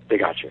eye, they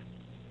got you.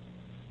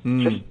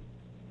 Just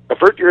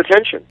avert your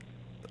attention.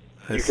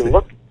 You can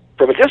look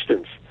from a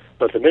distance,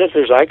 but the minute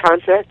there's eye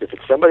contact, if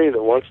it's somebody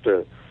that wants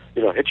to,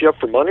 hit you up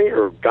for money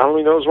or God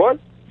only knows what,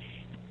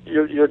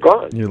 you're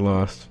gone. You're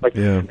lost.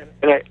 And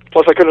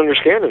plus I couldn't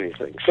understand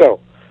anything. So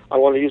I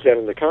want to use that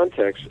in the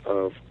context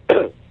of,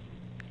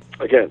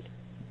 again,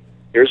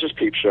 here's this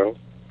peep show.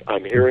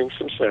 I'm hearing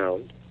some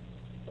sound.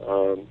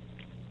 The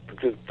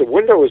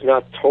window is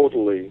not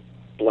totally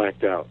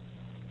blacked out,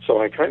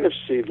 so I kind of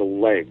see the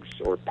legs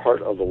or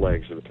part of the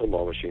legs of the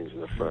pinball machines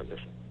in the front.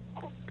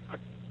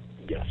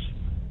 Yes,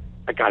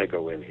 I got to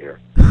go in here.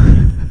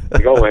 I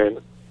go in.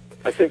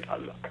 I think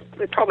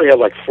they probably had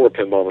like 4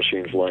 pinball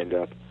machines lined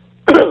up.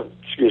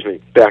 Excuse me,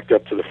 backed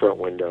up to the front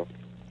window.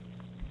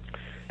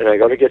 And I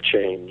go to get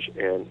change,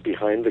 and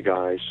behind the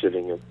guy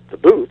sitting at the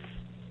booth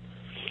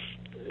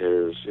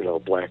is,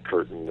 black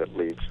curtain that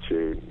leads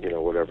to,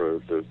 whatever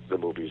the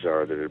movies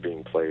are that are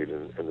being played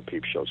and the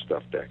peep show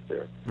stuff back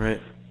there. Right.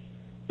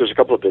 There's a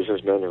couple of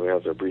businessmen who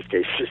have their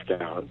briefcases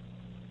down,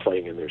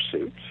 playing in their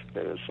suits,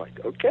 and it's like,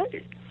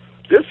 okay,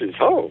 this is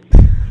home.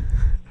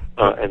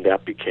 And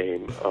that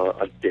became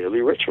a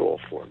daily ritual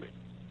for me.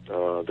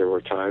 There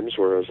were times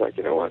where I was like,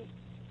 you know what?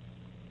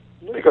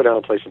 Let me go down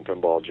and play some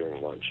pinball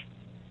during lunch.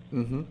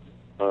 Mm-hmm.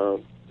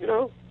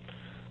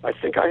 I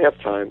think I have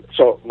time.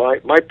 So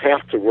my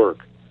path to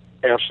work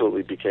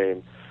absolutely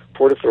became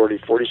Port Authority,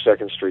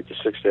 42nd Street to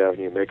 6th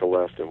Avenue, make a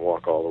left, and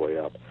walk all the way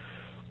up.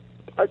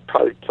 I'd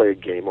probably play a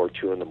game or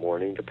two in the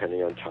morning,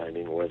 depending on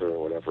timing, weather, and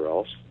whatever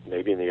else.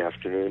 Maybe in the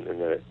afternoon,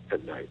 and then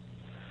at night.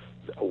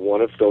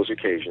 One of those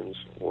occasions,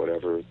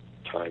 whatever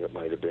time it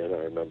might have been,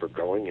 I remember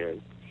going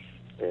in,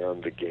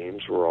 and the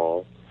games were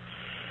all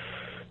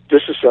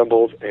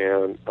disassembled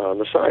and on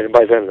the side. And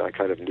by then, I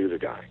kind of knew the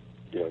guy,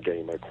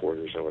 getting my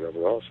quarters and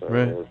whatever else. And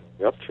right. I was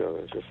up to him.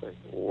 I was just like,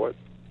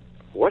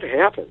 what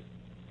happened?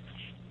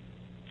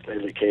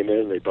 And they came in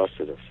and they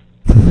busted us.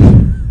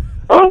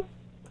 Oh,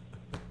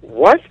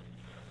 what?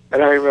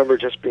 And I remember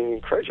just being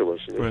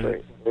incredulous and just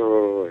saying,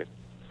 wait.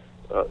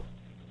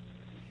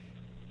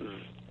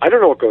 I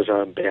don't know what goes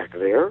on back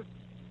there,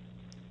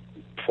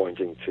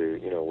 pointing to,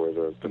 where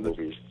the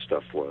movie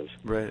stuff was.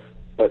 Right.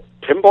 But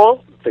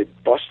pinball, they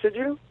busted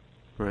you?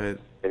 Right.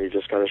 And he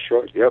just kind of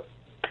shrugged, yep.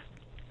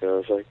 And I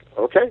was like,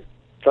 okay,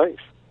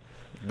 thanks.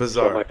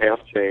 Bizarre. So my path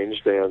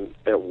changed, and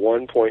at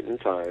one point in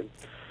time,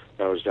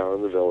 I was down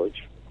in the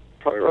village,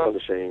 probably around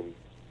the same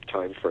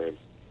time frame.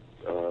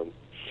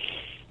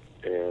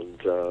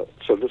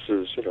 So this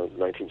is,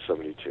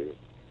 1972.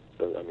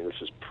 I mean,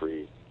 this is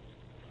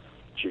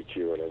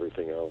pre-GQ and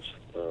everything else.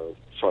 So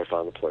I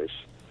found a place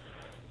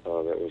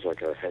that was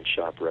like a head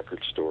shop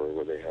record store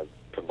where they had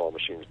pinball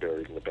machines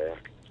buried in the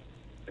back,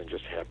 and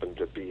just happened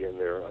to be in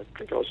there. I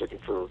think I was looking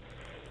for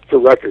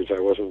records. I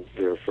wasn't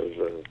there for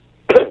the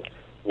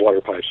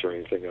water pipes or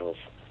anything else,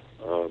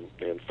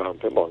 and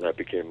found pinball, and that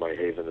became my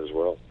haven as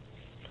well.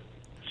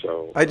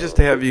 So I just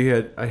had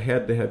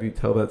to have you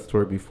tell that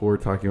story before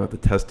talking about the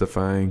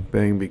testifying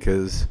thing,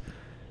 because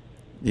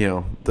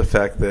the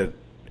fact that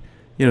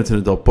it's an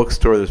adult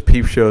bookstore, there's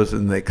peep shows,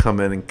 and they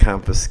come in and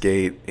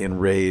confiscate and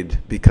raid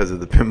because of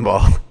the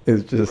pinball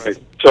is just right.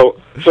 So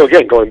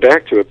again, going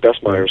back to it, Bess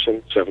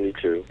Meyerson,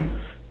 72,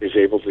 is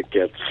able to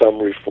get some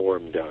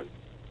reform done,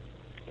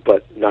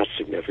 but not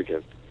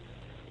significant.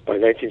 By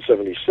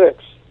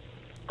 1976,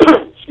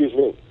 excuse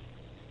me,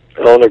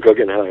 Eleanor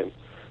Guggenheim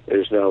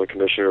is now the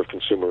Commissioner of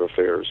Consumer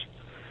Affairs,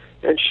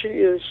 and she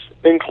is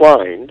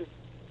inclined.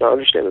 Now,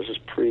 understand, this is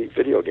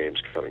pre-video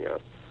games coming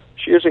out.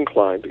 She is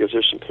inclined, because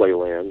there's some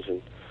playlands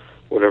and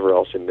whatever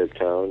else in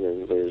Midtown,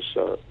 and there's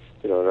an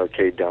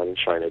arcade down in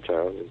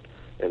Chinatown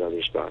and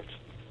other spots.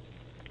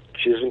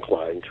 She is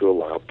inclined to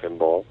allow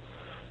pinball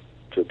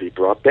to be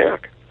brought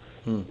back.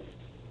 And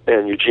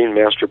Eugene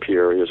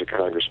Masterpieri is a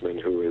congressman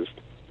who is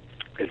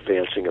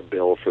advancing a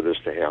bill for this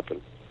to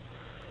happen.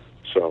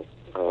 So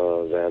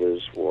that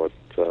is what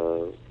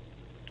the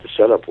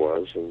setup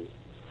was, and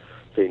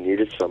they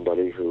needed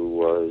somebody who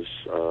was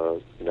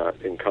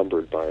not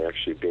encumbered by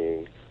actually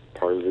being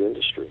part of the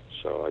industry.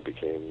 So I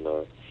became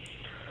the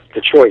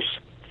choice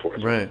for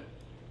it. Right.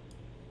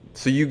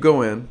 So you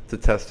go in to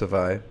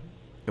testify,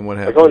 and what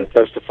happens? I go in to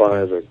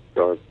testify.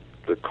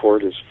 The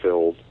court is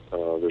filled.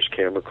 There's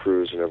camera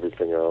crews and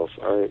everything else.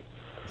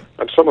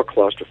 I'm somewhat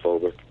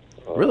claustrophobic.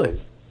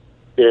 Really?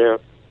 Yeah.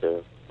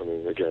 I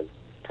mean, again,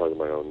 part of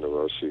my own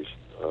neuroses.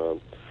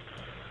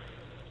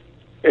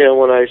 And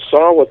when I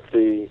saw what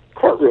the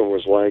courtroom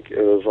was like,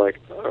 it was like,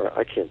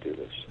 I can't do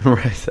this.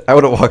 Right. I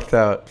would have walked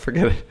out.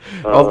 Forget it.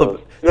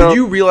 Did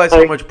you realize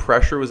how much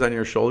pressure was on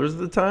your shoulders at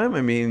the time?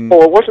 I mean...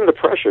 Oh, it wasn't the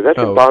pressure. That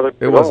didn't bother me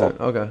at all. It wasn't?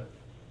 Okay.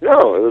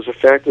 No, it was the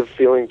fact of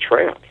feeling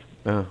trapped.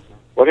 Oh.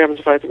 What happens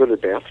if I have to go to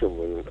the bathroom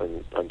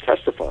when I'm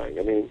testifying?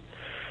 I mean,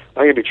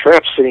 I'm going to be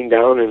trapped sitting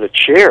down in a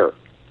chair.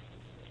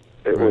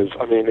 It was,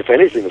 I mean, if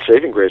anything, the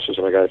saving grace was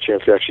when I got a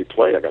chance to actually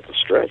play. I got to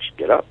stretch,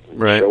 get up, and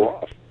show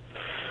off.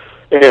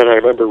 And I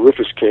remember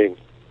Rufus King,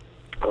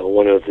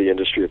 one of the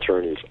industry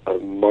attorneys, a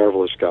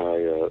marvelous guy,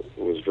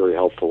 was very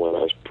helpful when I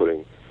was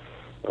putting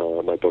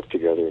my book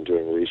together and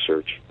doing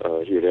research.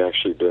 He had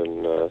actually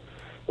been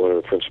one of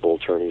the principal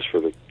attorneys for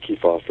the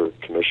Kefauver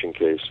Commission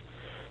case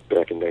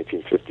back in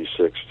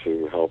 1956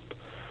 to help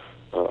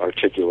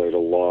articulate a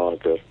law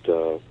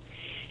that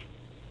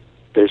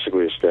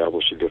basically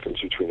established the difference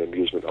between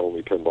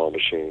amusement-only pinball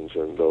machines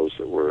and those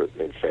that were,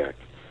 in fact,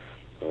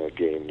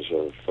 games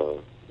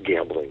of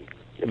gambling,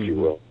 if you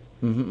will.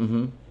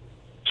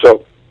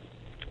 So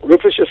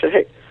Rufus just said,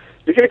 hey,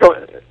 you're going to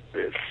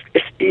go,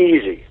 it's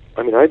easy.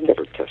 I mean, I'd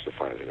never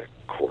testified in a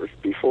court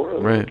before.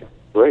 Right.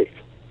 Great.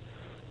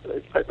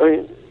 I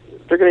mean,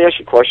 they're going to ask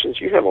you questions.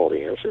 You have all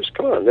the answers.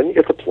 Come on, then you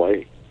get to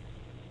play.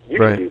 You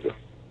can do this.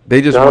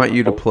 They just want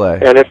you to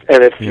play. And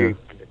if you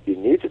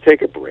need to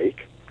take a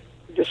break,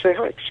 just say,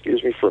 hi,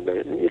 excuse me for a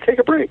minute, and you take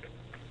a break.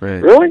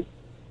 Right. Really?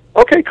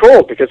 Okay,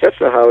 cool, because that's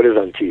not how it is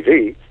on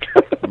TV.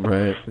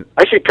 Right.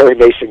 I see Perry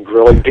Mason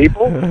grilling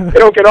people. They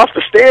don't get off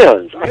the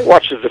stands. I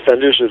watch the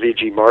Defenders with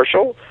E.G.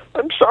 Marshall.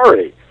 I'm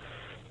sorry.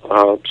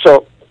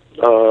 So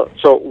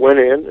went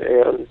in,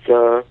 and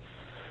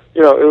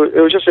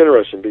it was just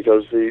interesting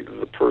because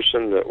the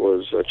person that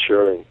was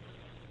chairing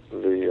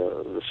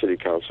the city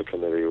council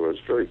committee was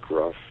very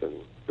gruff and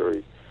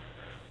very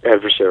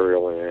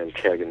adversarial and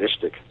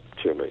antagonistic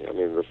to me. I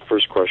mean, the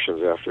first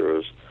questions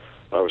after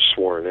I was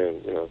sworn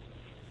in,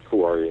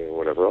 who are you and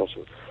whatever else.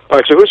 All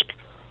right, so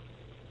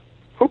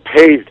who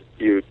paid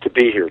you to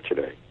be here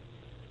today?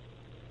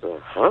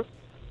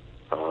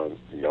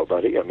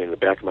 Nobody. I mean, in the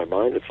back of my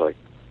mind, it's like,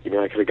 you mean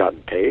I could have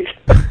gotten paid?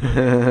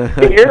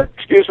 In here?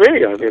 Excuse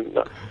me. I mean,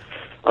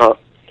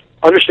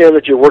 understand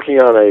that you're working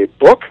on a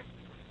book.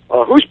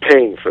 Who's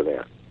paying for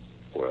that?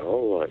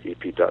 Well,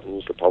 E.P.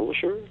 Dutton's the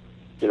publisher.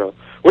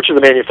 Which of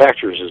the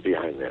manufacturers is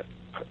behind that?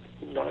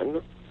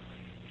 None.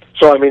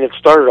 So, I mean, it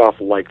started off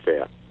like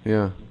that.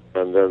 Yeah.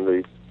 And then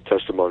the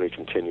testimony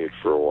continued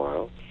for a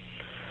while.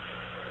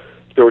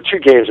 There were 2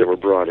 games that were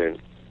brought in.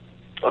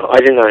 I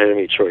did not have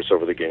any choice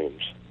over the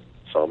games,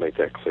 so I'll make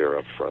that clear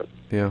up front.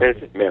 Yeah. And it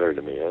didn't matter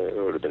to me. It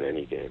would have been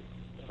any game.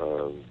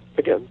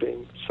 Again,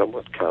 being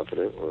somewhat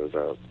confident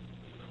without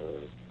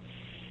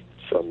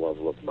some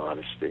level of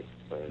modesty.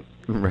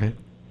 Right.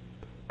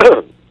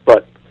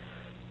 But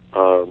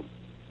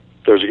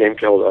there was a game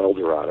called El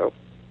Dorado,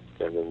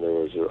 and then there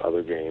was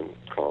another game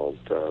called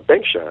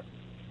Bank Shot.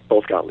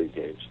 Both got lead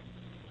games.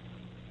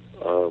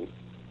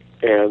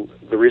 And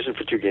the reason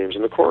for 2 games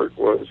in the court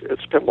was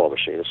it's a pinball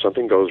machine. If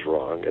something goes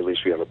wrong, at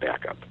least we have a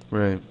backup.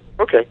 Right.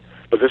 Okay,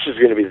 but this is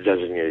going to be the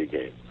designated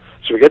game.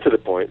 So we get to the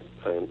point,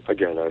 and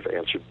again, I've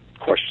answered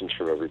questions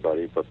from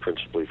everybody, but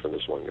principally from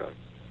this one guy,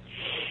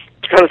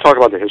 to kind of talk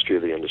about the history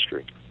of the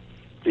industry,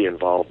 the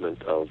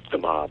involvement of the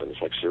mob. And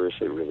it's like,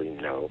 seriously, really?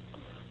 No.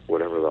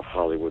 Whatever the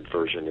Hollywood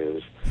version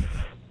is,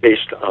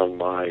 based on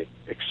my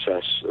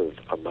excessive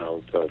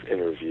amount of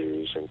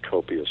interviews and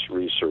copious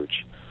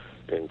research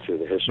into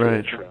the history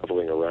of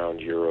traveling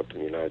around Europe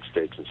and the United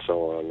States and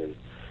so on, and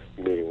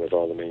meeting with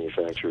all the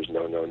manufacturers,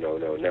 no,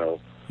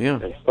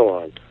 and so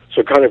on.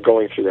 So kind of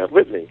going through that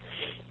litany.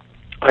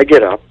 I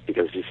get up,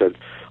 because he said,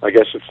 I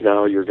guess it's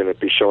now you're going to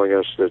be showing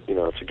us that,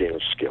 it's a game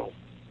of skill.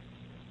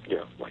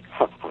 Like,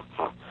 ha, ha,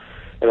 ha.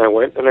 And I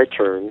went and I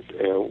turned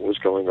and was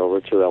going over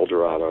to El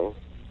Dorado,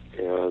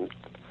 and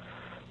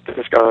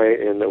this guy,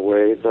 in a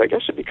way that I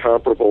guess would be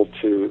comparable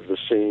to the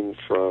scene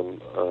from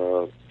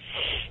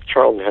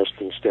Charlton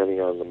Heston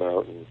standing on the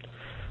mountain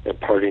and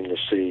parting the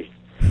sea,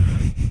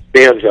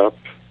 stands up,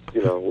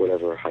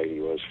 whatever height he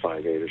was,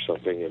 5'8" or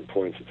something, and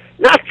points,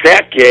 not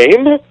that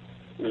game,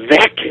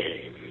 that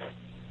game.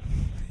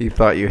 He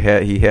thought he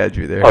had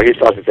you there. Oh, he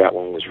thought that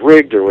one was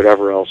rigged or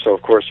whatever else. So,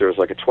 of course, there was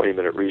like a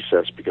 20-minute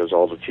recess because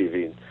all the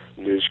TV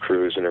news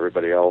crews and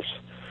everybody else,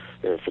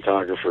 and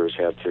photographers,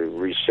 had to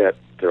reset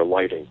their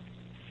lighting.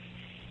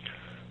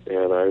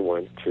 And I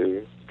went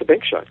to the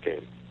Bank Shot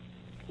game,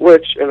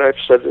 which, and I've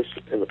said this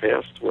in the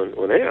past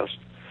when asked,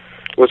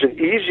 was an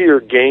easier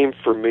game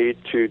for me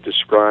to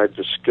describe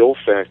the skill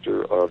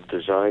factor of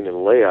design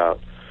and layout.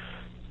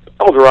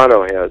 El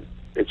Dorado had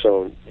its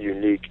own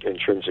unique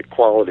intrinsic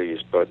qualities,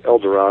 but El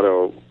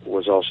Dorado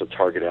was also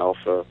Target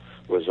Alpha,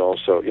 was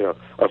also,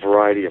 a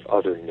variety of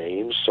other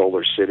names,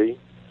 Solar City.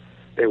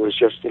 It was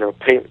just,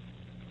 paint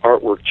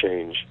artwork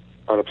change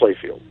on a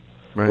playfield.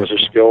 Right. Was there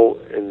skill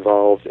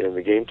involved in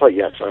the gameplay?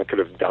 Yes, I could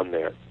have done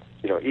that,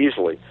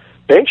 easily.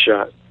 Bank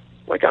Shot,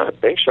 my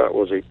God, Bank Shot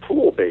was a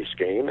pool-based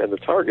game, and the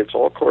targets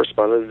all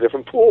corresponded to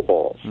different pool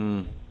balls.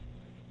 Mm.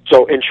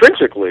 So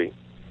intrinsically,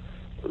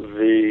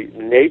 the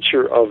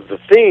nature of the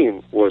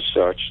theme was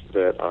such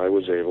that I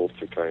was able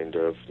to kind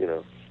of,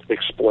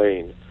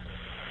 explain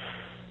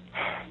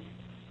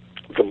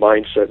the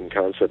mindset and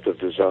concept of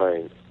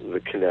design, the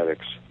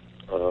kinetics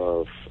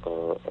of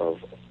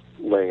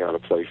laying out a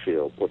play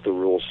field, what the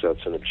rule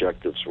sets and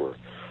objectives were.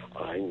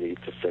 I need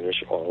to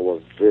finish all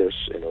of this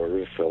in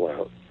order to fill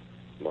out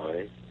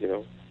my,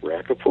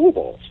 rack of pool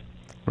balls.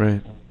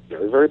 Right.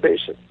 Very, very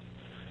basic.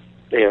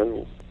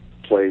 And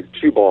played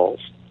 2 balls,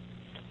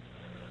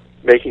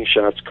 making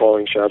shots,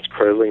 calling shots,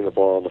 cradling the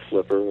ball on the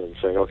flipper, and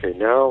saying, okay,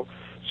 now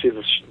see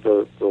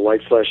the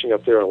light flashing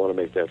up there, I want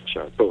to make that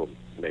shot. Boom,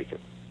 make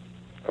it.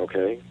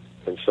 Okay?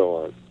 And so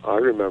on. I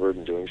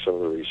remembered doing some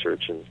of the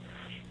research and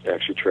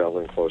actually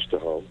traveling close to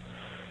home.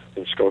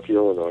 In Skokie,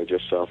 Illinois,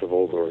 just south of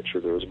Old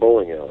Orchard, there was a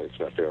bowling alley. It's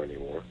not there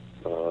anymore.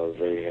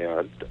 They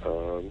had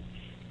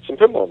some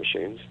pinball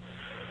machines.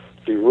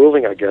 The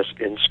ruling, I guess,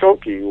 in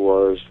Skokie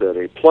was that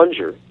a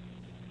plunger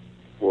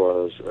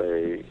was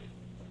a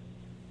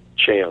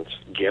chance,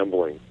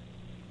 gambling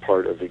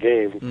part of the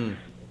game. Mm.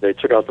 They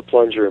took out the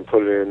plunger and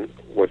put it in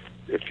what,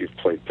 if you've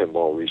played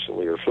pinball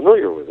recently or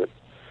familiar with it,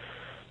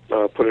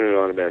 put it in an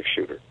automatic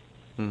shooter,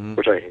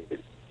 which I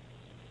hated.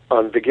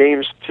 On the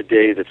games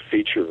today that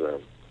feature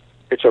them,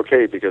 it's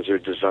okay because they're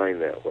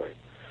designed that way.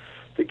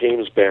 The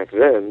games back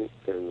then,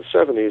 in the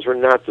 70s, were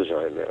not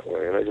designed that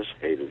way, and I just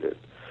hated it.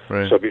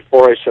 Right. So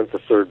before I sent the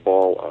 3rd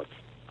ball up,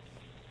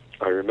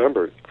 I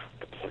remembered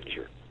the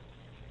plunger.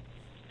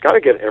 Got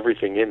to get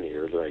everything in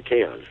here that I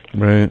can.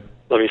 Right.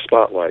 Let me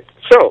spotlight.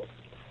 So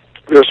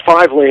there's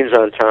 5 lanes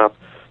on top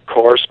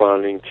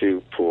corresponding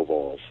to pool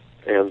balls.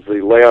 And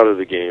the layout of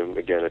the game,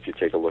 again, if you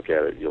take a look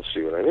at it, you'll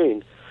see what I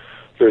mean.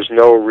 There's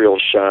no real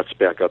shots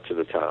back up to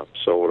the top.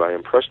 So what I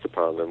impressed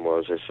upon them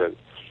was, I said,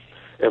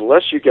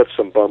 unless you get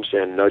some bumps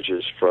and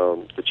nudges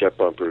from the jet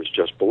bumpers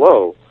just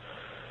below,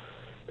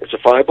 it's a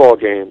 5-ball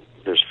game.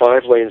 There's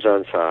 5 lanes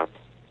on top.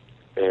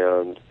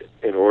 And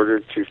in order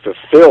to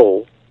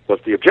fulfill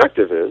what the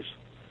objective is,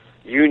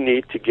 you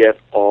need to get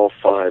all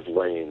 5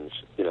 lanes,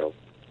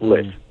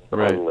 lit,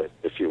 unlit,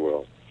 if you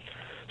will.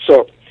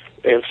 So,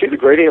 and see the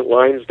gradient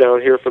lines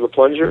down here for the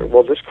plunger?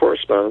 Well, this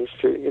corresponds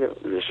to,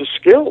 this is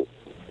skill.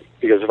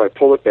 Because if I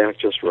pull it back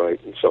just right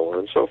and so on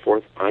and so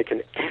forth, I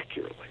can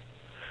accurately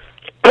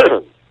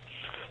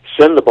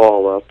send the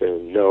ball up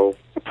and know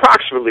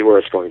approximately where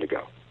it's going to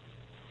go.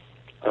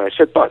 I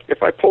said, but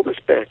if I pull this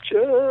back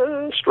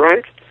just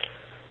right,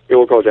 it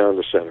will go down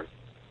the center.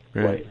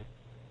 Right.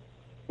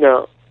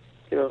 Now,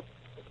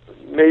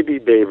 maybe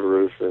Babe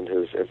Ruth in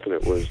his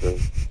infinite wisdom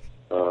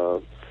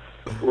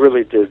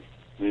really did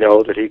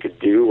know that he could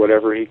do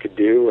whatever he could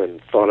do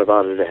and thought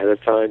about it ahead of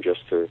time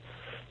just to,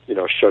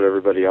 shut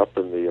everybody up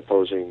in the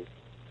opposing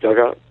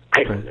dugout.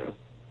 I don't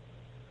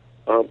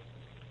know.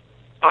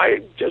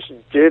 I just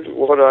did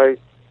what I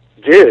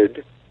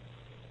did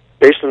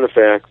based on the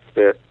fact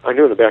that I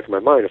knew in the back of my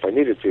mind, if I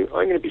needed to,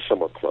 I'm going to be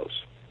somewhat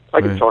close.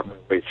 I can talk my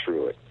way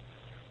through it.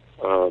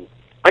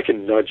 I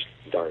can nudge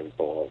the darn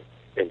ball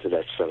into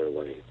that center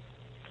lane.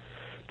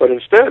 But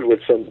instead,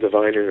 with some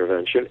divine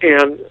intervention,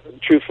 and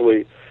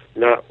truthfully,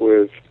 not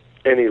with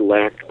any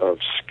lack of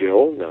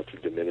skill, not to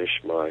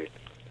diminish my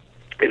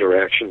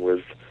interaction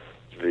with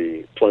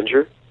the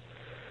plunger,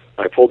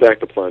 I pulled back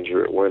the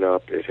plunger, it went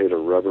up, it hit a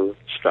rubber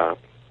stop,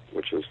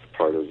 which was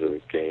part of the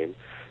game,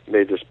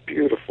 made this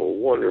beautiful,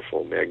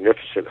 wonderful,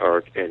 magnificent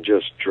arc, and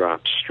just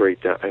dropped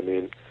straight down. I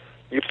mean,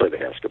 you play the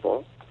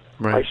basketball.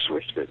 Right. I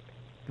switched it.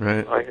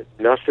 Right. I had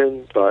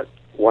nothing but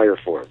wire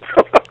form.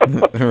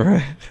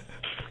 Right.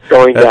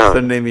 Going That's down.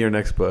 the name of your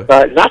next book.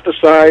 Not the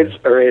sides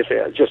or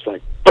anything. Just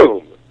like,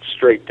 boom,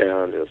 straight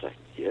down. It was like,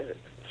 yes.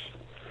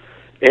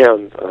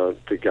 And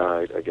the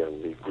guide,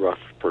 again, the gruff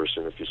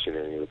person, if you've seen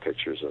any of the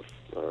pictures of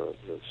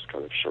this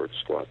kind of short,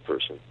 squat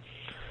person.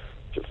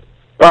 Just,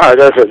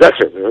 that's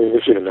it.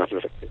 You've seen enough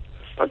of it.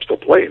 I'm still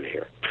playing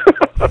here.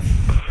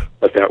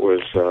 But that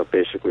was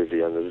basically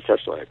the end of the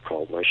test. I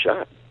called my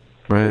shot.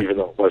 Right. Even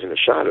though it wasn't a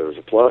shot, it was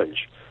a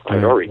plunge. Right.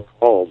 I'd already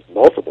called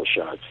multiple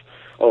shots.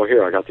 Oh,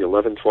 here, I got the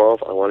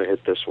 11-12. I want to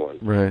hit this one.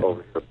 Right.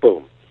 Over here.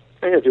 Boom.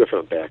 I'm going to do it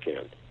from the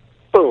backhand.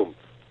 Boom.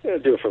 I'm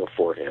going to do it from the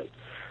forehand.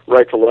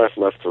 Right to left,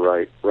 left to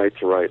right, right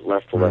to right,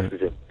 left to left. It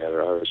didn't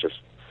matter. I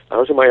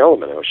was in my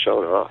element. I was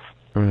showing it off.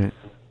 Right.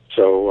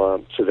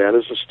 So that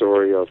is the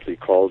story of the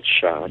called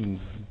shot.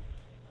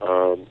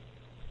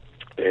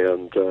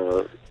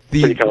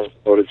 City Council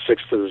voted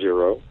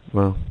 6-0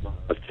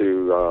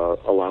 to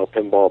allow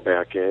pinball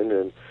back in,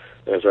 and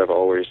as I've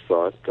always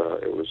thought,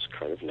 it was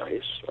kind of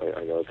nice.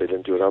 I know they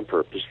didn't do it on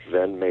purpose.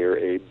 Then Mayor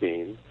Abe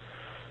Bean,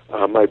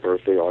 on my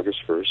birthday,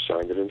 August 1st,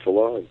 signed it into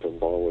law, and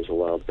pinball was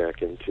allowed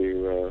back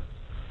into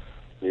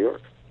New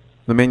York.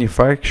 The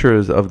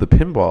manufacturers of the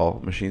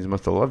pinball machines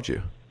must have loved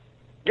you.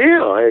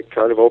 Yeah, I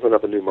kind of opened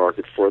up a new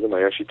market for them.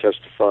 I actually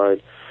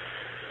testified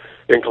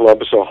in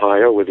Columbus,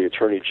 Ohio, with the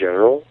Attorney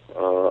General.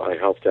 I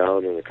helped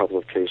out in a couple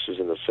of cases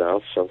in the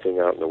South, something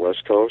out in the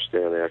West Coast,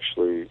 and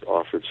actually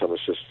offered some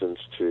assistance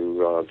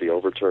to the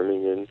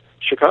overturning in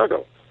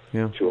Chicago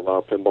to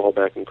allow pinball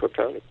back in Cook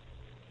County.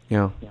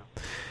 Yeah.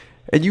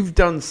 And you've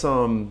done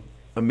some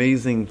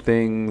amazing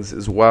things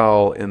as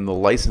well in the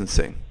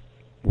licensing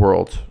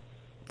world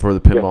for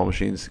the pinball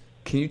machines.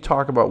 Can you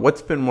talk about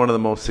what's been one of the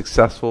most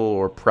successful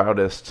or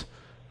proudest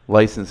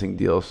licensing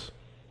deals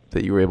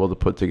that you were able to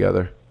put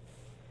together?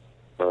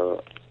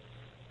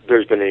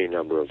 There's been any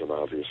number of them,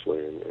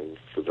 obviously, and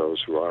for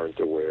those who aren't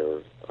aware,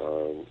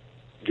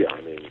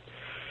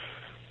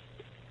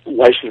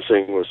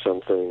 licensing was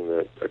something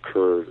that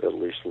occurred, at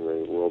least in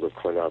the world of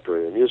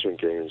coin-operated amusement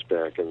games,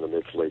 back in the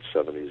mid to late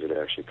 70s. It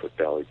actually put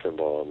Bally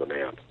Pinball on the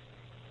map.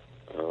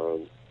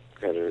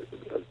 Had a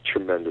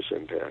tremendous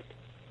impact.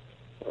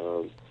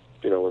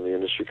 When the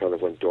industry kind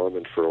of went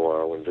dormant for a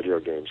while, when video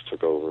games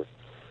took over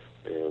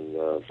in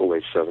the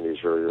late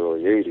 70s, very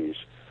early 80s,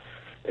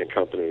 and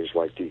companies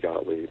like D.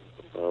 Gottlieb,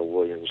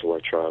 Williams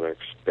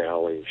Electronics,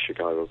 Bally,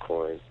 Chicago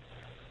Coin,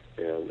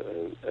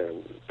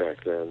 and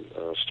back then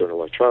Stern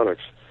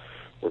Electronics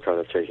were kind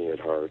of taking it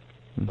hard.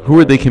 Who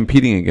were they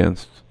competing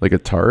against? Like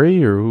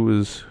Atari, or who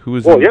was?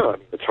 Well, yeah,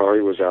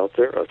 Atari was out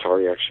there.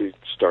 Atari actually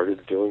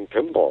started doing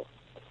pinball.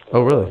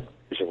 Oh, really?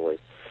 Recently,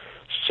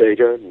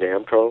 Sega,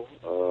 Namco,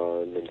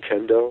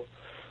 Nintendo.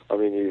 I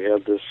mean, you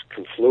had this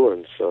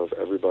confluence of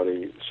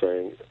everybody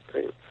saying,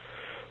 hey,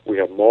 we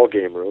have mall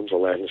game rooms,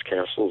 Aladdin's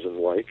castles and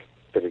like,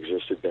 that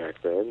existed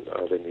back then.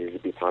 They needed to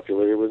be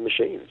populated with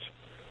machines.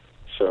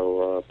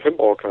 So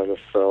pinball kind of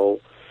fell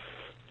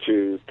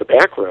to the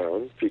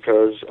background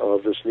because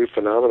of this new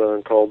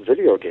phenomenon called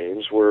video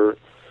games, where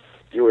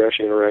you were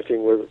actually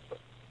interacting with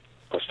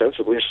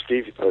ostensibly a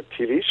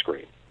TV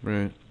screen.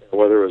 Right.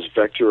 Whether it was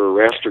vector or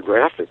raster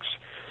graphics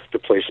to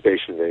play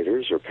Space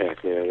Invaders or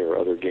Pac-Man or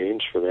other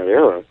games from that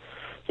era,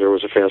 there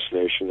was a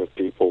fascination of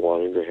people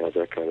wanting to have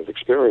that kind of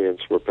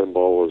experience, where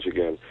pinball was,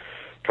 again,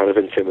 kind of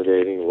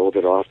intimidating, a little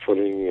bit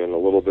off-putting, and a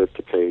little bit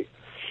to pay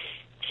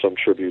some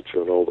tribute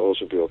to an old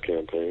Oldsmobile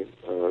campaign.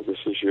 This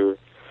is your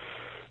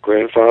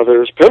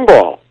grandfather's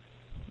pinball.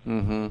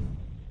 Mm-hmm.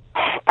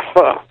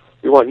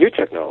 We want new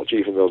technology,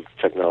 even though the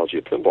technology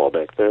of pinball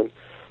back then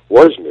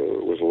was new.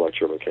 It was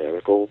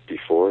electromechanical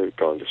before it had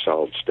gone to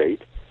solid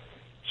state.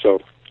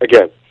 So,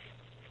 again,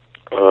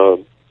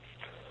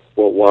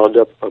 what wound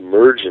up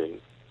emerging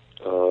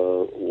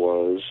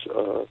was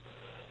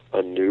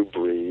a new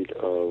breed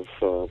of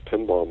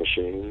pinball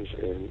machines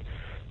in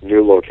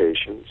new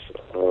locations.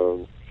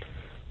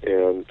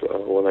 And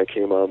when I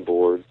came on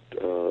board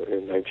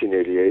in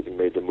 1988 and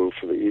made the move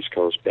from the East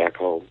Coast back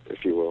home,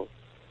 if you will,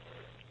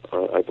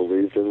 I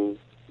believed in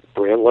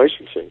brand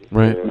licensing.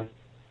 Right. And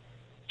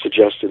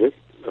suggested it,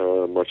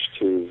 much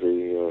to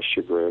the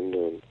chagrin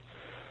and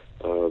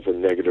the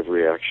negative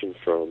reaction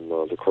from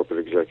the corporate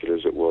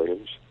executives at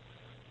Williams,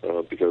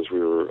 because we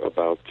were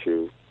about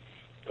to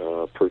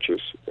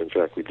purchase, in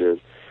fact we did,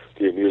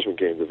 the amusement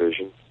game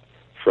division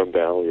from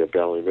Bally at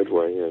Bally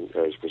Midway, and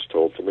as was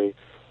told to me,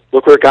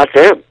 look where it got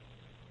them.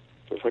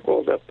 I was like,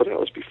 well, that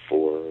was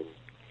before,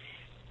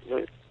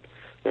 and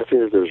I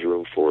think that there's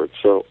room for it.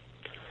 So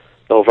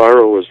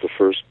Elvira was the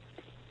first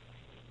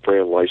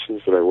brand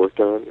license that I worked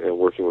on, and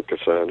working with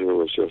Cassandra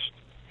was just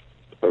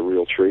a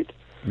real treat.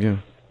 Yeah.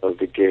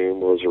 The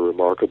game was a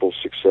remarkable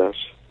success.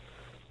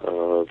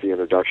 The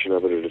introduction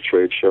of it at a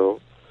trade show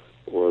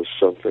was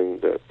something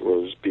that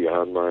was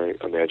beyond my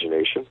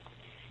imagination.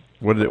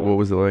 What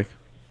was it like?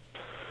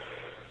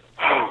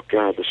 Oh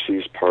God, the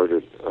seas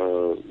parted.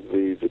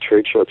 The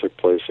trade show took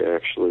place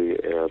actually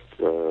at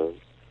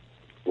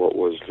what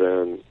was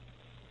then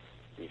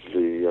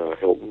the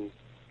Hilton.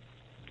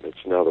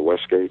 It's now the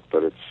Westgate,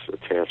 but it's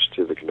attached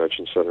to the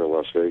Convention Center in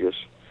Las Vegas,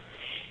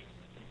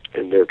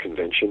 in their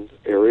convention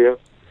area.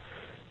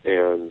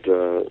 And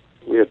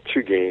we had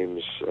two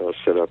games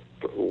set up,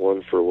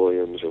 one for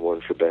Williams and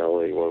one for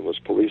Bally. One was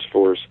Police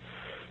Force.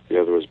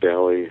 The other was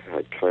Bally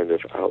had kind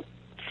of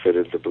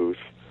outfitted the booth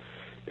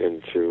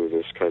into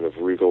this kind of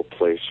regal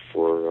place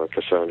for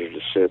Cassandra to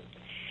sit.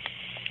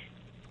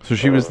 So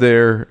she was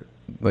there,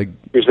 like...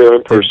 She was there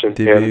in person.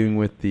 Debuting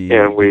with the...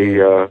 And we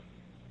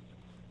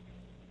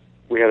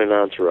had an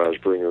entourage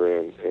bring her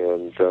in,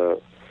 and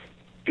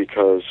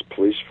because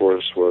Police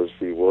Force was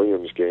the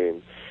Williams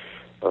game,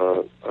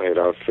 I had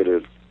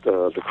outfitted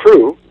the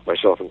crew,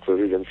 myself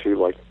included, into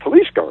like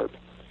police garb.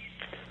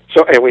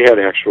 So, and we had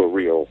actual,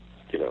 real,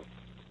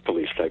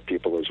 police-type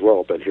people as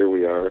well. But here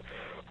we are,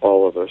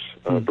 all of us,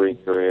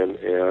 bringing her in,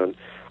 and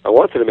I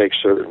wanted to make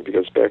certain,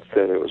 because back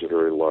then it was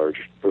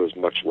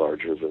much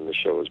larger than the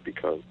show has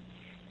become.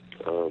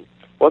 I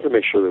wanted to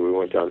make sure that we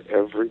went down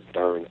every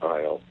darn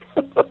aisle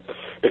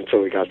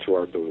until we got to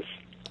our booth.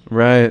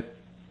 Right.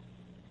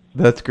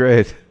 That's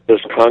great.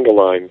 This conga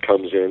line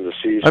comes in, the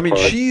seas part.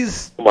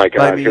 She's... Oh my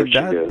God, here she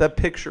is. That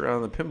picture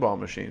on the pinball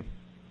machine.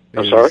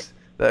 I'm sorry?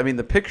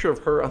 The picture of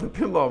her on the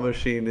pinball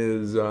machine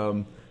is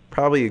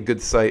probably a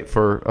good sight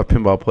for a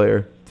pinball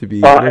player to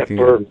be looking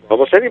for at.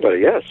 Almost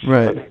anybody, yes.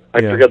 Right.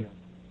 I forget.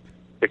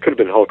 It could have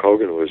been Hulk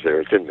Hogan who was there.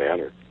 It didn't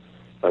matter.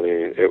 I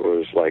mean, it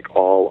was like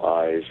all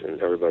eyes,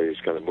 and everybody's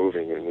kind of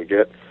moving. And we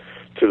get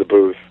to the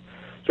booth.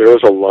 There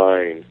was a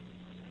line,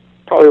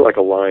 probably like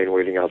a line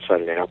waiting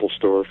outside an Apple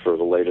store for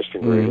the latest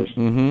and greatest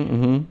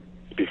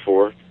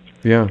before.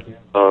 Yeah.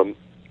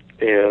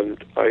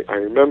 And I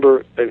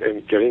remember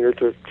and getting her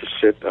to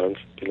sit on,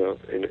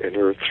 in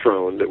her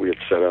throne that we had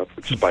set up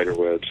with spider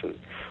webs and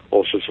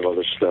all sorts of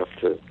other stuff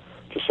to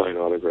sign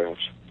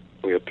autographs.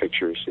 We had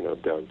pictures,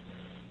 done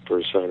for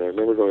her sign. I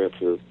remember going up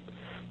to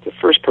the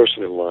first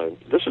person in line.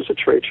 This is a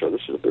trade show.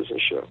 This is a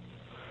business show.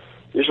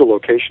 These are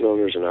location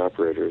owners and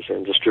operators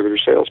and distributor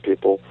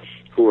salespeople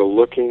who are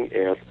looking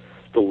at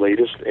the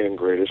latest and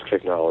greatest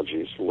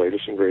technologies, the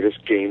latest and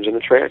greatest games and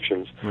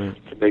attractions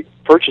to make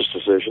purchase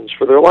decisions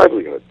for their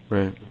livelihood.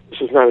 Right. This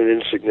is not an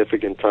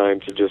insignificant time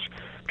to just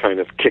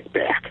kind of kick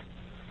back,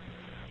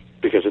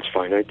 because it's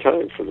finite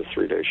time for the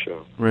 3-day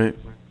show. Right.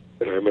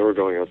 And I remember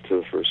going up to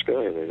the first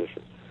guy, and I just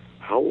said,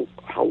 how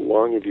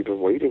long have you been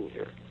waiting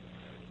here?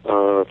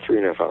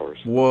 3.5 hours.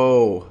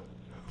 Whoa.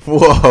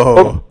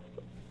 Whoa.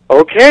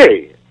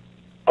 Okay,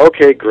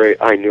 great.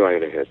 I knew I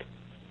had a hit.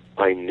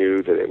 I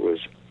knew that it was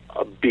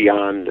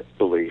beyond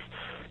belief.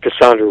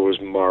 Cassandra was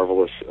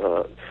marvelous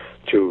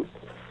to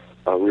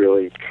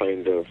really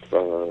kind of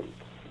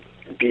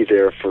be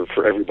there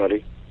for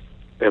everybody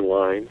in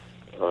line,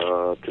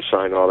 to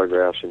sign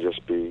autographs and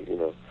just be,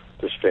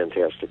 this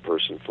fantastic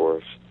person for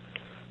us.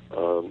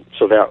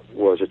 So that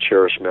was a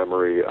cherished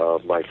memory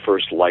of my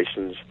first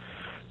license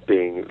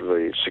being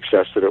the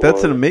success that it was.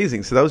 That's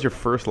amazing. So that was your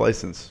first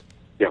license.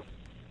 Yeah.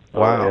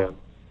 Wow.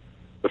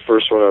 The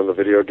first one on the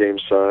video game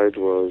side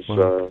was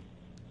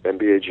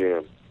NBA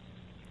Jam.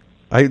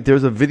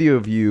 There's a video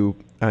of you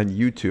on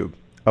YouTube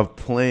of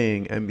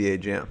playing NBA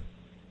Jam.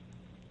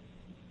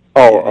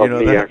 Oh, you know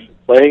me that? actually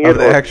playing it? Of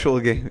the actual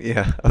game,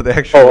 yeah. Of the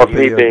actual Oh, of me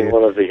video being game.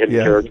 one of the hidden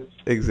characters?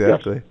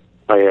 Exactly. Yes,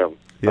 I am.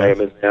 Yes. I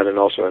am in that, and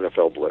also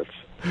NFL Blitz.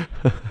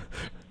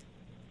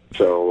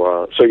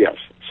 So yes.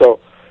 So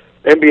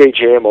NBA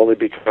Jam only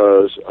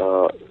because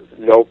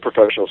no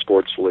professional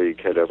sports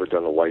league had ever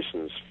done a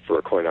license for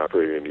a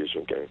coin-operated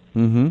amusement game.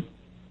 Mm-hmm.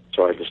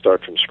 So I had to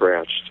start from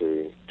scratch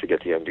to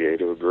get the NBA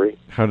to agree.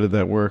 How did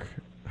that work?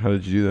 How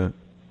did you do that?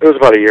 It was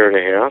about a year and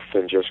a half,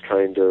 and just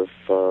kind of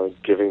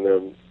giving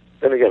them.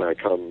 And again, I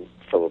come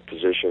from a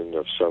position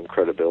of some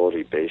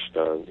credibility based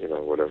on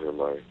whatever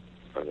my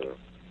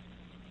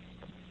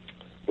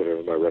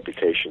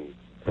reputation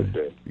had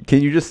been.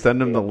 Can you just send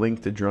them the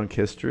link to Drunk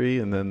History,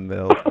 and then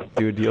they'll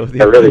do a deal with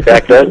you? Really,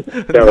 back then?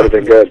 That would have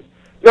been good.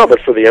 No,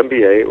 but for the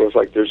NBA, it was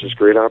like there's this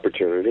great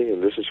opportunity,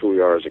 and this is who we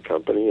are as a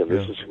company, and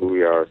this is who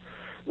we are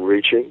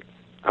reaching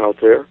out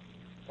there.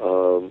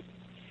 So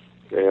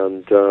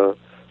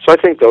I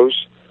think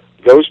those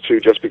two,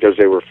 just because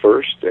they were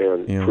first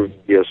and proved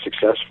to be as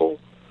successful.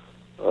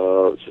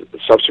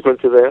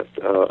 Subsequent to that,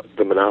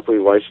 the monopoly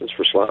license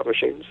for slot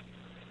machines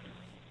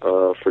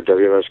for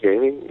WMS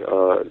Gaming,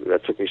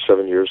 that took me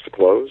 7 years to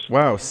close.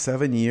 Wow,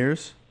 7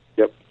 years?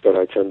 Yep, but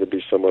I tend to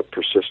be somewhat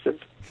persistent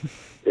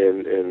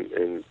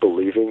in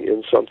believing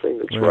in something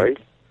that's right,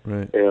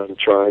 and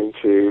trying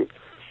to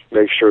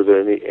make sure that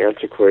any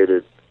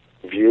antiquated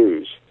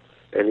views,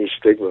 any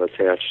stigma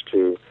attached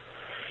to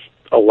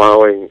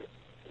allowing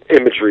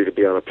imagery to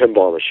be on a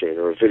pinball machine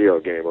or a video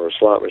game or a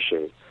slot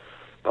machine,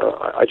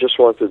 I just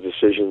want the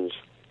decisions,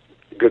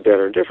 good,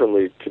 better, and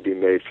differently, to be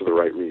made for the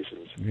right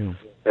reasons. Yeah.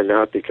 And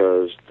not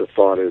because the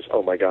thought is,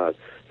 oh my God,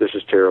 this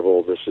is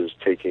terrible, this is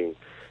taking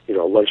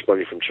lunch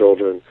money from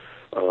children,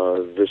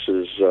 this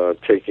is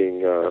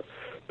taking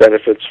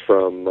benefits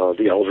from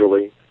the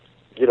elderly.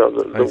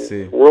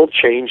 The world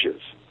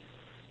changes.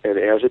 And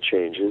as it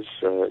changes,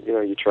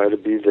 you try to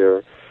be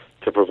there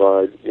to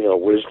provide,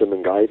 wisdom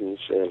and guidance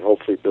and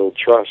hopefully build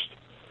trust.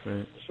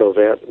 Right. So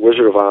that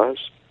Wizard of Oz,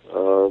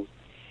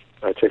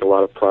 I take a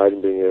lot of pride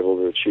in being able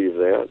to achieve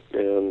that.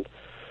 And,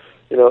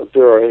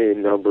 there are any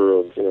number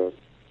of,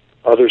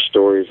 other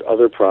stories,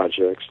 other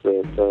projects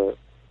that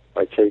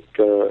I take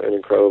an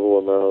incredible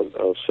amount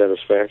of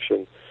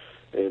satisfaction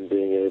in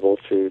being able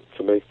to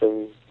make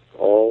them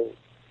all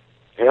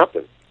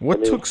happen.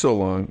 What took so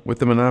long with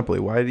the monopoly?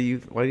 Why do you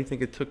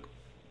think it took?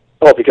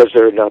 Oh, because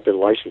there had not been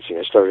licensing.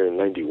 I started in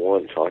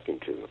 '91 talking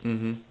to them.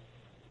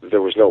 Mm-hmm.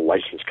 There was no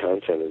licensed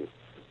content in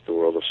the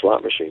world of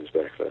slot machines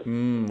back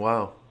then.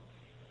 Wow.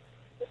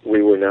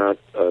 We were not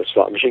a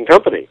slot machine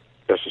company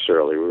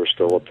necessarily. We were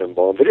still a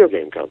pinball and video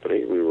game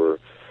company. We were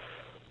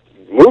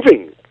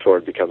moving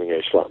toward becoming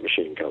a slot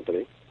machine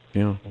company.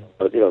 Yeah.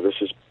 But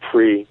this is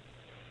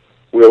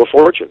pre-Wheel of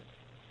Fortune.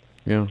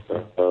 Yeah.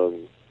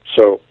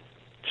 So,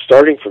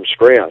 starting from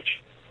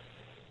scratch,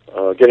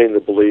 getting the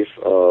belief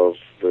of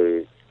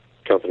the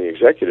company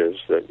executives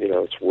that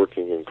it's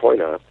working in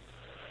coin-op.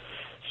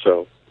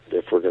 So,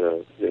 if we're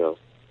going to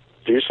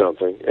do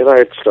something, and I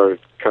had started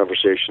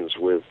conversations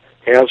with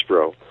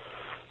Hasbro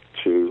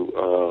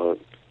to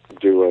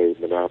do a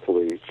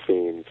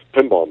Monopoly-themed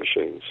pinball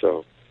machine.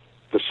 So,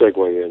 the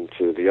segue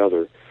into the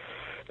other.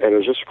 And it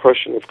was just a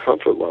question of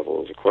comfort level.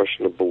 It was a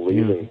question of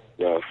believing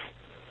enough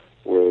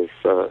with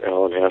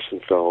Alan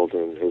Hassenfeld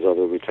and his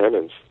other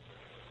lieutenants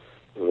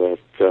that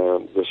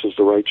this is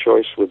the right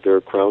choice with their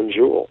crown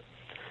jewel,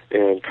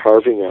 and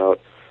carving out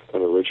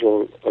an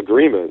original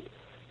agreement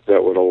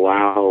that would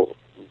allow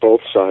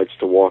both sides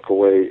to walk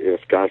away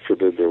if, God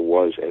forbid, there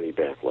was any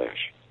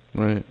backlash.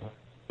 Right.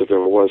 If there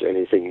was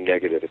anything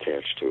negative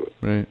attached to it.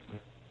 Right.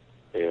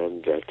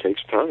 And that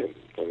takes time.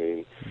 I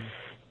mean,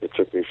 it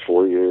took me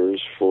 4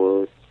 years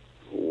for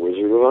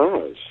Wizard of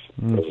Oz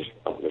as a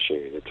slot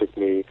machine. It took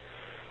me,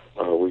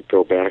 we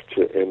go back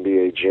to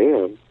NBA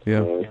Jam,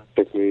 it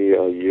took me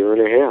a year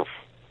and a half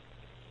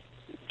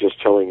just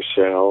telling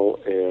Sal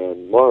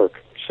and Mark,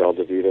 Sal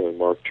DeVita and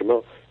Mark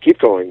Trammell, keep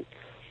going,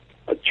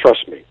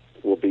 trust me,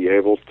 we'll be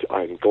able to,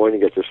 I'm going to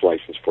get this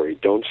license for you.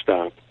 Don't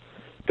stop,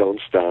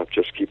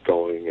 just keep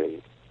going,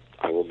 and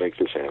I will make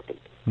this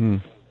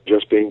happen.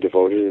 Just being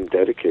devoted and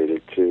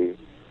dedicated to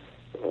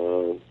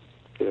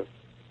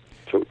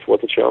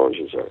what the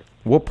challenges are.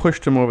 What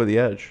pushed him over the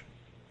edge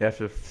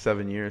after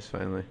 7 years,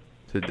 finally,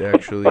 to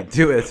actually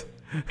do it?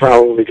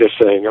 Probably just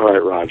saying, all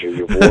right, Roger,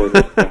 you've worn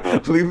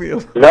it. Leave me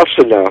alone. Enough's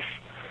enough.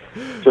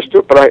 Just do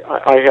it. But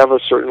I have a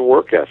certain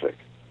work ethic.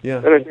 Yeah.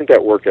 And I think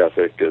that work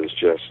ethic is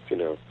just,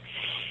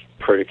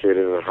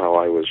 predicated on how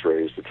I was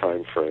raised, the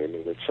time frame,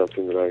 and it's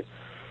something that I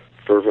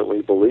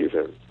fervently believe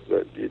in.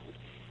 That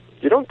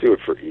you don't do it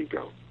for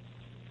ego.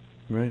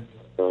 Right.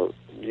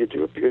 You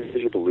do it because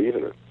you believe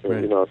in it.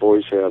 Right. I've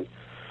always had,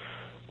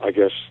 I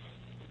guess,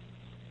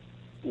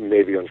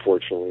 maybe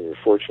unfortunately or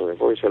fortunately,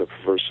 I've always had a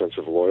perverse sense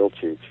of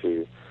loyalty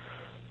to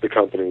the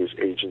companies,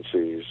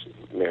 agencies,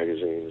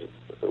 magazines,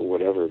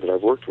 whatever that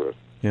I've worked with.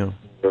 Yeah.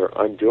 where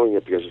I'm doing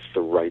it because it's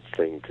the right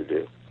thing to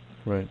do.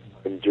 Right.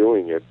 I'm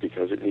doing it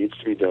because it needs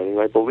to be done, and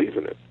I believe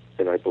in it.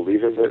 And I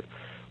believe in it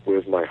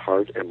with my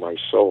heart and my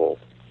soul.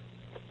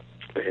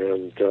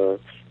 And I'm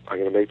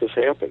going to make this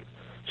happen.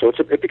 So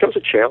it becomes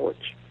a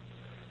challenge.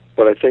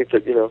 But I think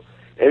that,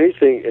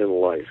 anything in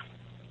life,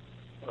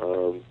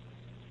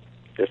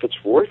 if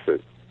it's worth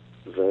it,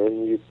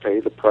 then you pay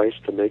the price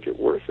to make it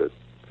worth it.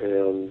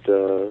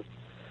 And,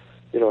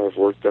 I've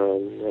worked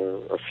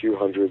on a few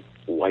hundred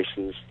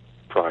licensed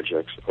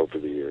projects over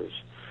the years.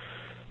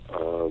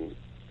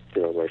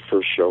 My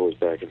first show was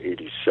back in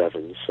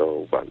 '87,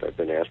 so I've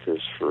been at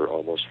this for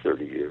almost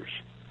 30 years.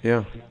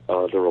 Yeah.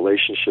 The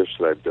relationships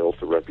that I built,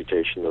 the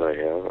reputation that I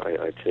have,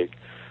 I take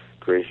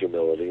great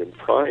humility and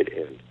pride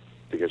in,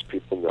 because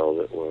people know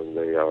that when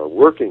they are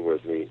working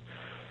with me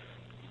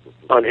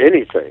on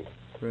anything,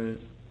 right,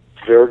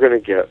 they're going to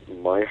get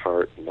my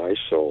heart, my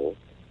soul,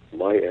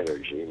 my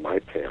energy, my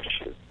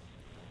passion,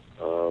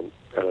 and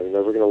I'm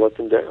never going to let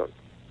them down.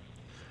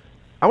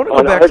 I want to go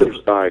on back either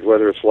to side,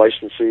 whether it's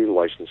licensee,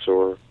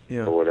 licensor,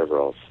 yeah, or whatever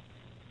else.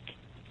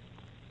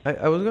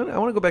 I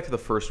want to go back to the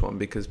first one,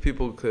 because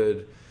people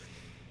could,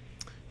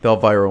 the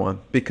Elvira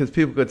one, because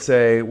people could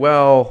say,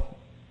 well,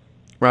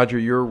 Roger,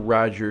 you're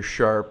Roger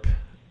Sharpe,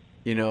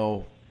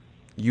 you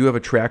have a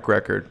track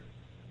record.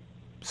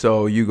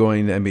 So you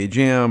going to NBA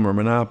Jam or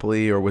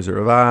Monopoly or Wizard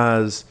of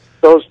Oz?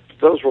 Those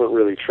weren't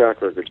really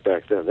track records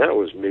back then. That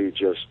was me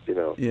just,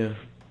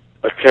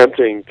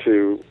 attempting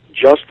to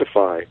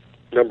justify,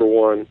 number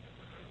one,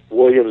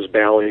 Williams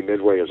Bally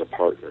Midway as a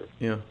partner.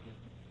 Yeah.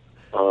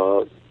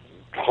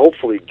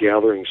 Hopefully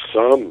gathering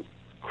some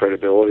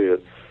credibility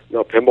that,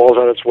 pinball's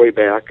on its way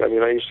back. I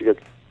mean, I used to get,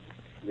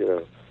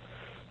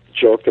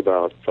 joked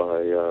about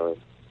by,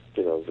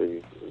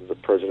 the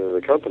president of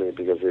the company,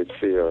 because they'd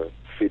see a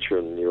feature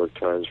in the New York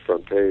Times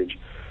front page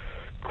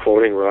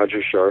quoting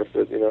Roger Sharpe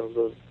that,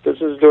 the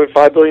business is doing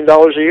 $5 billion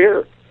a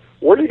year.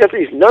 Where do you get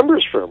these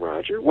numbers from,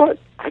 Roger? What?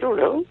 I don't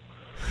know.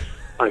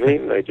 I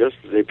mean,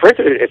 they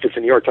printed it. If it's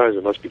in the New York Times,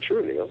 it must be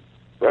true,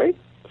 right?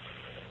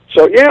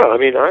 So yeah, I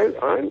mean,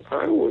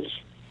 I was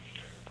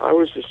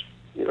this,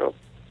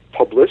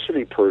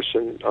 publicity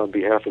person on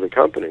behalf of the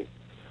company.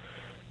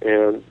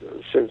 And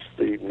since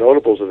the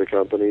notables of the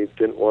company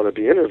didn't want to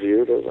be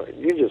interviewed, I was like,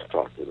 you just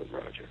talk to them,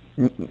 Roger.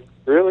 Mm-mm.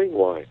 Really?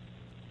 Why?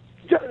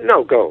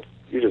 No, go.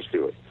 You just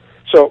do it.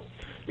 So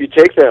you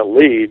take that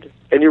lead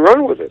and you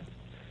run with it.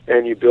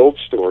 And you build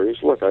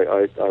stories. Look,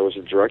 I was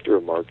a director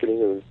of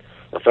marketing, and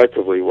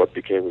effectively what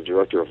became the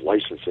director of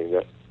licensing.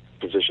 That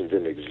position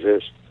didn't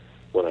exist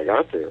when I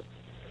got there.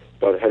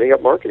 But heading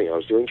up marketing, I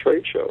was doing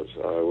trade shows.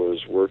 I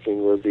was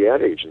working with the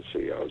ad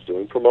agency. I was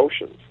doing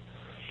promotions.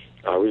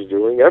 I was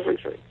doing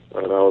everything.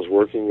 And I was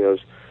working as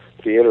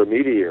the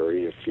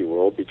intermediary, if you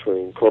will,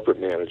 between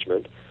corporate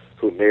management,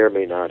 who may or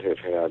may not have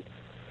had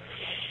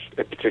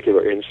a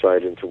particular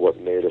insight into what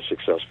made a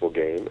successful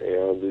game,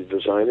 and the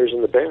designers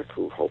in the back,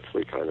 who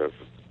hopefully kind of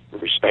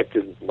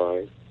respected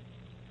my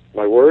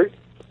word,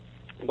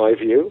 my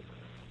view,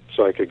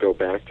 so I could go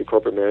back to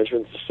corporate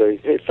management to say,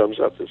 hey,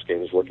 thumbs up, this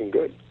game is looking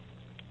good.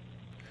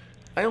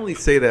 I only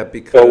say that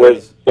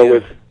because... So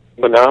with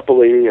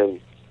Monopoly and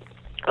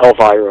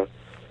Elvira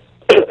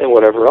and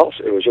whatever else,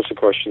 it was just a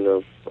question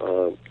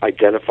of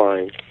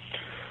identifying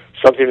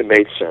something that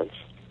made sense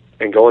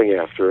and going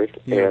after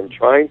it, and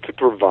trying to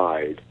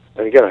provide,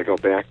 and again, I go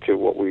back to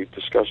what we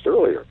discussed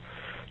earlier,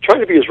 trying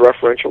to be as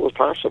referential as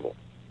possible.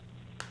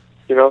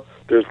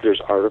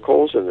 There's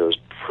articles and there's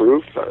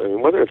proof, I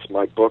mean, whether it's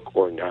my book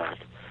or not,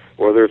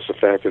 whether it's the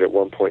fact that at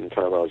one point in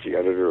time I was the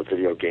editor of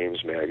Video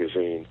Games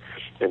Magazine,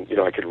 and,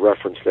 I could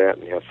reference that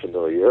and have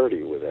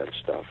familiarity with that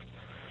stuff.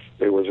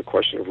 It was a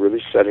question of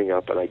really setting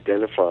up and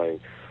identifying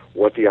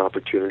what the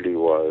opportunity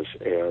was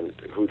and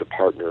who the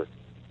partner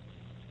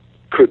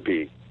could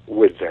be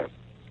with them,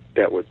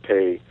 that would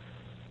pay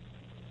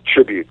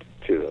tribute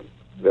to them,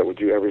 that would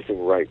do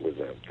everything right with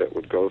them, that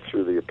would go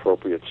through the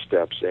appropriate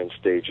steps and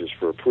stages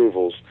for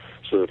approvals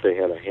so that they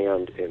had a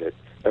hand in it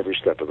every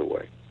step of the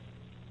way.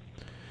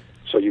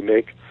 So you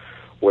make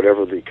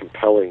whatever the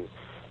compelling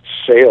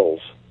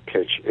sales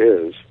pitch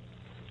is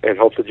and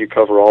hope that you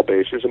cover all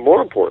bases, and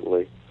more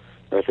importantly,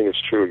 and I think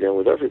it's true again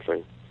with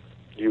everything,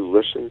 you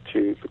listen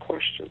to the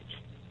questions.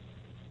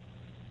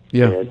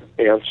 Yeah. And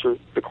answer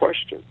the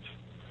questions.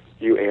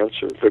 You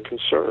answer the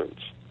concerns.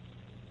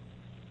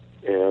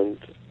 And,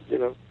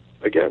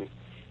 again,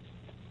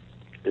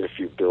 if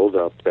you build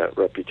up that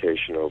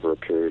reputation over a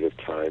period of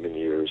time and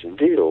years and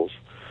deals,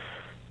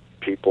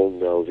 people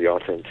know the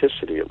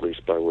authenticity, at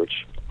least by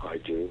which I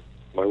do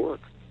my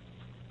work.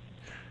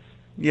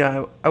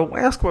 Yeah, I will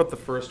ask about the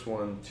first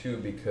one, too,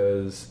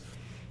 because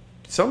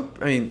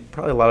probably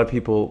a lot of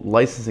people,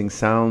 licensing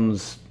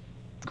sounds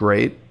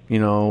great,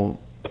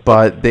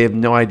 but they have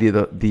no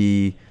idea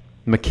the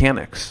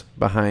mechanics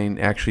behind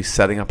actually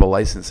setting up a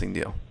licensing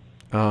deal.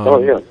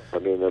 Oh, yeah. I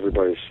mean,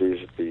 everybody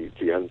sees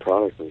the end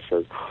product and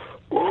says,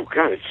 oh,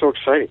 God, it's so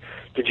exciting.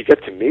 Did you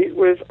get to meet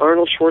with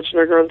Arnold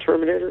Schwarzenegger on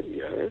Terminator?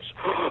 Yes.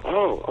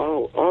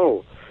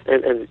 Oh.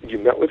 And you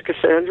met with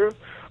Cassandra?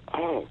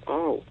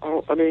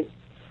 I mean,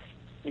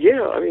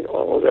 yeah, I mean,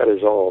 all of that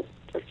is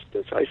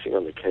that's icing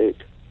on the cake.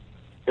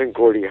 And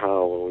Gordie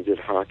Howe, when we did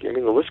hockey, I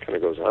mean, the list kind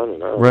of goes on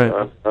and on Right.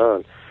 and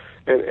on.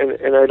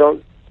 And I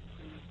don't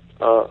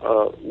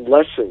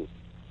lessen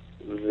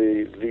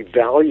the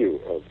value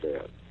of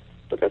that,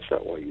 but that's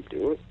not why you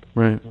do it.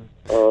 Right.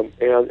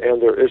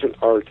 And there is an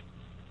art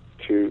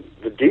to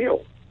the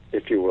deal,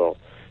 if you will.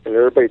 And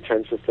everybody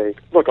tends to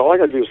think, look, all I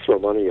got to do is throw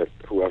money at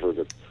whoever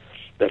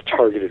that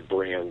targeted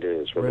brand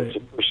is, whether it's a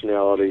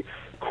personality,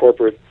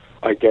 corporate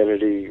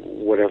identity,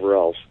 whatever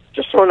else.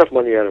 Just throw enough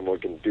money at them, we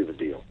can do the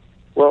deal.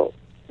 Well,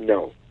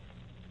 no.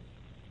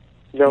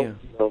 No.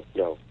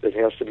 It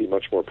has to be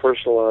much more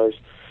personalized.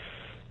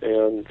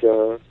 And,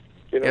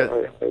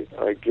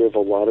 I give a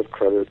lot of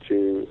credit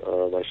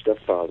to my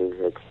stepfather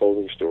who had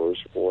clothing stores.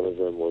 One of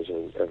them was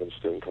in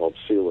Evanston called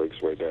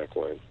Selig's way back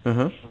when.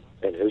 Uh-huh.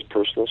 And his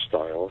personal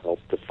style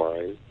helped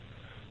define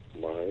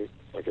my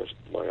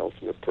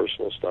ultimate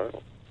personal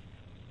style.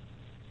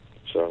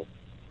 So,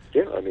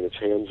 yeah, I mean, it's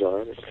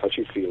hands-on, it's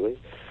touchy-feely.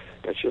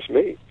 That's just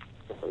me.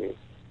 I mean,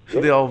 So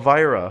the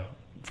Elvira,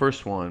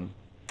 first one,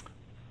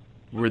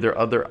 were there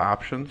other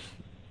options?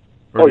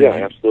 Or did you-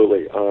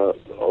 absolutely.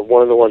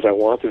 One of the ones I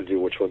wanted to do,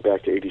 which went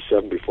back to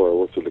 '87 before I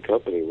worked with the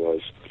company,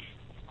 was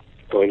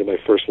going to my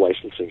first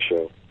licensing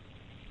show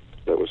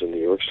that was in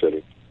New York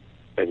City.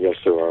 And yes,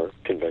 there are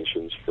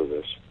conventions for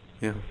this.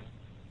 Yeah.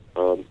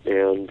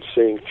 And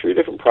seeing 3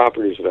 different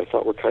properties that I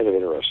thought were kind of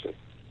interesting.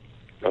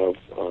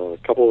 A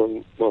couple of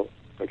them, well,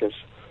 I guess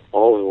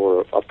all of them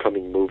were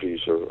upcoming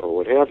movies or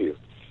what have you.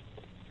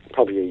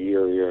 Probably a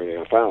year and a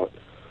half out.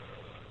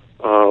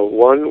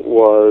 One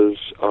was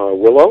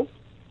Willow.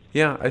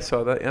 Yeah, I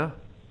saw that, yeah.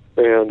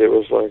 And it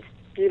was like,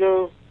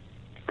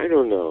 I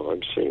don't know.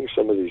 I'm seeing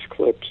some of these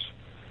clips.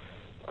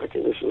 I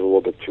think this is a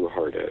little bit too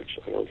hard-edged.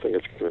 I don't think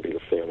it's going to be the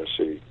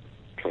fantasy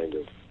kind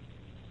of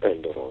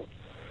end of all.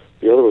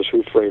 The other was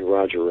Who Framed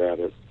Roger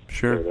Rabbit.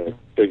 Sure. And I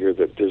figured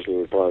that Disney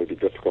would probably be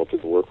difficult to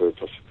work with.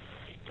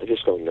 I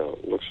just don't know.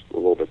 It looks a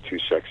little bit too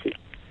sexy.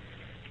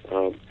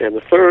 And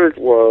the third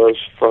was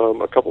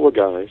from a couple of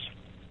guys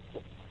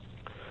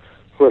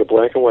who had a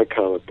black and white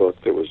comic book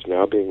that was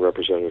now being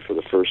represented for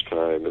the first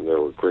time, and there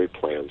were great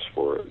plans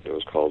for it. It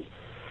was called,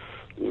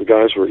 the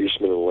guys were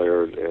Eastman and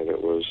Laird, and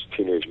it was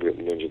Teenage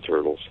Mutant Ninja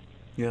Turtles.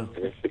 Yeah.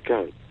 And I said,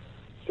 God,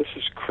 this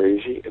is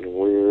crazy and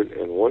weird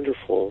and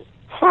wonderful.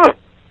 Huh!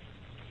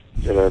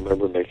 And I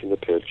remember making the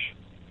pitch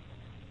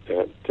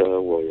at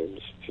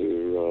Williams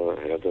to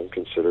have them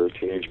consider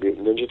Teenage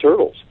Mutant Ninja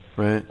Turtles.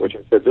 Right. Which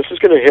I said, this is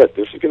going to hit.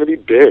 This is going to be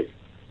big.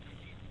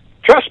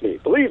 Trust me.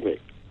 Believe me.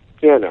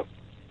 Yeah, no.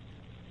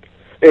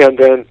 And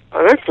then,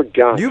 and I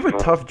forgot. You have a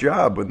tough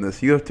job with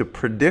this. You have to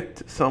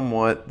predict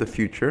somewhat the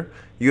future.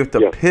 You have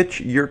to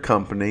pitch your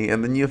company,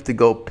 and then you have to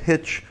go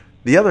pitch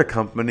the other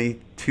company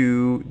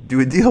to do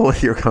a deal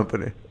with your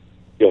company.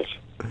 Yes.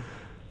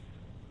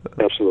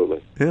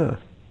 Absolutely. Yeah.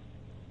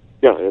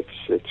 Yeah,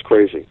 it's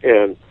crazy.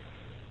 And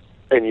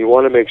you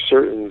want to make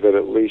certain that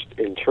at least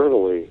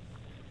internally,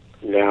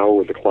 now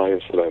with the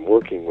clients that I'm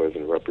working with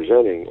and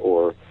representing,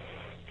 or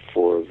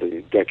for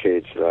the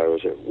decades that I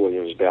was at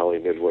Williams, Bally,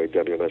 Midway,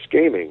 WMS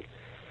Gaming,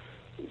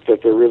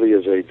 that there really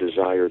is a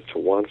desire to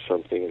want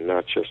something and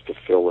not just to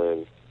fill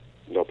in,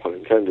 no pun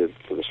intended,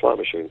 for the slot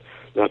machine,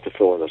 not to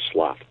fill in a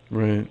slot.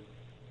 Right.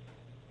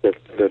 That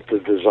the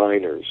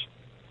designers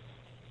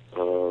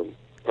are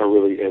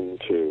really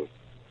into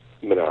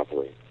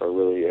Monopoly, are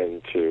really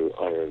into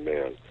Iron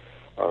Man,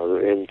 are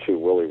into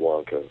Willy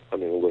Wonka. I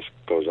mean, the list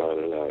goes on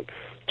and on.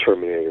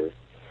 Terminator,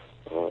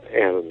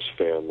 Addams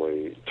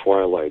Family,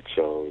 Twilight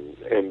Zone,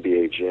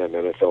 NBA Jam,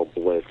 NFL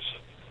Blitz,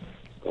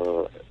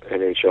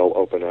 NHL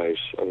Open Ice.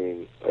 I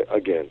mean,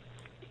 again,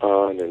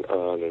 on and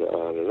on and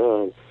on and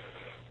on.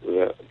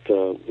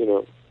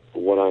 That,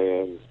 what I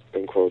am,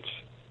 in quotes,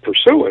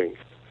 pursuing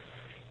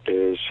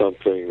is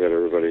something that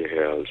everybody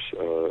has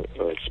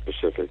a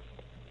specific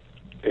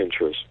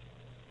interest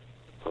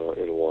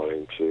in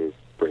wanting to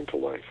bring to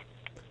life.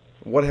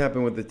 What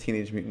happened with the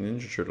Teenage Mutant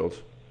Ninja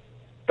Turtles?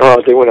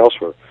 They went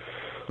elsewhere.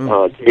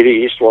 Data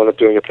East wound up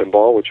doing a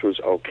pinball, which was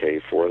okay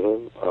for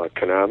them.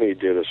 Konami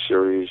did a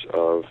series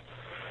of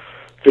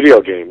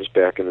video games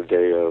back in the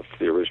day of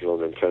the original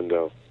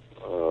Nintendo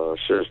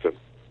system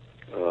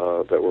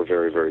that were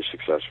very, very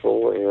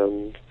successful.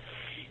 And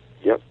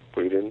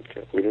we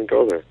didn't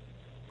go there.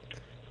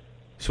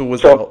 So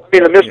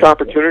a missed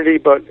opportunity,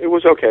 but it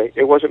was okay.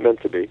 It wasn't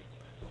meant to be.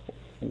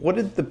 What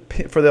did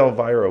for the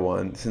Elvira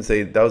one, since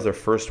that was their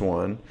first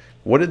one,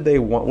 what did they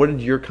want? What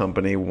did your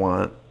company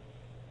want?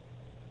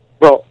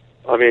 Well,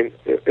 I mean,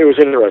 it was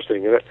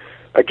interesting. And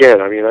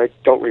again, I mean, I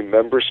don't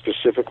remember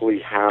specifically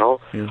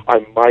how. Yeah. I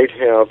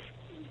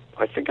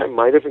think I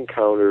might have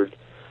encountered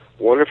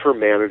one of her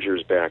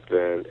managers back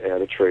then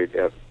at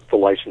the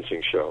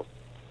licensing show.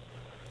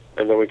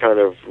 And then we kind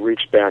of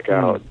reached back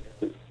out.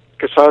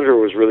 Cassandra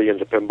was really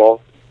into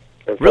pinball.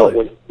 And really?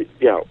 Wouldn't it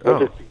be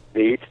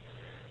neat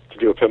to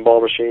do a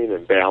pinball machine?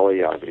 And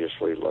Bally,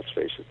 obviously, let's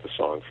face it, the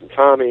song from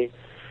Tommy,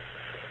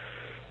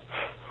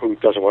 who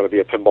doesn't want to be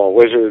a pinball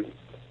wizard.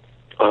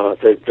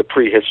 the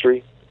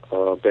prehistory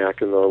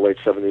back in the late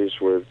 70s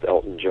with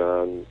Elton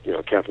John,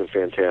 Captain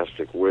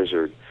Fantastic,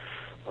 Wizard,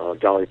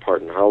 Dolly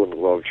Parton, Harlem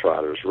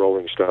Globetrotters,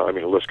 Rolling Stone. I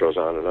mean, the list goes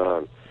on and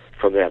on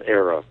from that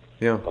era.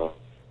 Yeah.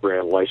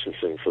 Brand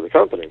licensing for the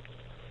company.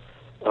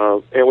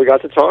 And we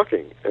got to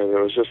talking, and it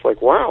was just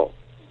like, wow,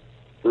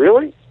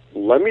 really?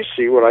 Let me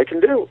see what I can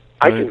do.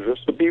 Right. I think this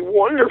would be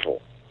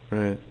wonderful.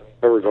 Right.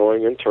 And we're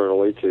going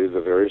internally to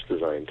the various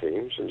design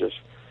teams and just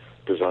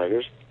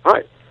designers.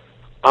 Hi,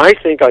 I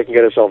think I can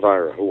get us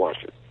Elvira. Who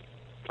wants it?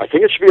 I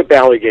think it should be a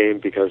Bally game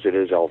because it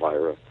is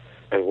Elvira.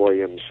 And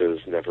Williams has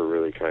never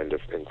really kind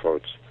of, in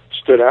quotes,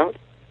 stood out.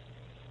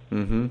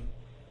 Mm-hmm.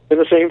 In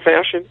the same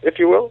fashion, if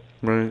you will.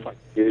 Right.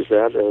 Use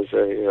that as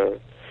a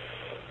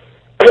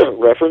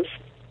reference.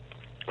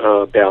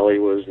 Bally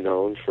was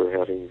known for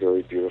having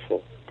very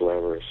beautiful,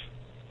 glamorous,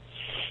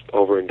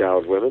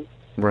 over-endowed women.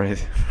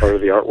 Right. Part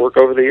of the artwork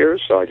over the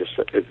years, so I just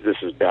said, this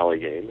is Bally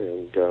game.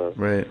 And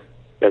right.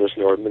 Dennis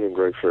Nordman and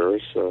Greg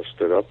Ferris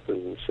stood up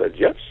and said,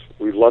 yes,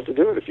 we'd love to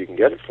do it if you can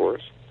get it for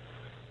us.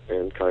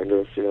 And kind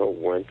of,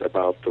 went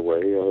about the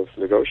way of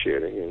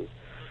negotiating. And,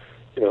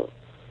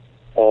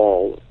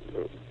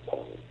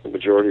 the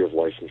majority of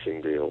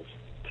licensing deals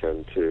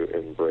tend to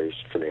embrace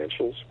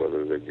financials,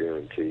 whether they're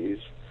guarantees,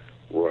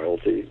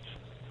 royalties.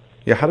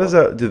 Yeah, how does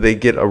that, tend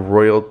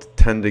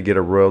to get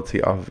a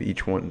royalty off of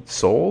each one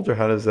sold, or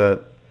how does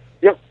that?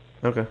 Yeah.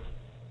 Okay.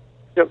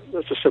 Yep,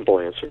 that's a simple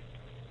answer.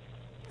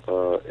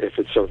 If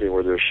it's something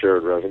where there's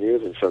shared revenue,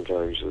 then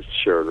sometimes it's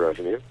shared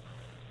revenue.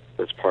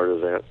 That's part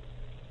of that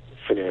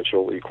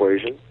financial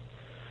equation.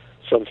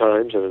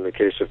 Sometimes, and in the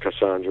case of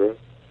Cassandra,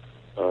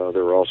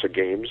 there were also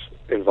games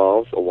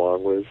involved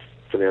along with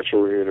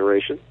financial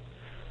remuneration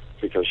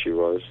because she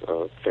was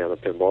a fan of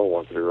pinball,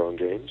 wanted her own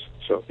games.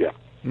 So, yeah.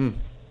 So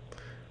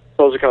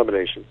it was a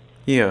combination.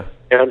 Yeah.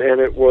 And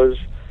it was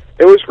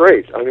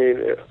great. I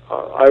mean,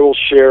 I will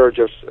share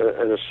just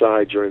an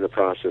aside during the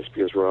process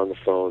because we're on the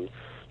phone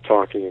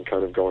talking and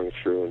kind of going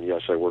through, and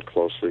yes, I work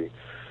closely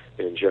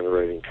in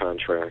generating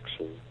contracts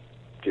and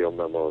deal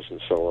memos and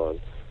so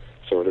on.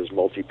 So it is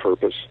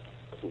multi-purpose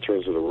in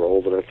terms of the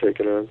role that I've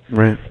taken on.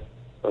 Right.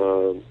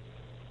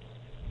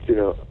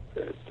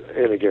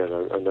 And again,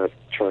 I'm not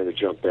trying to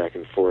jump back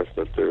and forth,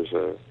 but there's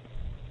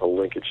a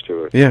linkage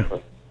to it. Yeah.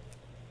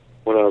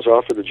 When I was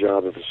offered the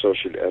job of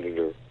associate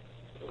editor,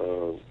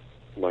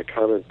 my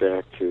comment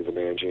back to the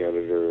managing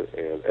editor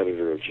and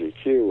editor of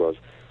GQ was,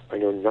 I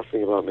know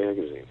nothing about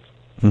magazines.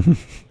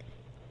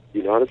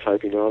 You know how to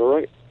type, you know how to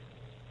write.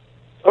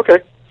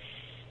 Okay.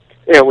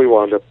 And we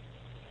wound up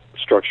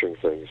structuring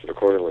things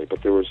accordingly,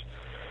 but there was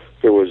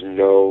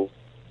no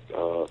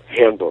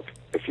handbook,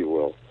 if you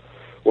will.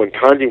 When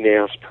Condé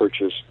Nast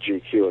purchased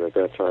GQ, and at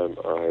that time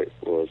I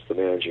was the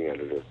managing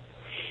editor,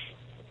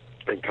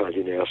 and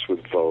Condé Nast with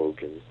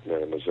Vogue and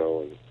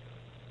Mademoiselle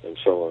and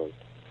so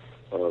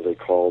on, they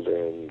called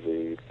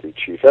in the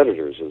chief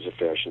editors. As a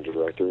fashion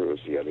director, it was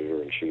the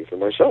editor-in-chief and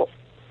myself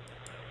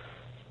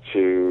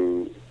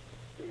to,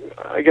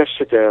 I guess,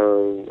 sit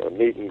down,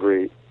 meet and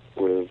greet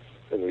with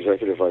an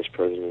executive vice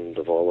president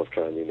of all of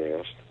Condé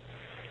Nast.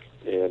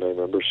 And I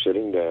remember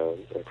sitting down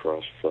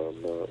across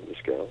from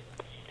this gal,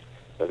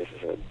 and I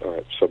said, all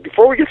right, so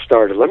before we get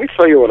started, let me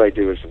tell you what I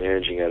do as a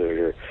managing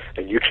editor,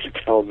 and you can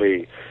tell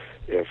me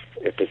if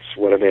it's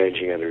what a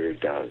managing editor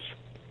does.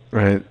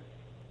 Right.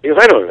 Because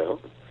I don't know.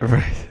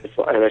 Right.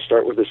 And I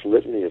start with this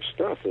litany of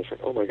stuff, and it's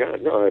like, oh my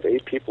God, no, I have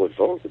 8 people at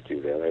Vogue that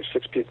do that. I have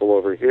 6 people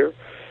over here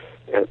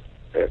at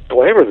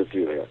Glamour that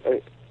do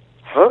that.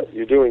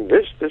 You're doing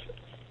this?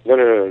 No.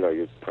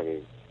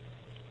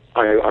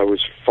 I was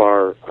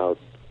far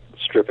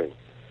outstripping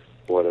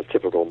what a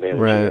typical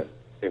manager, right,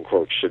 in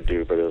quotes, should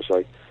do, but it was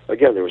like,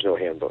 again, there was no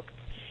handbook.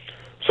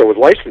 So with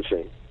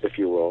licensing, if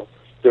you will,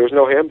 there was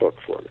no handbook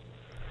for me.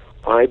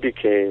 I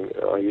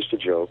used to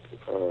joke,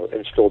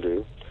 and still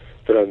do,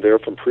 that I'm there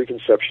from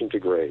preconception to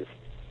grave.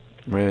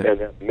 Right. And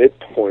that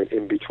midpoint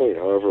in between,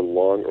 however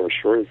long or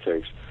short it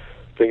takes,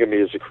 think of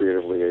me as a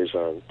creative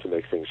liaison to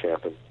make things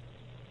happen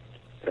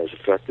as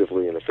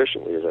effectively and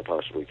efficiently as I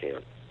possibly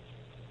can.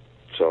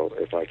 So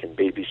if I can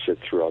babysit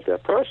throughout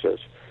that process,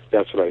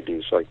 that's what I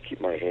do, so I keep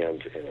my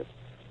hand in it.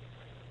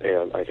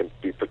 And I can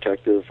be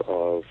protective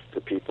of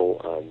the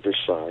people on this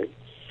side,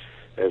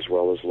 as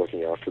well as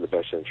looking after the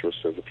best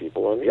interests of the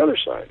people on the other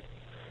side.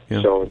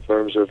 Yeah. So in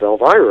terms of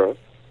Elvira,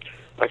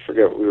 I don't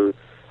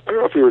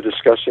know if we were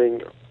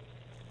discussing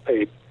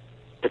a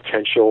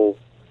potential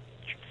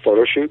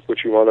photo shoot,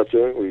 which we wound up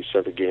doing. We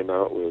sent a game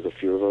out with a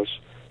few of us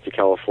to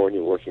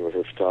California, working with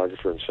her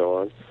photographer and so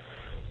on,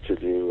 to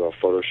do a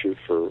photo shoot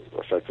for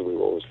effectively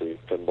what was the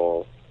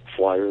pinball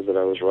flyer that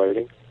I was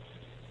writing.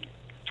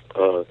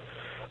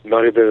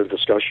 Might have been a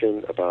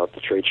discussion about the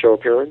trade show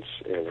appearance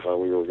and how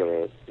we were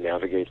going to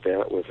navigate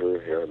that with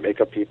her hair and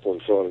makeup people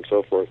and so on and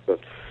so forth. But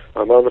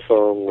I'm on the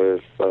phone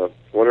with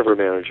one of her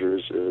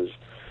managers, is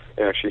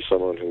actually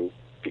someone who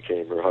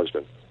became her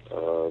husband.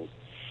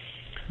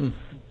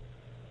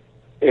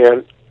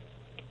 And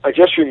I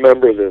just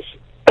remember this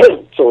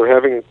So we're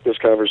having this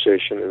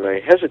conversation, and I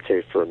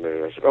hesitate for a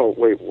minute. I said, oh,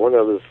 wait, one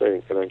other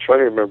thing. And I'm trying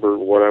to remember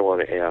what I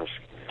want to ask.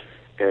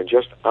 And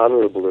just out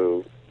of the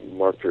blue,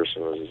 Mark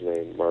Pearson was his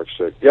name. Mark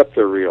said, yep,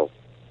 they're real.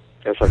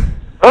 And it's like,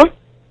 huh?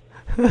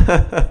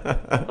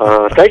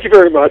 Thank you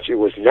very much. It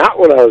was not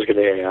what I was going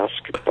to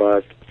ask,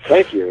 but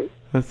thank you.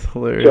 That's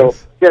hilarious.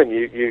 So, again,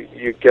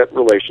 you get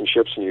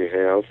relationships, and you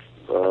have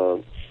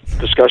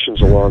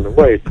discussions along the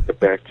way to get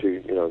back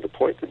to, the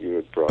point that you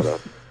had brought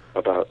up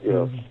about,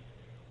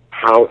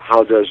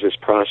 how does this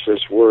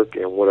process work,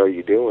 and what are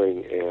you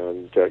doing?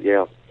 And,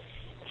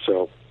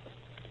 so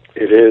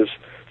it is,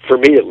 for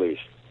me at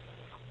least,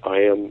 I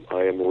am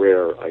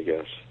rare, I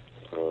guess.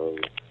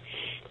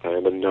 I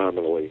am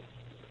anomaly.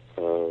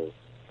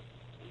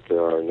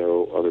 There are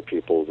no other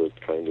people that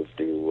kind of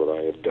do what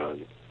I have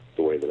done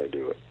the way that I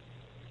do it.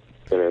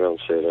 And I don't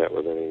say that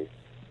with any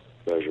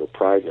measure of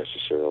pride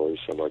necessarily,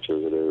 so much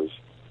as it is,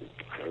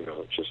 I don't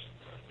know, it's just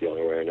the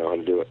only way I know how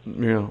to do it.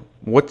 Yeah.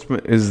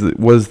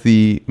 Was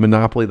the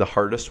Monopoly the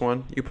hardest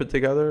one you put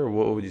together, or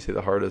what would you say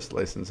the hardest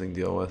licensing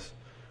deal was?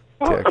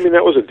 Well, I mean,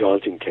 that was a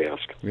daunting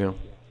task. Yeah.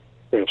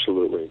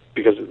 Absolutely.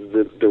 Because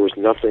there was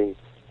nothing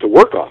to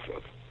work off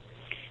of.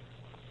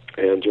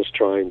 And just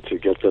trying to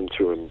get them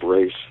to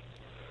embrace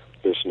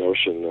this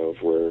notion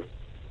of where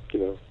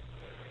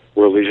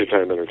leisure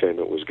time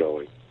entertainment was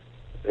going,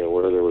 and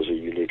where there was a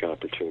unique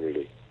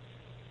opportunity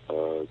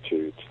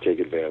to take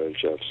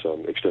advantage of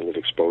some extended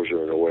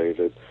exposure in a way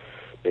that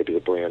maybe the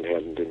brand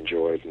hadn't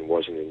enjoyed and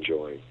wasn't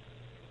enjoying.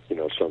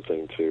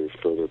 Something to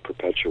further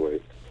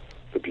perpetuate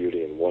the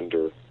beauty and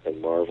wonder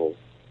and marvel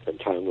and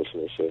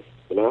timelessness of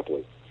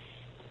Monopoly.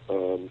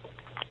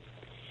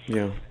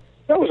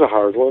 That was a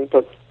hard one,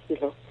 but,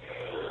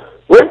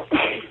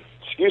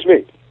 excuse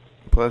me.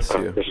 Bless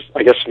you.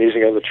 I guess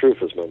sneezing on the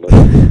truth is my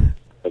mother.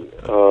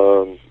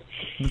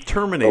 The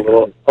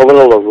Terminator. A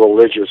little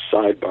religious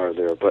sidebar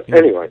there, but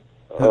anyway,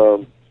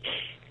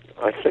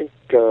 I think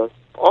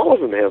all of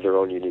them have their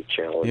own unique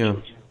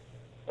challenges.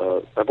 Yeah.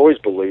 I've always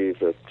believed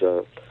that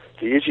the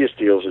easiest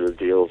deals are the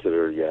deals that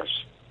are yes.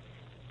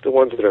 The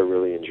ones that I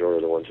really enjoy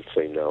are the ones that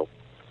say no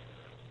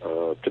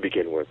to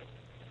begin with.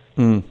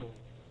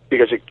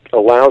 Because it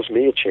allows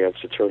me a chance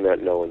to turn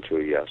that no into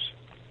a yes.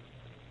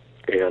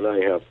 And I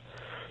have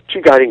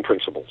two guiding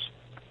principles.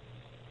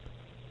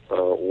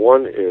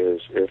 One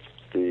is if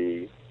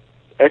the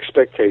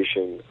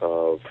expectation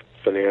of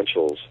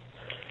financials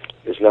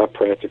is not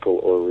practical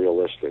or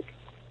realistic,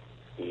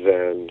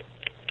 then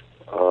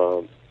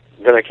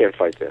I can't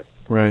fight that.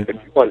 Right. If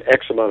you want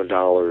X amount of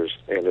dollars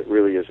and it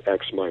really is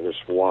X minus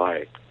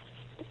Y,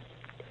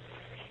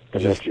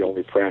 and that's the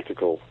only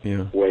practical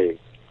way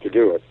to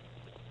do it,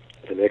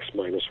 then X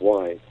minus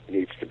Y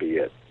needs to be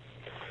it.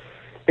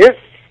 If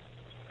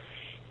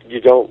you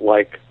don't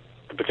like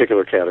a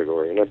particular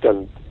category, and I've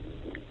done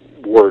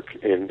work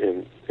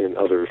in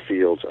other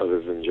fields other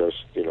than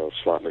just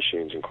slot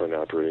machines and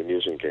coin-operated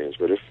amusement games,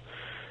 but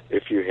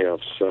if you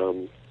have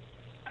some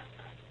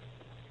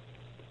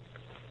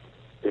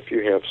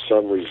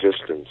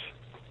resistance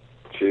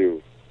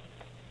to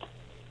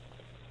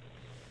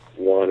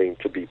wanting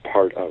to be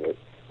part of it,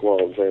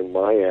 well, then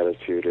my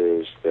attitude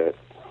is that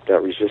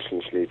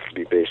resistance needs to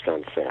be based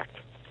on fact.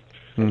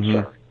 I'm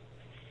sorry.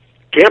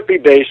 Can't be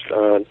based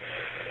on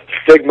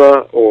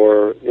stigma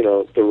or,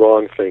 the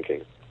wrong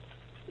thinking.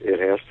 It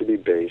has to be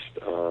based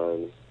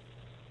on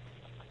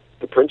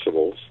the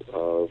principles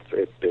of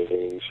it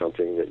being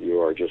something that you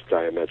are just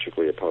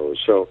diametrically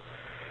opposed. So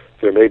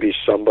there may be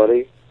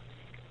somebody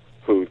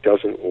who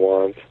doesn't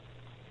want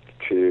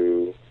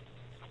to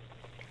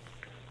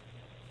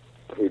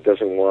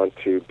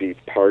be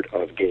part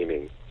of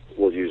gaming.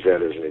 We'll use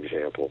that as an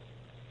example.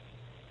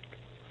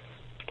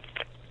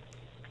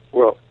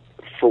 Well,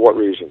 for what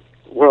reason?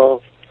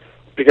 Well,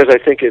 because I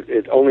think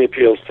it only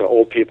appeals to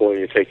old people and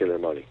you're taking their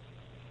money.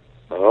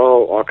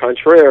 Oh, au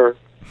contraire.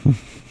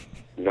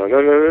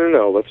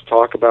 No. Let's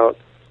talk about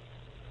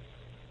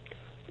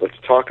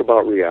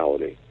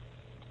reality.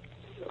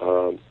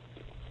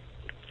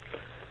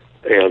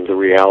 And the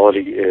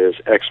reality is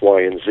X,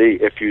 Y, and Z.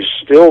 If you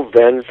still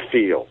then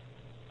feel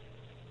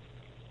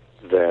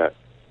that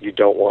you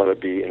don't want to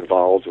be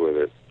involved with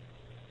it,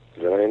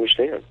 then I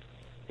understand.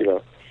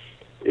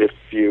 If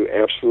you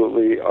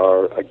absolutely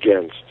are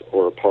against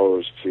or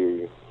opposed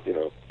to,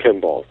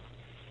 pinball,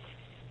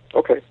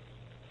 okay,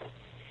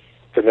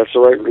 then that's the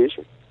right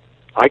reason.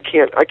 I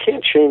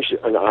can't change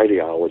an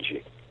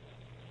ideology.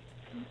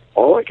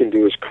 All I can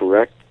do is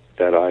correct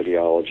that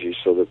ideology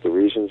so that the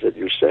reasons that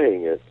you're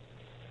saying it,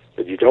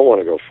 that you don't want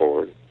to go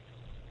forward,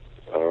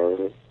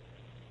 are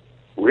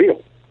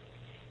real.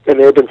 And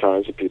there have been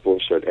times that people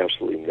have said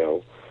absolutely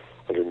no,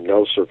 under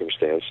no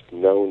circumstance,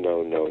 no,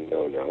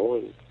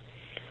 and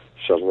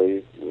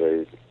suddenly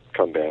they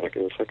come back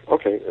and it's like,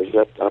 okay, is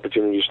that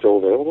opportunity still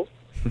available?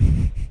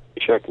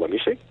 Check, let me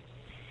see.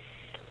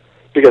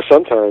 Because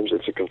sometimes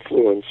it's a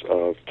confluence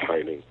of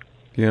timing.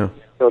 Yeah.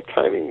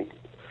 Timing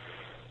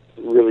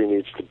really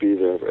needs to be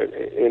there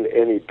in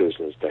any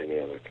business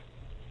dynamic.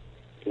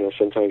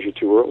 Sometimes you're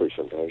too early,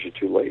 sometimes you're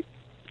too late,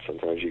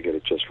 sometimes you get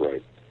it just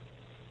right.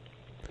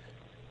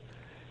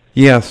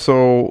 Yeah,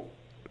 so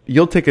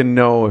you'll take a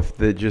no if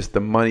just the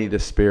money to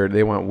spare.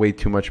 They want way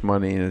too much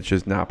money and it's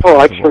just not possible.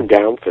 Oh, I've turned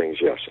down things,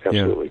 yes,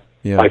 absolutely.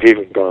 Yeah. I've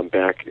even gone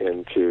back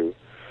into,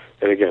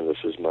 and again,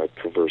 this is my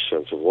perverse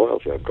sense of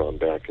loyalty, I've gone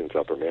back into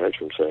upper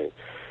management saying,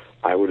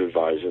 I would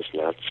advise us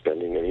not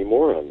spending any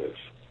more on this.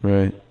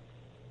 Right.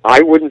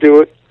 I wouldn't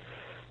do it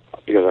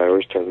because I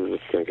always tended to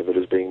think of it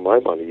as being my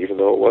money, even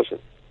though it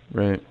wasn't.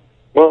 Right.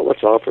 Well,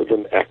 let's offer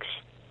them X.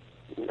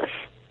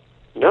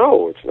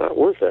 No, it's not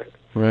worth it.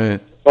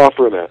 Right.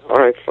 Offer them that. All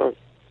right, fine.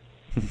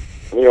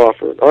 Let me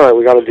offer it. All right,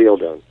 we got a deal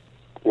done.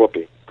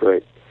 Whoopee.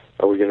 Great.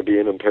 Are we going to be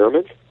in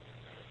impairment?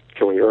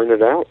 Can we earn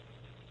it out?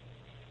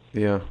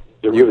 Yeah. Is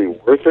it really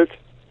worth it?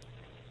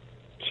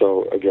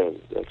 So, again,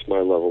 that's my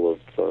level of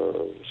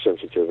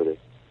sensitivity.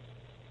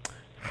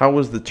 How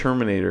was the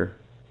Terminator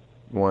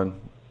one?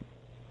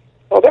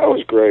 Oh, that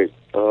was great.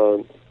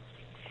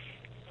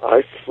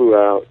 I flew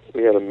out.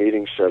 We had a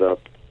meeting set up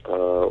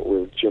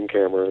with Jim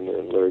Cameron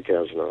and Larry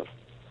Kasanoff,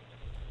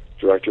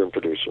 director and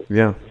producer.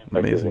 Yeah,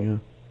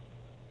 amazing.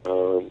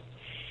 Yeah.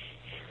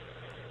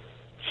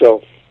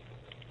 So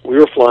we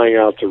were flying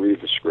out to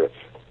read the script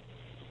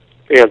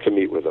and to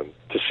meet with them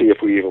to see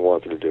if we even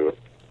wanted to do it.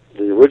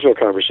 The original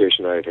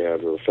conversation I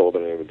had with a fellow by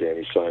the name of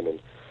Danny Simon,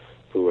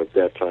 who at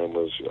that time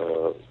was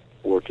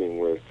working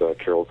with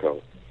Carol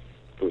Coe,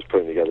 who was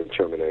putting together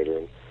Terminator,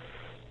 and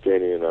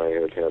Danny and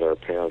I had our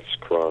paths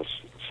cross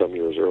some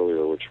years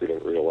earlier, which we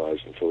didn't realize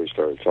until we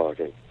started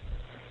talking.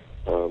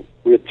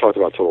 We had talked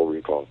about Total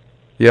Recall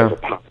as a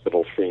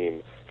possible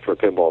theme for a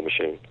pinball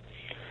machine.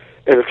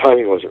 And the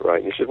timing wasn't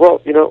right. And he said,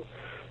 well, you know,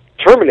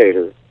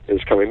 Terminator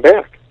is coming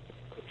back.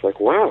 It's like,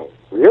 wow,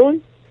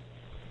 really?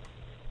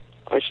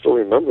 I still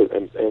remember it.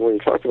 And when he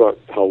talked about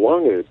how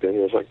long it had been, he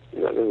was like,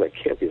 no, that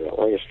can't be that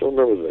long. I still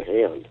remember the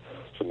hand.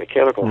 It's a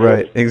mechanical hand.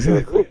 Right,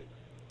 exactly.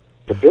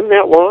 It's been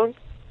that long?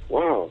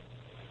 Wow.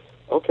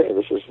 Okay,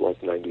 this is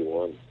like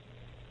 91.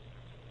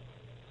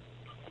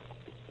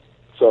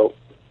 So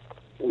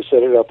we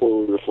set it up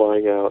when we were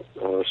flying out.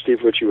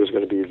 Steve Ritchie was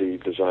going to be the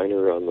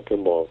designer on the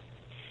pinball,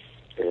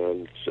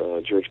 and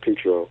George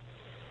Petro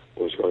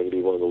was going to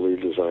be one of the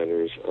lead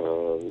designers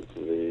on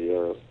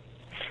the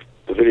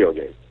video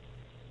game,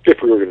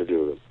 if we were going to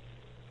do them.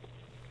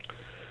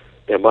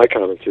 And my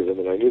comment to them,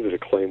 and I knew that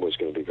Acclaim was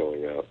going to be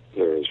going out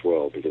there as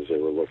well, because they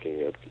were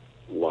looking at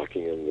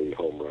locking in the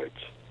home rights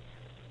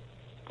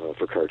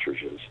for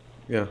cartridges.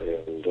 Yeah.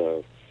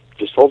 And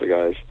just told the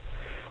guys,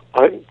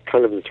 I'm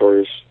kind of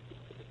notorious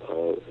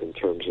in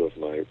terms of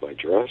my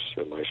dress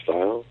and my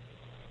style.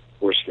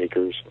 Wear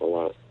sneakers a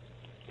lot.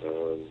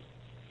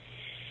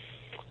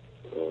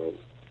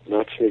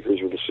 Not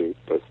sneakers with a suit,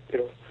 but, you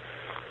know,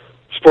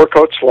 sport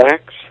coat,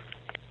 slacks,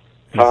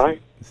 tie,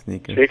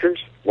 sneakers,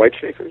 white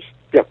sneakers.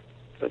 Yeah,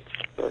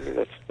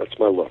 that's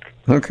my look.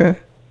 Okay.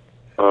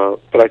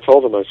 But I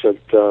told them, I said,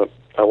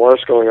 I want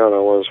us going out, I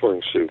want us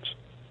wearing suits.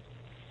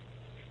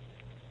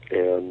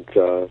 And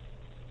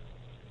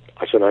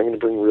I said, I'm going to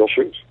bring real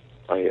shoes.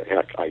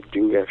 I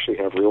do actually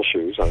have real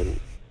shoes. I'm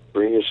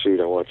bringing a suit.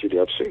 I want you to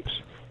have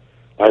suits.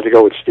 I had to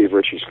go with Steve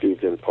Ritchie.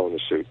 Steve didn't own a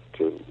suit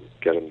to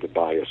get him to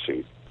buy a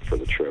suit for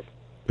the trip,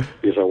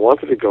 because I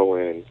wanted to go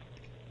in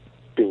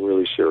being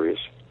really serious.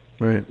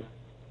 Right.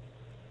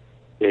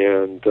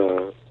 And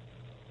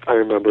I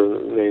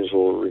remember, names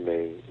will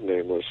remain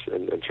nameless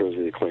in terms of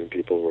the Acclaim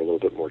people who were a little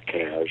bit more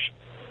cash,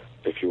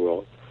 if you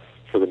will,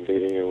 for the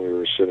meeting, and we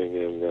were sitting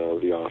in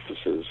the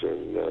offices,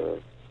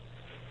 and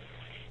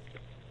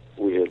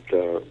we had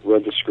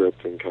read the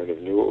script and kind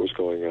of knew what was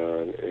going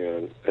on.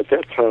 And at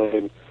that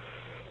time,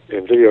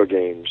 in video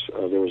games,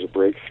 there was a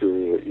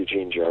breakthrough that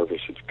Eugene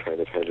Jarvis had kind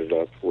of headed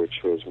up,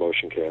 which was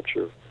motion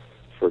capture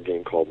for a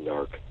game called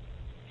Narc.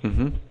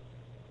 Mm-hmm.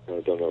 I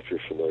don't know if you're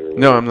familiar with it.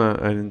 No, I'm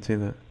not. I didn't see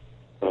that.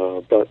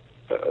 But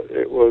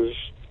it was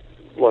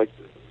like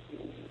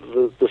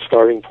the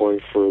starting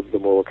point for the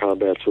Mortal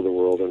Kombats of the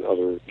world and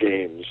other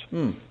games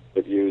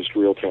that used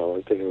real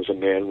talent. And it was a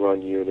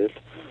man-run unit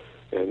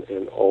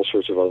and all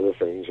sorts of other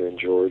things. And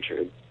George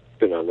had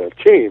been on that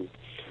team.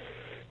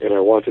 And I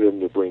wanted him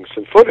to bring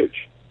some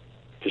footage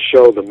to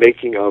show the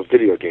making of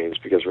video games,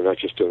 because we're not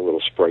just doing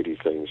little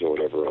spritey things or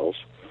whatever else.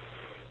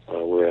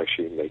 We're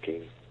actually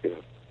making,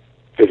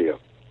 video.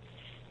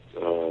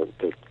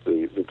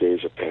 The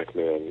days of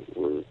Pac-Man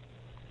were,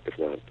 if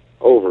not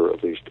over,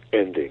 at least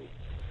ending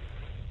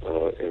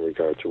in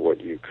regard to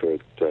what you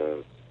could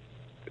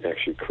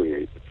actually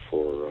create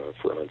for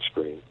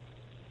on-screen.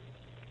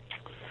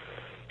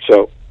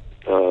 So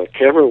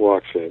Cameron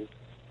walks in,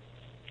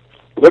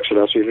 looks at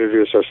us, we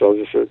introduce ourselves,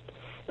 and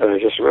I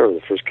just remember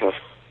the first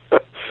comment,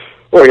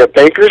 well, we got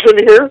bankers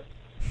in here?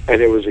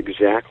 And it was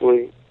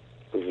exactly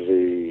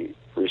the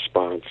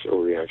response or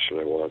reaction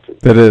I wanted.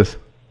 That is.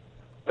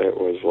 It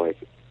was like,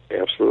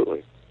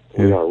 absolutely.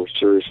 Yeah. We're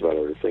serious about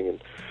everything.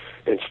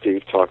 And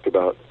Steve talked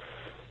about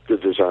the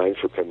design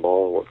for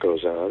pinball and what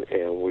goes on,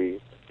 and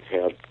we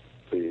had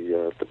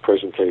the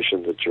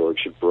presentation that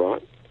George had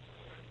brought.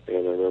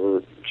 And I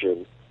remember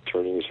Jim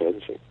turning his head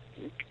and saying,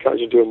 you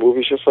guys are doing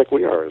movies just like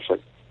we are. It's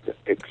like,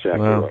 exactly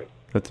wow. right.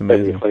 That's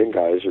amazing. And the Acclaim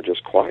guys are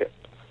just quiet.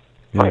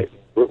 Yeah. Right.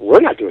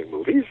 We're not doing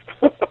movies.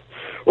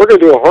 We're going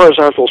to do a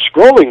horizontal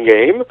scrolling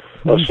game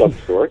of some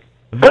sort.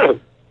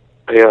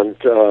 And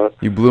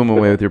you blew them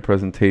away with your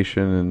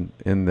presentation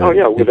and the. Oh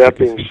yeah. With that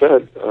being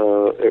said,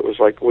 it was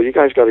like, well, you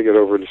guys got to get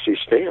over to see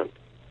Stan.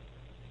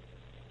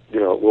 You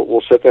know,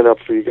 we'll set that up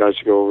for you guys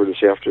to go over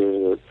this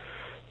afternoon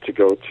to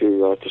go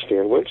to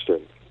Stan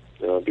Winston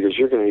because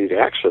you're going to need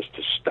access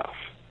to stuff.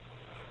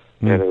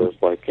 Mm-hmm. And it was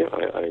like, yeah,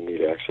 I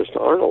need access to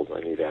Arnold.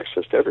 I need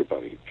access to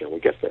everybody. Can we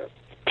get that?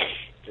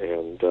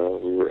 And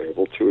we were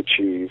able to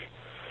achieve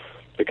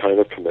the kind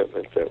of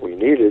commitment that we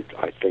needed,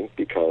 I think,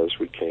 because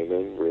we came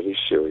in really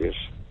serious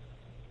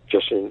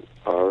just in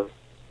our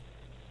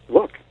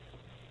look,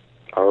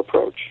 our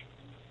approach.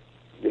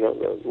 You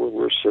know,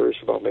 we're serious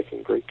about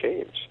making great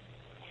games.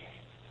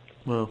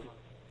 Well,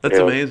 that's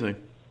amazing.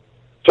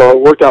 So it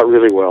worked out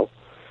really well.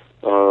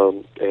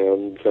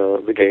 And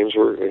the games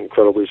were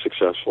incredibly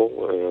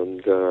successful,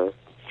 and the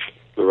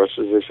rest,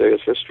 as they say,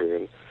 is history.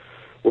 And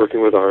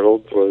working with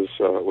Arnold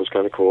was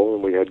kind of cool,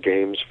 and we had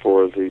games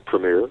for the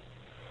premiere.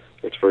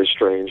 It's very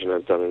strange, and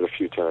I've done it a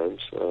few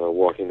times,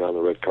 walking down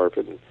the red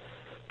carpet, and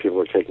people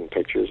are taking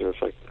pictures, and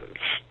it's like,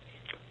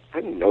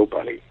 I'm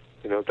nobody.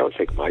 You know, don't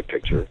take my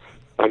picture.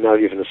 I'm not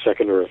even a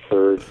second or a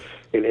third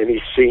in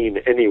any scene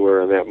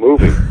anywhere in that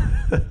movie.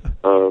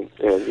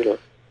 And, you know,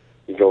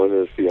 you go into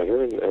the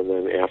theater, and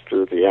then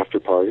after the after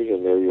party,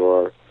 and there you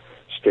are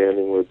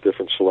standing with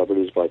different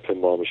celebrities by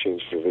pinball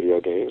machines for video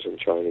games and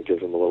trying to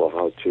give them a little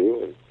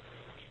how-to. And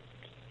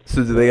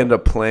so do they end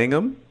up playing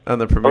them on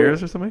the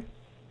premieres or something?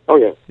 Oh,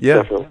 yeah.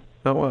 Yeah. Definitely.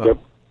 Oh, wow. Yep.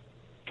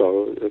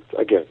 So, it's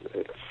I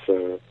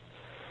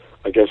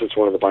guess it's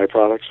one of the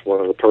byproducts,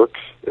 one of the perks,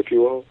 if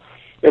you will.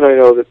 And I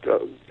know that,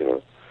 you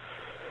know,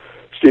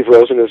 Steve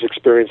Rosen has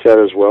experienced that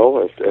as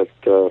well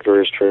at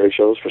various trade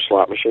shows for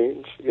slot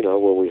machines, you know,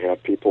 where we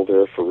have people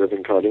there for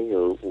ribbon cutting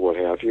or what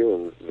have you,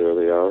 and there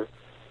they are,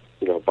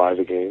 you know, buy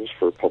the games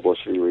for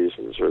publicity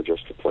reasons or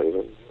just to play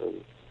them.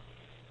 And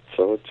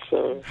so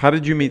it's... How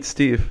did you meet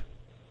Steve?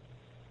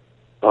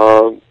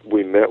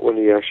 We met when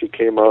he actually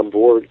came on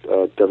board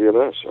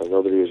WMS. I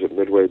know that he was at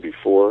Midway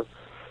before.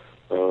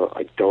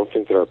 I don't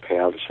think that our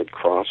paths had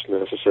crossed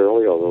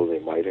necessarily, although they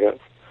might have.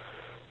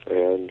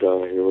 And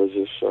here was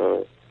this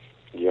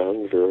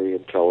young, very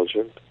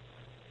intelligent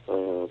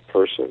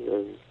person,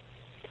 and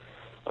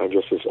I'm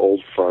just this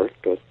old fart.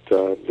 But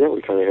yeah,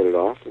 we kind of hit it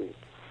off and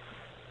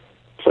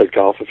played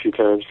golf a few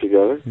times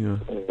together,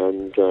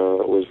 and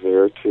was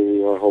there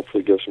to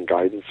hopefully give some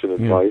guidance and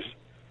advice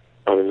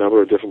on a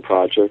number of different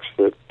projects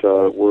that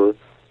were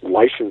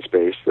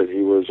license-based that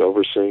he was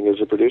overseeing as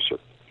a producer.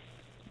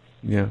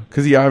 Yeah,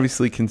 because he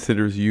obviously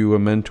considers you a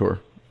mentor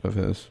of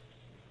his.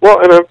 Well,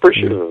 and I'm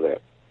appreciative of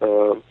that.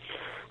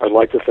 I'd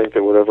like to think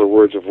that whatever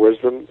words of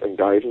wisdom and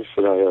guidance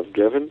that I have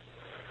given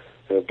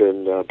have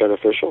been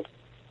beneficial.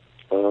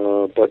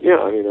 But yeah,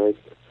 I mean,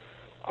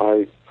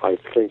 I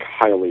think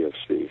highly of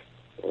Steve.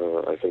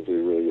 I think he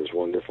really is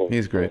wonderful.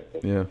 He's great,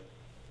 yeah.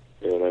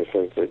 And I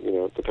think that, you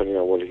know, depending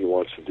on what he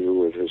wants to do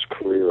with his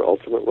career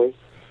ultimately,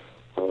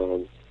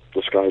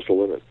 the sky's the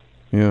limit.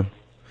 Yeah.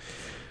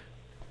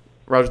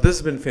 Roger, this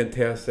has been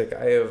fantastic.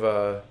 I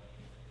have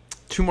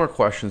 2 more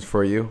questions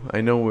for you.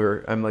 I know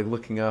I'm like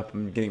looking up,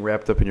 I'm getting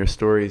wrapped up in your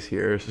stories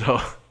here. So,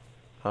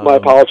 my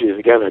apologies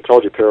again. I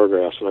told you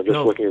paragraphs, and I'm just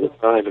looking at the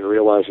time and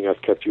realizing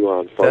I've kept you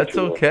on far That's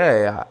too long.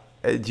 okay.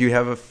 Do you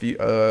have a few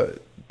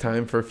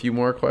time for a few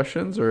more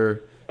questions,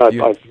 or?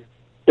 Yeah,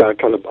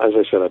 kind of. As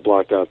I said, I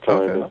blocked out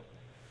time. Okay.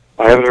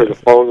 I haven't heard the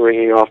phone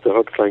ringing off the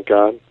hook, thank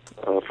God.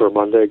 For a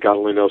Monday, God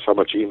only knows how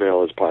much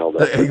email is piled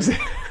up. I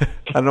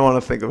don't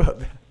want to think about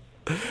that.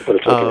 But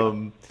it's okay.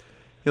 You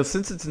know,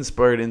 since it's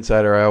Inspired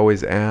Insider, I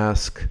always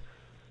ask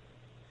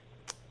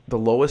the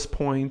lowest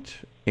point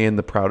and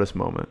the proudest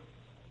moment.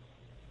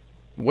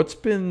 What's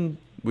been,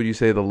 would you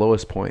say, the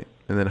lowest point,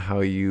 and then how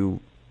you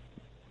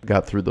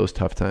got through those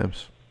tough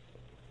times?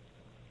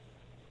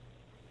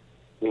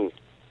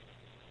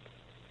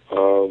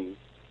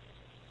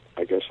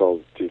 I guess I'll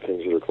do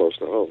things that are close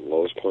to home.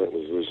 Lowest point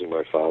was losing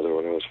my father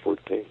when I was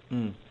 14.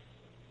 And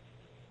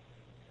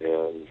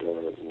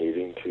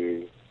needing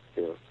to,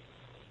 you know,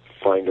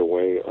 find a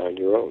way on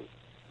your own.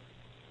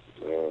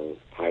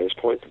 Highest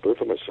point, the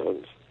birth of my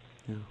sons.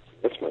 Yeah.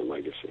 That's my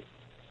legacy.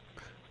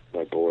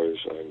 My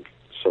boys, I'm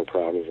so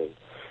proud of them.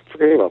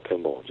 Forgetting about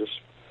pinball, just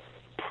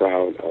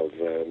proud of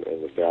them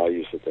and the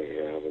values that they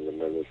have and the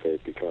men that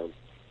they've become.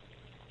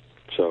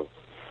 So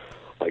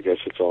I guess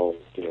it's all,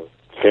 you know,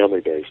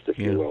 family-based, if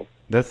you will.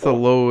 That's the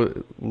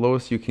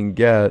lowest you can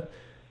get.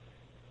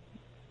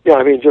 Yeah,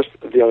 I mean, just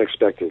the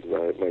unexpected.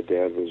 My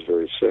dad was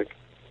very sick.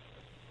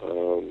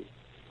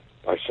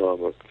 I saw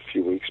him a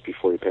few weeks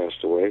before he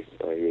passed away.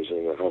 He was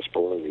in a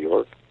hospital in New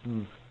York.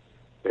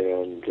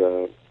 And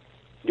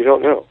you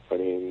don't know. I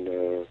mean,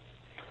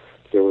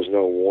 there was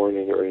no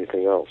warning or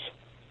anything else.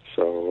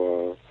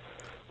 So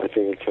I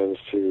think it tends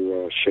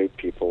to shape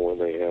people when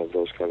they have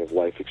those kind of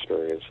life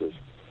experiences.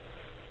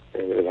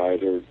 And it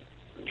either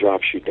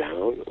drops you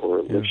down or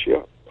it lifts you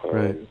up.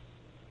 Right.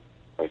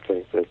 I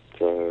think that,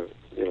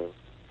 you know,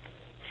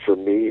 for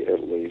me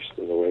at least,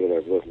 in the way that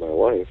I've lived my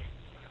life,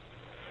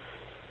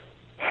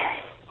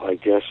 I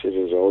guess it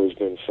has always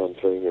been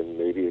something, and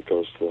maybe it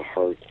goes to the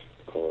heart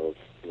of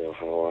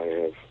how I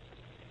have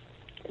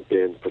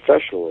been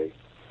professionally.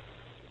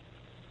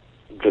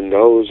 The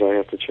no's I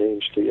have to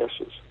change to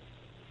yeses.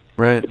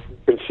 Right. The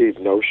preconceived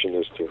notion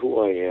as to who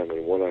I am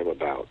and what I'm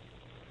about.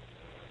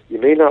 You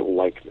may not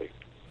like me,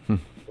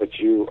 but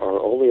you are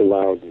only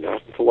allowed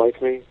not to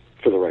like me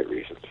for the right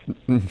reasons.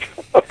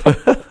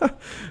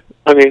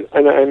 I mean,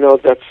 and I know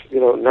that's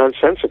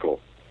nonsensical,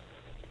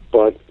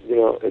 but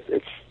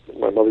it's.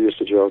 My mother used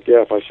to joke,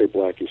 "Yeah, if I say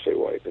black, you say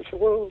white." I said,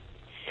 "Well,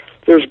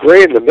 there's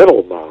gray in the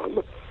middle,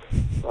 Mom,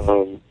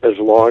 as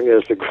long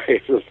as the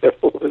gray in the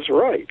middle is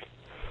right."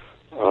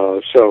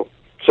 So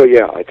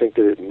yeah, I think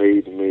that it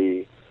made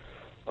me.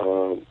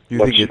 You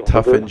think it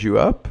toughened you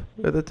up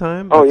at the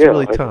time? Oh, That's yeah,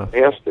 really tough.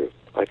 It has to.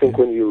 I think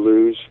when you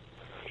lose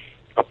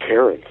a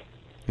parent,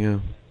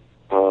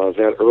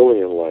 that early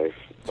in life,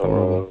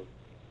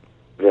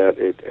 that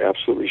it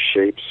absolutely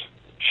shapes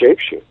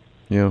you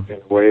in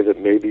a way that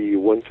maybe you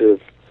wouldn't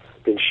have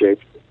been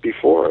shaped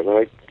before. And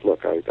I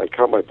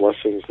count my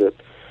blessings that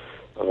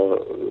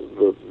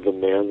the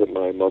man that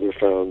my mother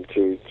found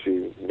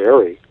to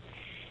marry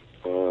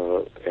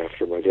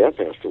after my dad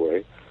passed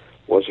away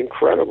was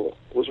incredible.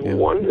 It was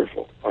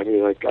wonderful. I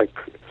mean,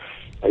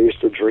 I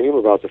used to dream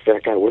about the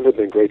fact I wouldn't have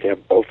been great to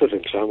have both of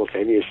them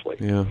simultaneously.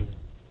 Yeah.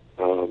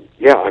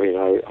 I mean,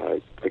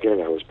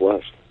 I was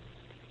blessed.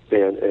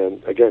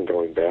 And again,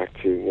 going back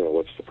to,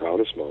 what's the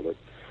proudest moment,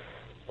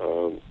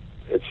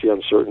 it's the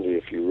uncertainty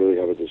if you really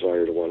have a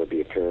desire to want to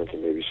be a parent,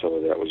 and maybe some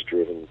of that was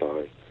driven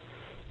by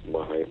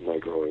my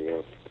growing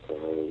up,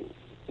 and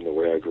the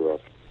way I grew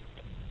up,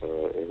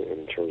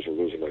 in terms of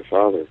losing my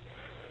father,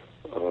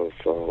 of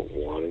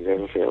wanting to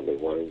have a family,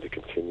 wanting to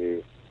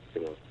continue,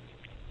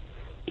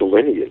 the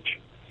lineage.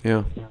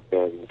 Yeah.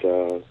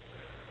 And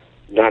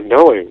not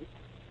knowing,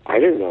 I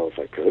didn't know if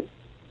I could.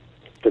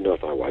 Didn't know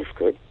if my wife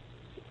could.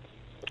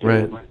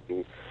 Right.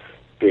 And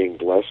being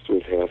blessed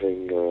with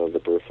having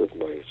the birth of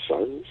my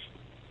sons.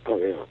 Oh,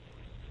 yeah.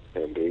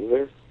 And being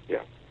there.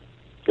 Yeah.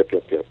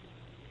 Yep.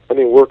 I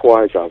mean,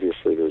 work-wise,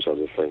 obviously, there's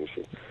other things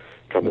that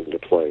come into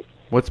play.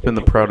 What's been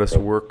the proudest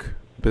work,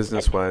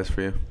 business-wise,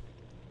 for you?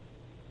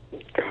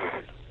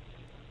 God,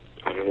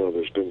 I don't know.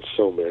 There's been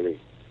so many.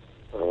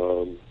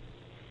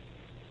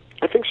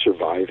 I think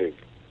surviving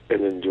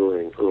and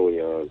enduring early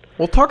on.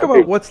 Well, talk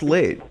about what's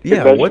late.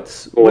 Yeah,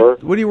 what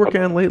are you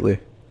working on lately?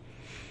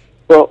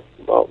 Well,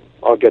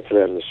 I'll get to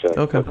that in a second.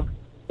 Okay.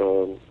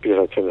 Because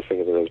I tend to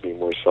think of it as being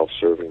more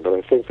self-serving. But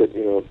I think that,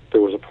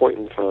 there was a point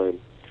in time,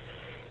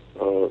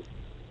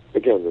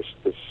 again,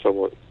 this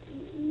somewhat,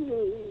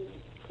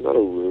 not a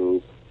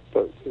rude,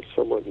 but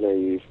somewhat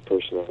naive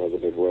person out of the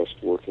Midwest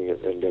working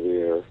at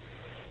NWR.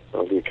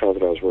 The account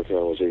that I was working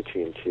on was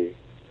AT&T,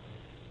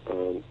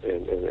 and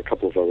a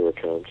couple of other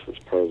accounts as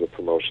part of the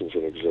promotions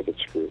and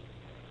exhibits group.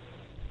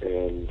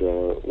 And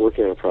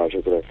working on a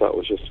project that I thought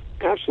was just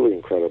absolutely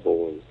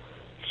incredible, and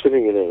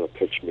sitting in a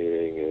pitch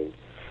meeting, and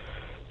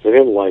they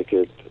didn't like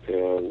it,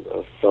 and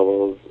a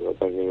fellow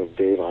by the name of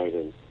Dave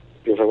Einen,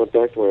 because I went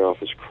back to my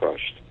office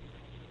crushed.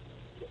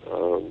 I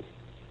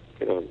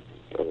don't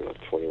know,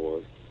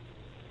 21.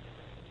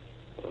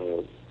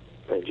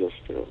 And just,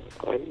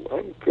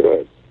 I'm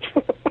good.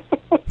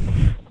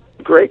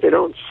 Great, they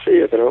don't see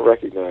it, they don't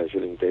recognize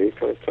it, and Dave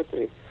kind of took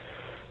me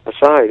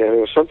aside, and it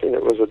was something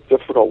that was a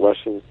difficult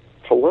lesson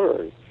to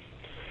learn.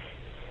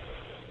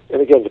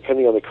 And again,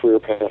 depending on the career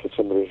path that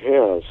somebody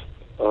has,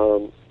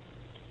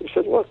 he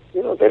said, look,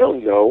 they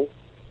don't know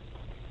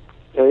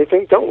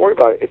anything, don't worry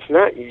about it. It's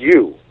not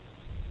you.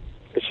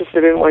 It's just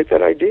they didn't like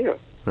that idea.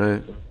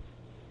 Right.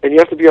 And you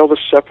have to be able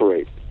to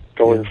separate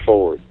going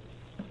forward.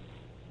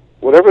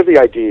 Whatever the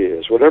idea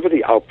is, whatever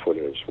the output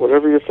is,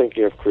 whatever you're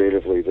thinking of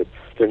creatively, that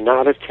they're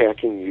not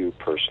attacking you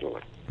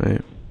personally.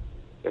 Right.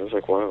 And I was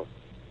like, wow.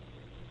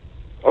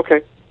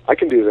 Okay, I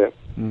can do that.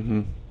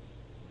 Mm-hmm.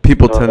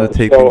 People tend to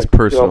take things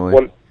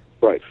personally.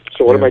 Right.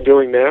 So what am I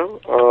doing now?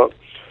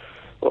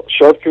 Well,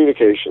 Sharpe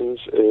Communications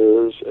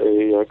is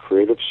a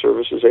creative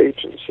services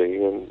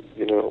agency, and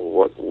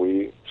what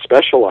we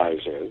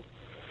specialize in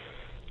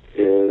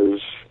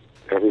is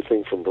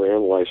everything from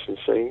brand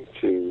licensing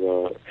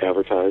to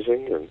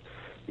advertising and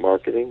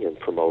marketing and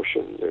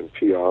promotion and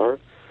PR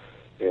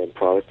and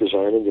product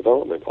design and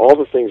development. All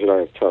the things that I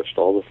have touched,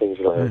 all the things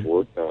that I have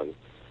worked on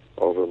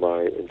over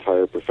my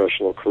entire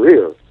professional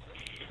career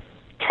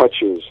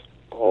touches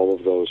all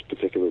of those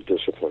particular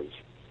disciplines.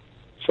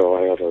 So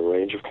I have a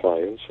range of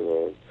clients and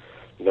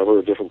a number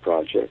of different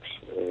projects,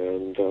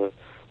 and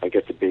I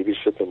get to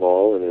babysit them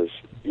all, and as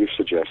you've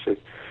suggested,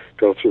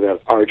 go through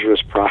that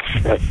arduous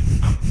process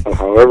of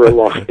however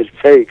long it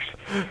takes.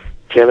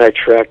 Can I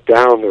track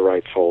down the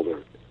rights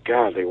holder?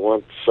 God, they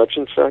want such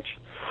and such?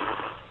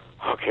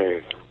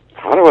 Okay,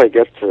 how do I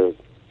get to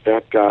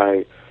that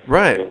guy?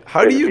 Right.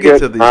 How do you get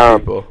to these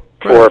people?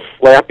 For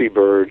Flappy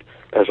Bird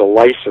as a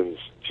license.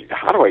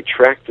 How do I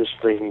track this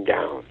thing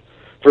down?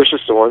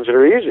 versus the ones that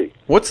are easy.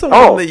 What's the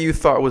one that you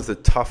thought was the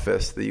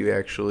toughest that you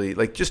actually,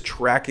 like, just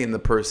tracking the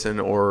person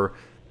or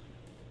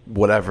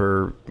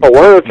whatever? Oh,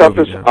 one of the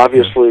toughest,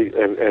 obviously,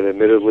 and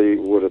admittedly,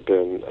 would have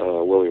been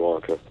Willy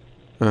Wonka.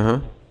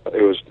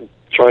 It was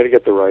trying to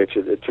get the rights.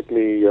 It took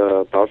me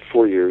about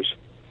 4 years,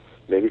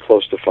 maybe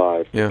close to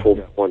 5, to pull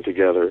that one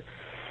together.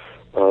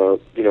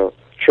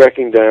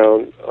 Tracking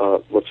down,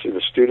 let's see,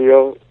 the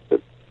studio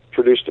that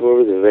produced the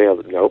movie. Did they have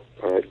it? Nope.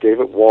 All right,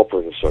 David Walper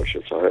and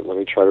Associates. All right, let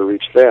me try to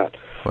reach that.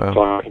 Wow.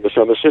 Talking to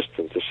some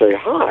assistant to say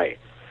hi.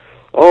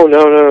 Oh,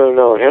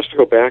 no. It has to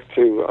go back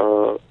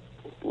to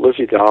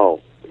Lizzie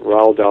Dahl,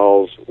 Roald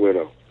Dahl's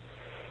widow.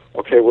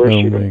 Okay, where's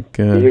she? My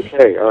God. In the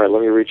UK. All right,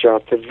 let me reach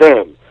out to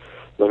them.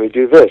 Let me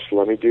do this.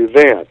 Let me do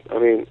that. I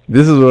mean,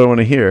 this is what I want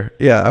to hear.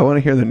 Yeah, I want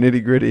to hear the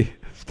nitty-gritty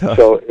stuff.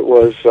 So it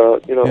was,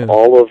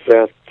 all of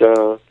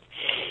that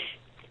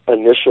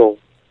initial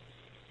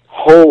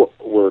whole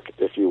work,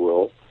 if you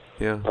will,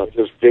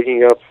 just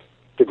digging up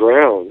the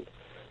ground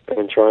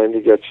and trying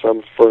to get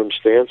some firm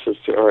stance as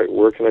to, all right,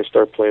 where can I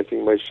start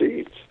planting my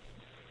seeds?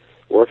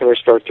 Where can I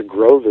start to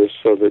grow this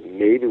so that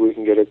maybe we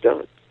can get it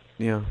done?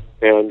 Yeah.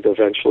 And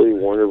eventually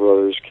Warner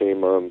Brothers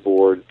came on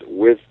board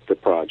with the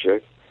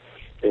project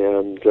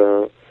and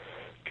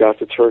got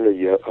to turn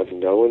a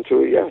no into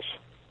a yes.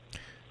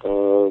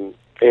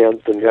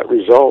 And the net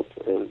result,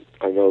 and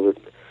I know that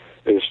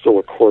it is still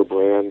a core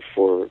brand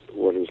for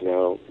what is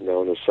now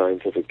known as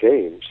Scientific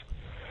Games.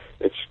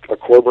 It's a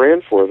core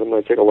brand for them. I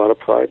take a lot of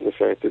pride in the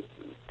fact that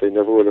they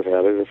never would have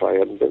had it if I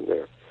hadn't been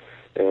there.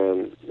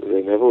 And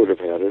they never would have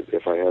had it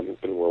if I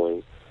hadn't been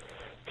willing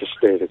to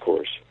stay the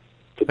course,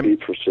 to be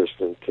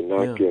persistent, to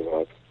not give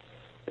up,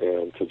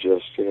 and to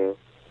just, hey,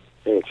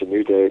 it's a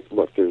new day.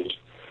 Look, there's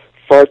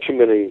far too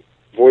many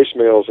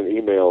voicemails and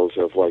emails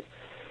of like,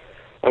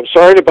 I'm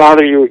sorry to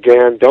bother you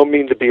again. Don't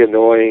mean to be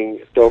annoying.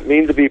 Don't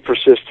mean to be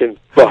persistent,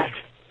 but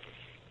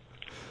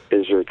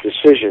is there a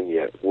decision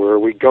yet? Where are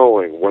we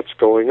going? What's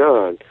going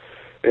on?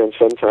 And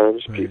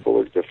sometimes people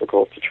are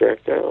difficult to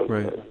track down.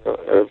 Right.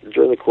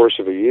 During the course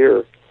of a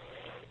year,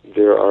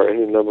 there are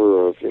any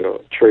number of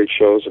trade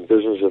shows and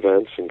business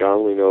events, and God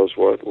only knows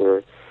what,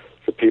 where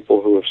the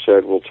people who have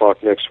said we'll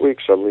talk next week,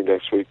 suddenly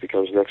next week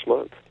becomes next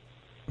month.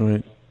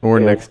 Right. Or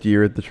next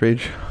year at the trade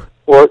show.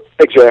 Or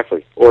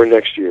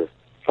next year.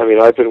 I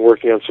mean, I've been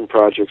working on some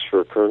projects for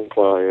a current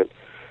client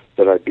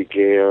that I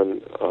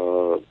began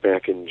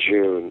back in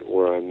June,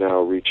 where I'm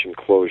now reaching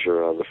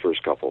closure on the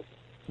first couple.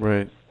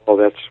 Right. Oh,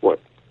 that's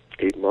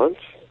 8 months?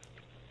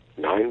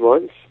 9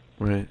 months?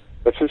 Right.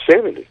 That's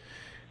insanity.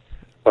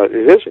 But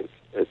it isn't.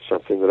 It's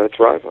something that I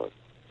thrive on.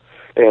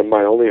 And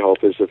my only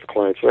hope is that the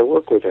clients that I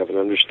work with have an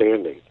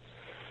understanding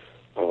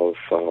of,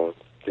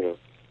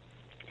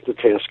 the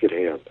task at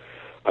hand.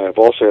 I have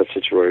also had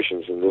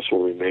situations, and this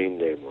will remain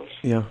nameless,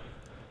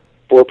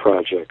 4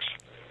 projects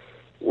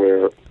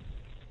where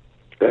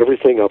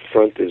everything up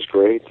front is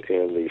great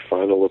and the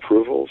final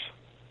approvals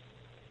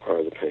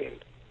are the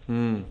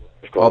pain.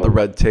 All the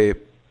red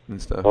tape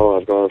and stuff. Oh,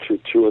 I've gone through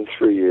 2 and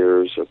 3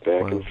 years of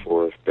back and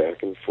forth.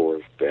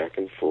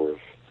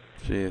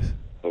 Jeez.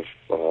 Of,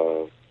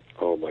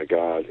 oh my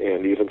God.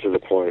 And even to the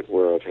point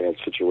where I've had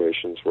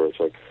situations where it's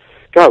like,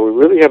 God, we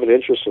really have an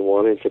interest in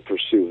wanting to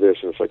pursue this.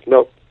 And it's like,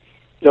 nope,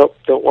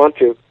 don't want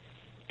to.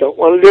 Don't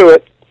want to do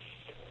it.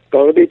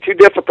 Going to be too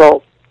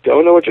difficult.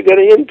 Don't know what you're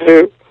getting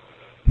into.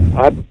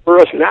 I prefer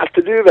us not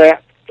to do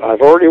that.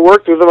 I've already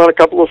worked with them on a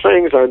couple of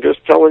things. I'm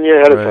just telling you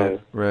ahead of time.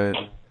 Right.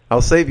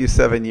 I'll save you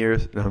 7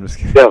 years. No, I'm just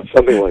kidding. Yeah,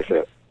 something like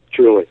that.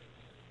 Truly.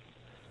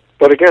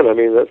 But again, I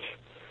mean,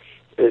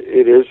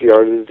 it is the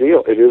art of the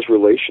deal. It is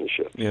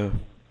relationships. Yeah.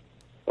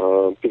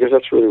 Because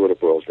that's really what it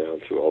boils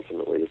down to.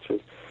 Ultimately,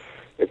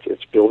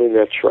 it's building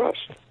that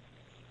trust.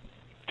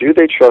 Do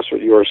they trust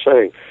what you are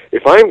saying?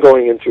 If I'm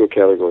going into a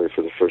category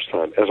for the first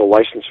time as a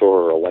licensor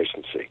or a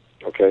licensee,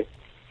 okay?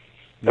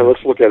 And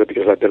let's look at it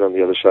because I've been on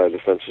the other side of the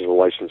fence as a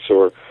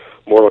licensor.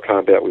 Mortal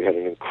Kombat, we had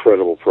an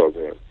incredible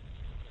program.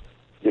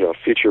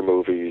 Feature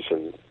movies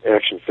and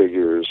action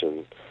figures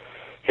and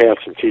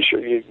hats and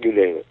T-shirts, you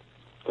name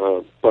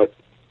it. But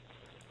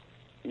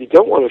you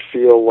don't want to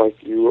feel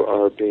like you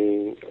are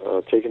being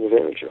taken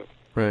advantage of.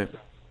 Right.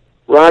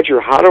 Roger,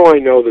 how do I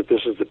know that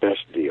this is the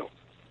best deal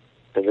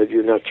and that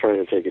you're not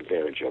trying to take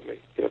advantage of me?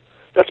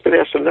 That's been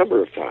asked a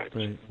number of times.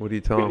 Right. What do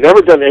you tell them? We've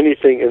never done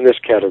anything in this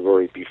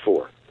category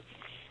before.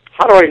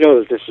 How do I know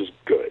that this is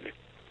good?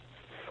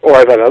 Or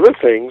I've had other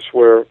things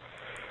where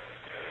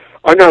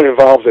I'm not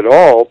involved at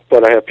all,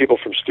 but I have people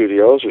from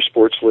studios or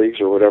sports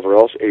leagues or whatever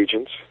else,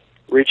 agents,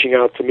 reaching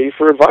out to me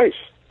for advice.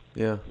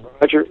 Yeah.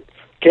 Roger,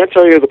 can't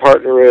tell you who the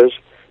partner is,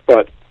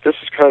 but this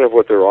is kind of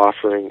what they're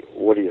offering.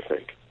 What do you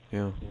think?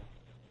 Yeah.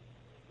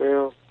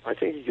 Well, I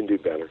think you can do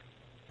better.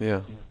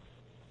 Yeah.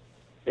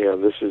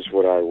 And this is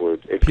what I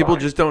would advise. People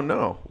just don't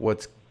know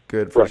what's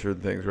good for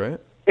certain things, right?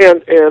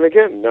 And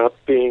again, not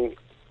being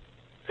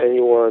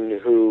anyone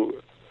who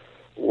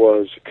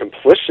was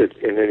complicit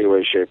in any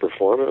way, shape, or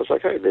form. It was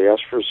like, hey, they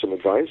asked for some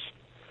advice.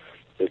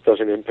 It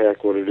doesn't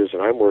impact what it is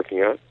that I'm working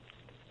at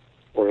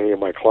or any of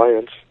my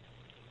clients.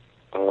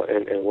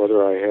 And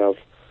whether I have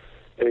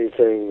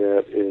anything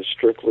that is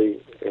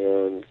strictly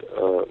and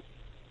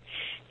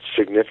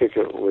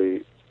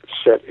significantly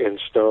set in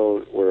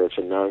stone where it's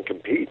a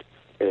non-compete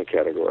in a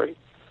category,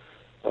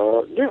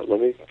 let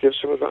me give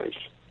some advice.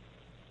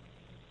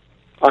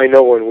 I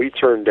know when we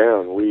turned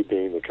down, we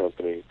being the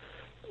company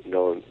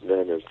known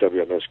then as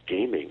WMS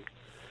Gaming,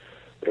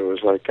 it was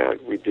like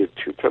that. We did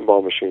 2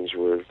 pinball machines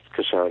with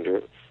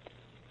Cassandra.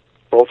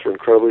 Both were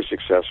incredibly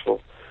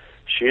successful.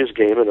 She is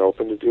game and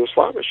open to do a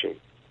slot machine.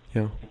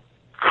 Yeah.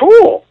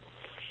 Cool.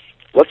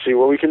 Let's see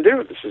what we can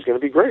do. This is going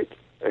to be great.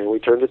 And we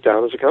turned it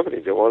down as a company.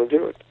 Didn't want to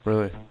do it.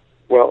 Really?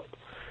 Well,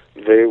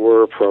 they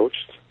were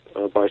approached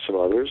by some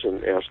others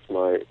and asked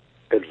my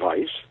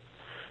advice.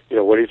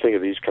 What do you think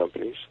of these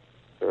companies?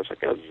 And I was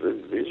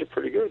like, these are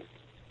pretty good.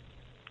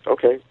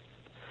 Okay.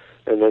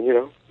 And then,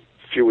 a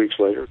few weeks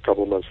later, a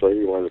couple of months later,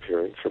 you wind up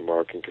hearing from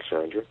Mark and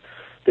Cassandra.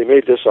 They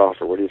made this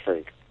offer. What do you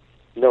think?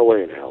 No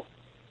way in hell.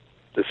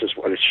 This is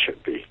what it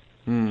should be.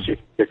 So you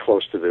get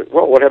close to the...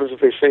 Well, what happens if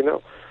they say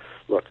no?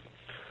 Look,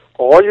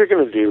 all you're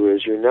going to do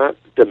is you're not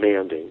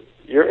demanding.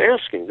 You're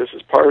asking. This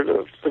is part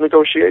of the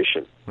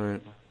negotiation.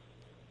 Right.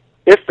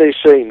 If they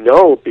say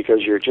no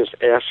because you're just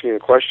asking a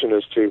question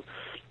as to,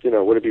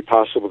 would it be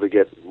possible to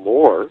get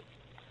more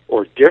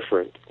or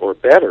different or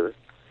better,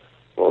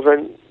 well,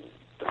 then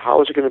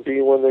how is it going to be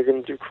when they're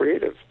going to do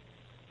creative?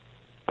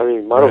 I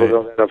mean, might as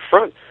well know that up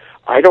front.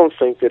 I don't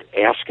think that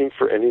asking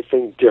for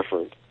anything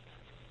different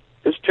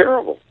is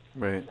terrible.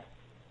 Right.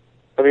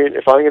 I mean,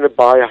 if I'm going to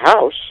buy a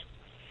house,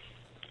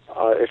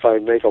 if I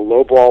make a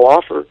lowball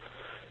offer,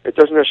 it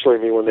doesn't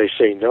necessarily mean when they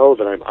say no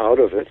that I'm out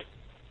of it.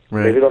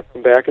 Right. Maybe they'll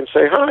come back and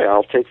say, hi,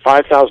 I'll take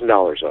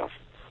 $5,000 off.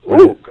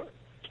 Right. Ooh,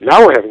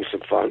 now we're having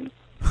some fun.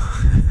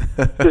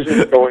 This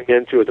isn't going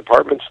into a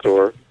department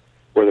store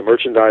where the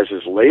merchandise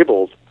is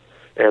labeled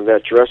and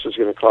that dress is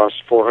going to cost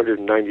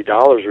 $490,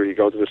 or you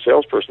go to the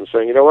salesperson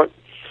saying, you know what,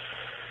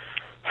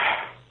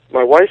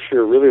 my wife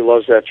here really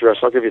loves that dress.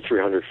 I'll give you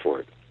 $300 for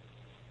it.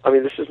 I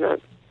mean, this is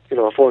not,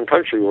 a foreign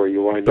country where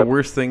you wind up... The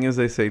worst thing is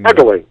they say no.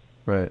 Haggling.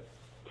 Right.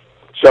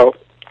 So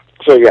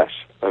yes,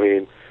 I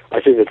mean, I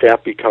think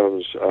that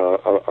becomes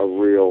a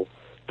real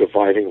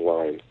dividing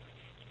line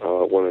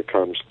when it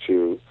comes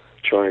to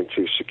trying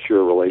to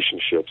secure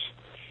relationships.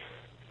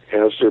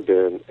 Has there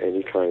been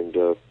any kind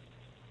of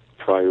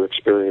prior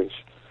experience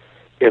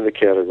in the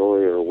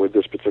category or with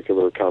this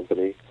particular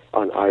company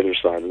on either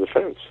side of the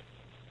fence?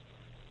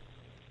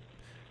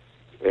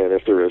 And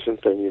if there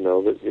isn't, then you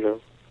know that,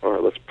 all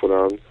right, let's put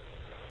on,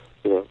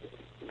 the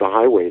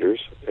high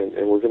waiters, and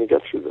we're going to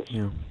get through this.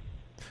 Yeah.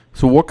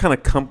 So what kind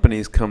of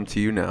companies come to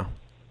you now?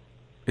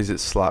 Is it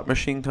slot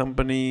machine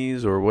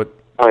companies or what?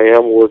 I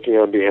am working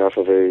on behalf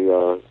of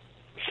a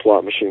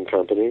slot machine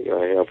company.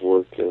 I have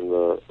worked in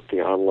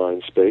the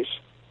online space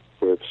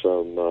with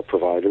some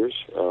providers.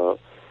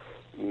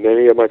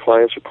 Many of my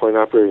clients are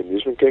coin-operated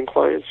amusement game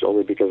clients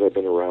only because I've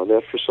been around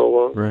that for so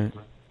long. Right.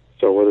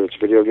 So whether it's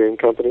video game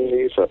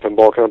companies,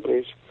 pinball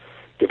companies,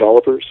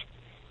 developers,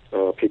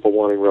 people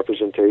wanting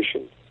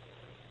representation,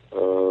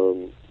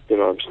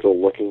 I'm still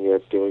looking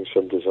at doing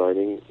some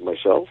designing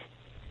myself,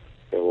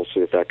 and we'll see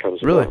if that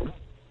comes Really? about.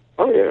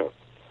 Oh,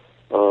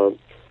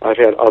 yeah. I've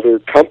had other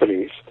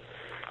companies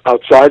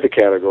outside the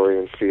category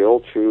and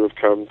field who have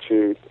come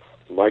to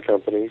my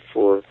company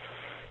for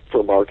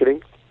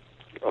marketing,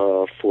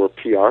 for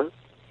PR,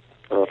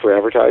 for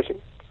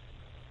advertising.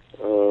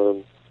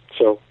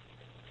 So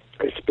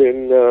it's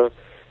been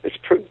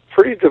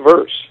pretty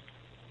diverse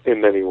in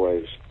many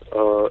ways,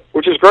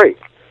 which is great.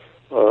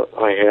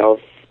 I have,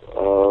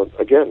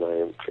 again, I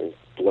am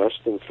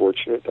blessed and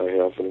fortunate. I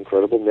have an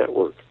incredible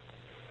network.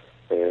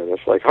 And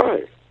it's like,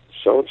 hi,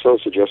 so-and-so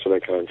suggested I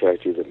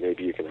contact you that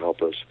maybe you can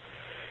help us.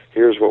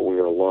 Here's what we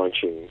are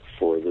launching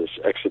for this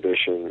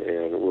exhibition,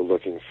 and we're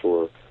looking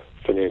for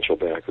financial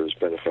backers,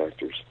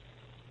 benefactors.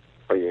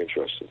 Are you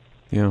interested?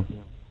 Yeah.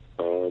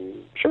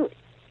 Sure.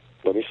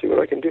 Let me see what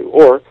I can do.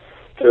 Or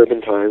there have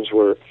been times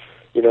where,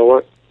 you know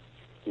what?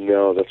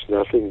 No, that's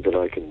nothing that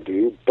I can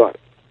do, but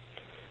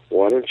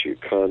why don't you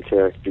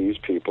contact these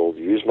people,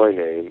 use my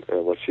name,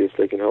 and let's see if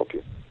they can help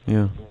you.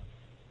 Yeah.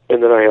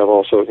 And then I have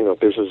also,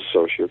 business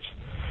associates,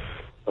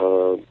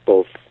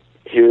 both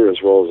here as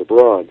well as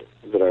abroad,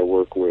 that I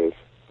work with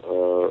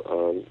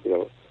on,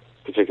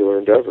 particular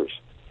endeavors.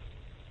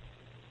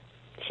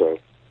 So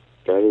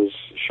that is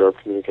Sharpe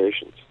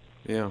Communications.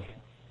 Yeah.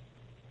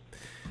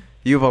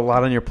 You have a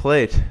lot on your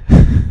plate.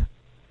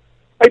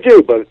 I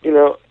do, but,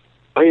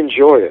 I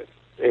enjoy it.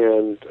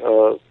 And,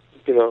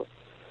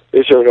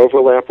 is there an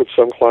overlap with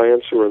some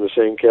clients who are in the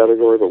same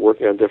category but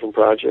working on different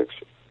projects?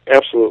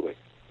 Absolutely.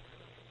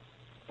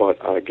 But,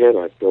 again,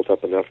 I've built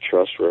up enough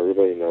trust where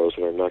everybody knows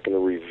that I'm not going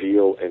to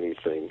reveal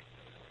anything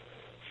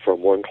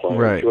from one client.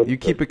 Right. You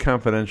keep it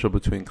confidential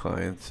between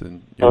clients.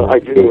 And I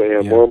do,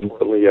 and more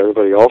importantly,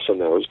 everybody also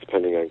knows,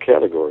 depending on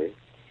category,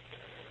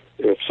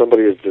 if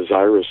somebody is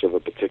desirous of a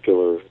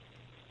particular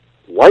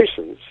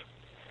license,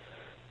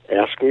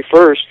 ask me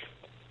first,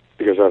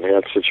 because I've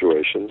had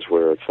situations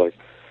where it's like,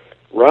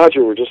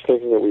 Roger, we're just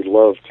thinking that we'd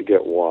love to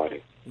get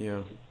Y.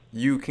 Yeah.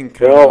 You can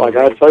kind Well, I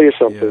got to tell you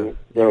something.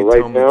 Yeah, you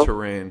right tell now, me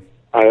terrain.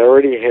 I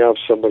already have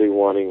somebody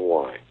wanting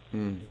why.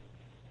 Hmm.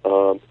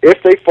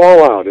 If they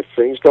fall out, if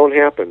things don't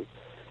happen,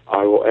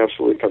 I will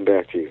absolutely come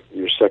back to you.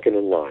 You're second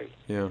in line.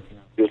 Yeah.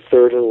 You're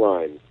third in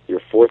line.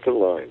 You're fourth in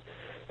line.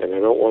 And I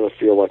don't want to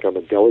feel like I'm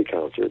a deli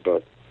counter,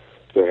 but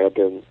there have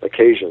been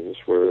occasions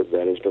where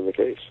that has been the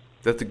case.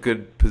 That's a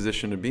good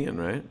position to be in,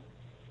 right?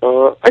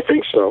 I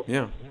think so.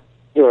 Yeah.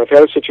 I've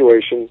had a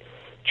situation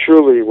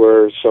truly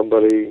where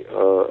somebody,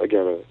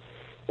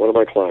 one of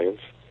my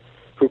clients,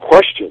 who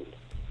questioned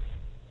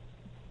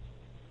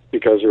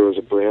because there was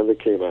a brand that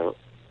came out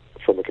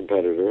from a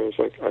competitor. I was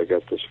like, I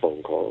got this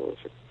phone call. And I was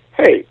like,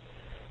 hey,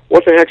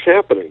 what the heck's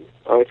happening?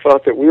 I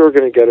thought that we were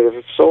going to get it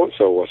if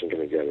so-and-so wasn't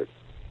going to get it.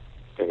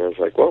 And I was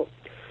like, well,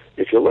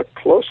 if you look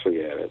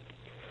closely at it,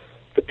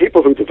 the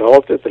people who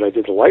developed it that I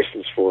did the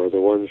license for are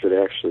the ones that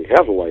actually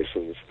have the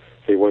license.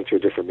 They went to a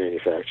different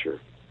manufacturer.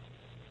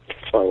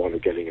 So I wound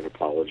up getting an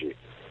apology.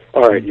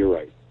 All right, you're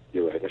right.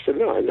 You're right. I said,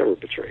 no, I never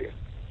betray you.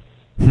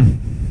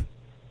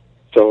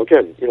 So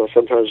again,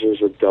 sometimes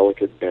there's a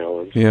delicate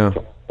balance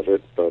of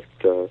it, but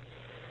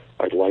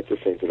I'd like to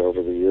think that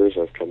over the years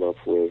I've come up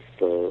with,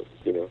 the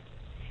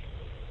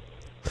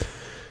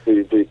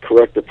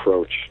correct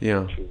approach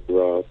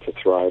to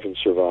thrive and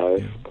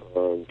survive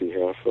on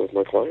behalf of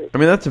my clients. I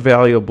mean, that's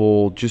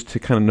valuable just to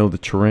kind of know the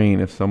terrain.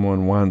 If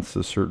someone wants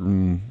a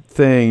certain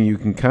thing, you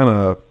can kind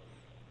of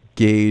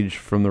gauge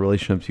from the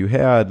relationships you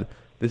had,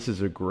 this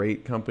is a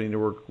great company to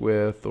work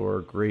with,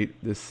 or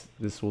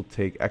this will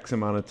take X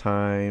amount of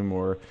time,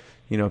 or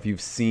if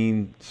you've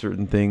seen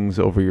certain things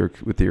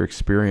with your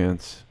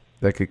experience,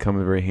 that could come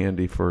in very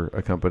handy for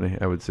a company,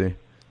 I would say.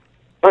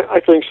 I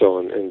think so,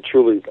 and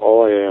truly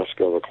all I ask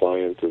of a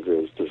client that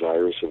is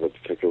desirous of a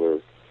particular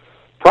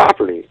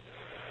property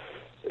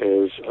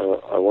is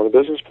I want a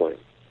business plan.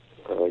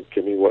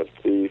 Give me what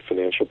the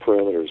financial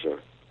parameters are.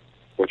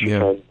 What's your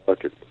time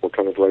bucket? What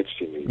kind of rights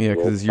do you need? Yeah,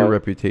 because it's your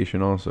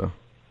reputation also.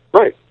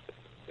 Right.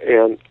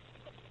 And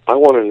I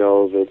want to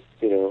know that,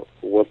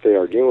 what they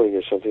are doing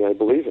is something I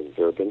believe in.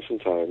 There have been some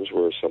times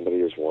where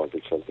somebody has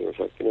wanted something that's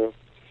like,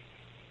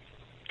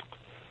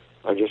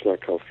 I'm just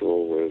not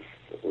comfortable with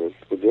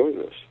doing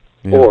this.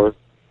 Yeah. Or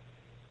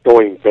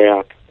going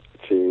back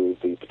to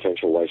the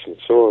potential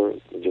licensor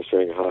and just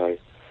saying, hi,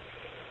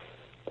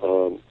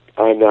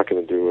 I'm not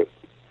going to do it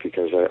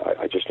because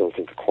I just don't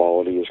think the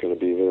quality is going to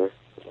be there.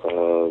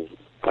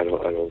 I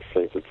don't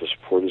think that the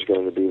support is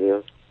going to be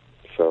there.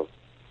 So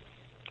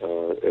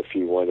if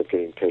you wind up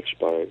getting pitched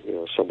by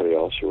somebody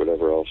else or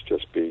whatever else,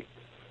 just be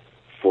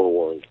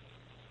forewarned.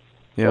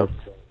 Yeah.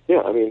 But,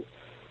 yeah, I mean,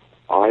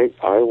 I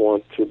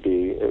want to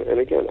be, and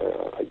again,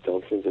 I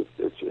don't think that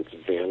it's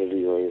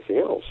vanity or anything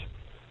else.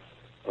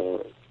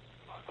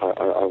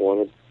 I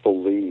want to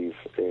believe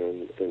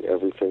in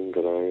everything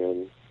that I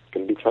am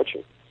going to be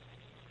touching.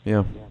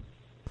 Yeah.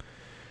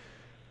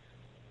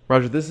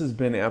 Roger, this has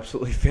been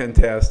absolutely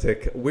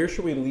fantastic. Where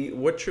should we lead?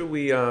 Where should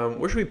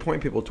we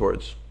point people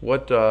towards? Where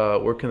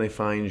can they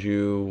find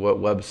you? What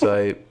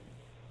website?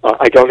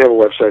 I don't have a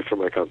website for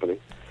my company.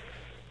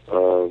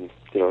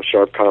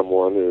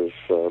 SharpeCom1 is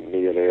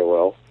me at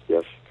AOL.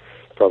 Yes,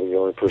 probably the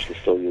only person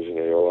still using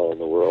AOL in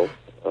the world,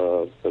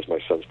 as my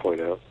sons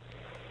point out.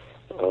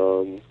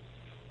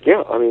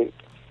 I mean,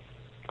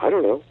 I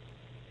don't know.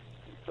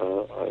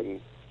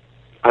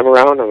 I'm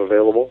around. I'm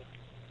available,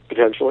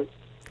 potentially.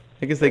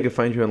 I guess they could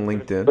find you on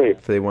LinkedIn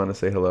if they want to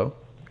say hello,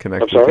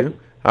 connect with you.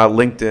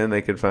 LinkedIn,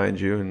 they could find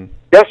you and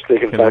yes, they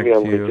can find me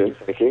on LinkedIn.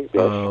 Thank you.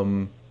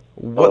 Yes.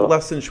 What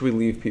lesson should we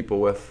leave people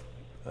with?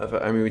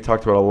 I mean, we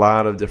talked about a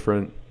lot of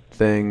different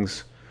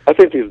things. I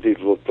think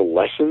the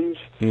lessons.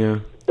 Yeah.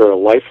 There are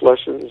life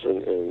lessons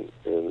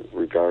in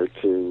regard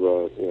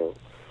to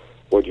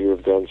what you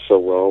have done so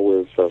well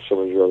with some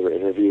of your other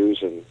interviews,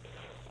 and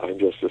I'm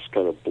just this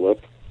kind of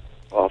blip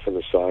off on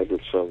the side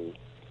with some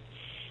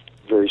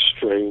very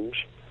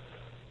strange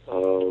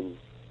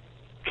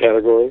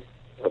category,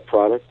 a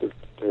product that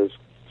has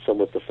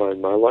somewhat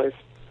defined my life.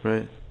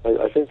 Right.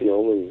 I think the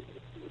only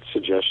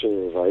suggestion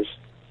and advice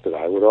that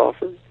I would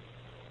offer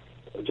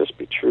would just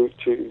be true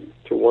to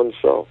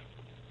oneself.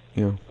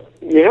 Yeah.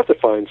 You have to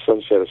find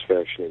some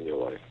satisfaction in your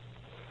life.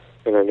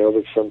 And I know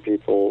that some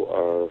people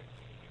are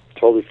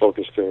totally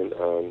focused in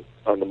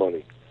on the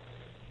money.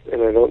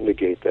 And I don't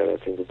negate that. I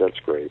think that that's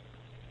great.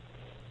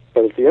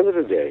 But at the end of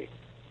the day,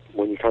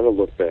 when you kind of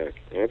look back,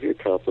 have you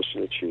accomplished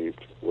and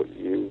achieved what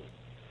you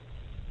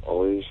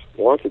always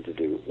wanted to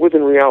do?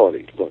 Within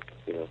reality, look,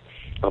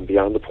 I'm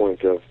beyond the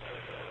point of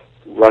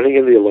running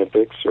in the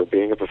Olympics or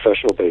being a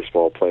professional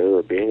baseball player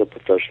or being a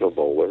professional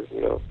bowler.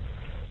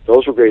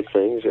 Those were great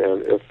things,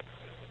 and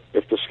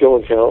if the skill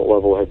and talent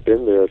level had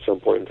been there at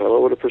some point in time, I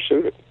would have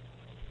pursued it.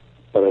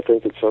 But I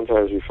think that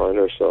sometimes we find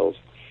ourselves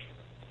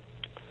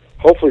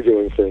hopefully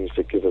doing things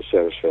that give us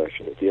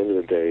satisfaction. At the end of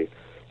the day,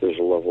 there's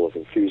a level of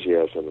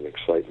enthusiasm and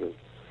excitement.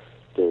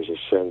 There's a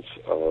sense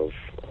of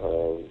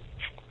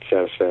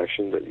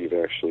satisfaction that you've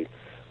actually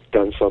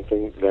done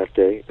something that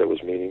day that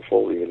was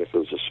meaningful, even if it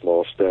was a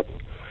small step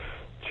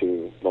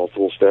to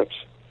multiple steps.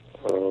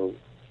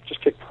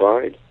 just take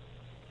pride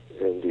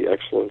in the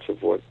excellence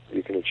of what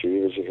you can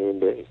achieve as a human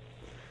being.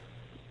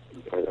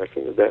 I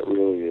think that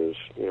really is,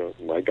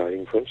 my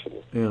guiding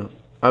principle. Yeah.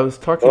 I was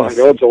talking I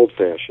know it's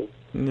old-fashioned.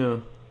 Yeah.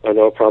 I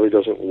know it probably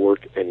doesn't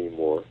work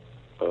anymore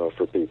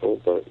for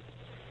people, but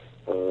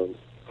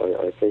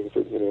I think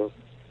that,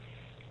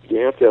 you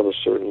have to have a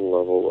certain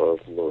level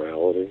of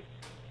morality.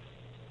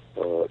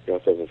 You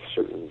have to have a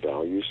certain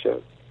value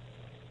set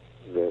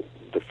that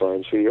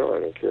defines who you are. I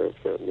don't care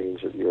if that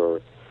means that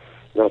you're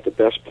not the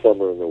best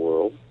plumber in the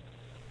world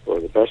or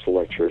the best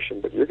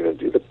electrician, but you're going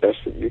to do the best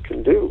that you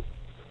can do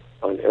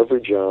on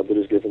every job that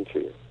is given to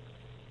you.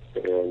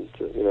 And,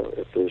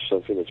 if there's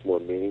something that's more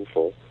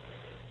meaningful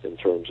in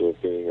terms of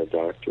being a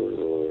doctor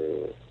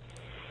or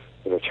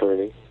an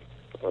attorney,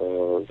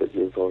 that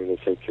you're going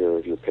to take care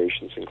of your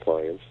patients and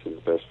clients to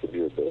the best of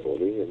your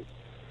ability and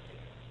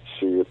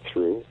see it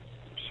through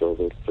so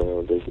that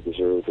they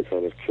deserve the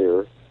kind of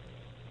care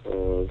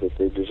that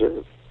they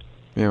deserve.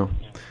 Yeah.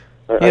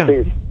 I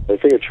think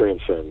it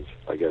transcends,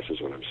 I guess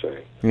is what I'm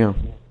saying. Yeah.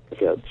 If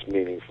that's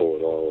meaningful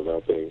at all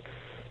without being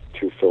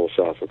too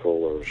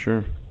philosophical or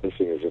sure.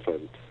 thinking as if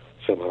I'm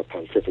somehow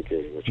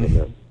pontificating, which I'm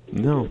not.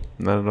 No,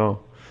 not at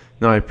all.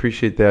 No, I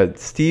appreciate that.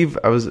 Steve,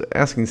 I was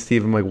asking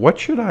Steve, I'm like, what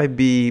should I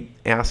be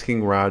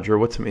asking Roger?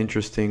 What's some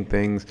interesting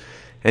things?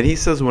 And he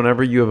says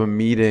whenever you have a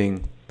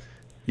meeting,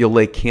 you'll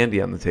lay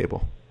candy on the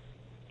table.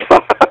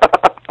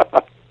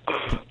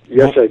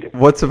 Yes, I do.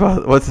 What's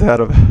that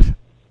about?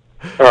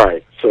 All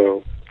right,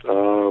 so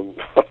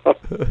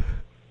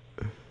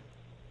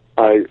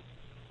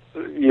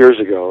years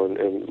ago,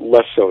 and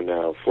less so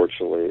now,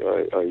 fortunately,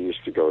 I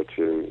used to go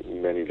to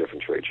many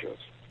different trade shows.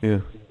 Yeah.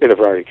 In a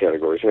variety of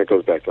categories, and it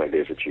goes back to my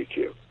days at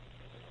GQ,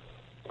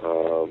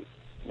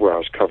 where I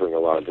was covering a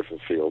lot of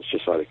different fields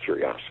just out of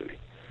curiosity.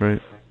 Right.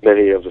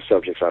 Many of the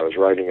subjects I was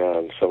writing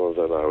on, some of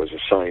them I was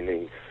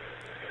assigning,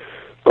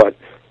 but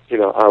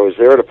I was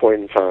there at a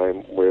point in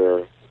time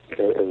where,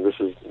 and this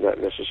is not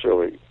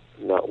necessarily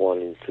not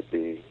wanting to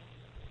be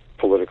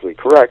politically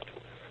correct,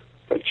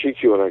 but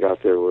GQ when I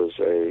got there was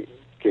a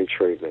gay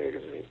trade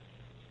magazine,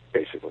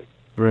 basically.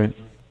 Right.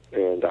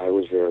 And I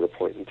was there at a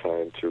point in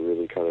time to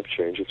really kind of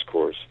change its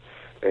course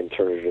and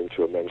turn it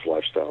into a men's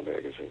lifestyle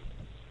magazine.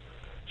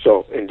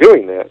 So in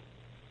doing that,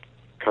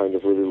 kind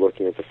of really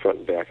looking at the front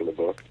and back of the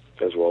book,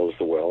 as well as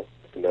the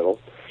middle,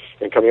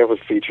 and coming up with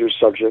features,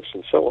 subjects,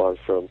 and so on,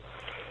 from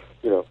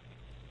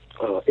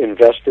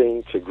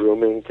investing to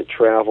grooming to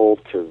travel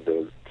to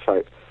the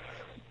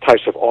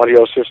types of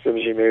audio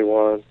systems you may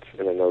want,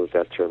 and I know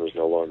that term is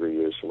no longer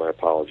used, so my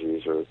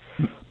apologies, or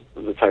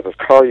the type of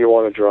car you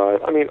want to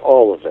drive. I mean,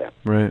 all of that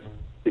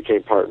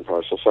became part and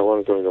parcel. So I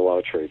wanted to go into a lot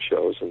of trade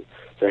shows, and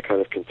that kind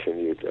of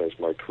continued as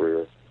my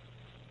career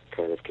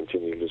kind of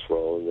continued as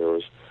well. And there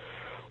was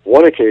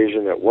one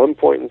occasion at one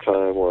point in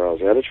time where I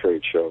was at a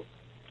trade show,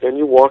 and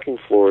you're walking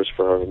floors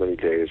for however many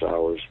days,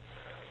 hours.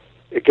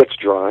 It gets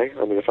dry.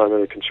 I mean, if I'm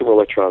at a consumer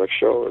electronics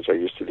show, as I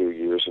used to do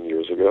years and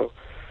years ago,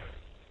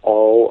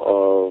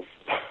 all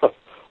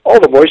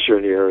the moisture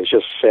in the air is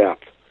just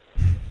sapped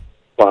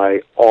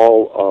by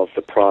all of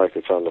the product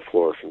that's on the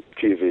floor, from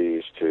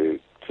TVs to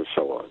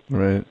so on.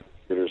 Right.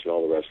 Computers and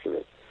all the rest of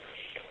it.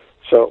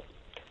 So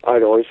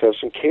I'd always have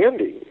some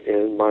candy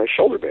in my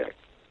shoulder bag.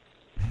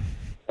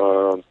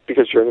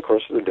 Because during the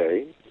course of the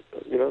day,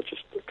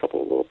 just a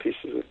couple of little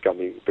pieces of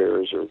gummy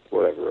bears or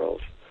whatever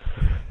else.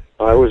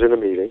 I was in a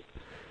meeting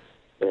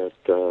at,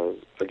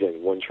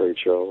 again, one trade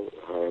show,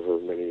 however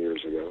many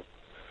years ago.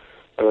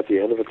 I'm at the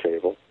end of a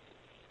table,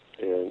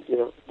 and,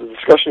 the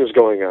discussion is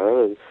going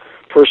on, and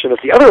the person at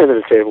the other end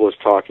of the table is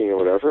talking or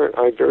whatever, and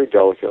I very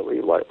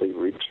delicately, lightly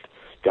reached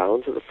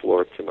down to the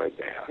floor to my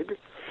bag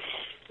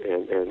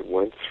and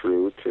went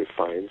through to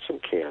find some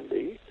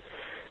candy.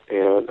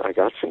 And I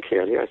got some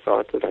candy. I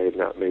thought that I had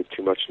not made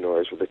too much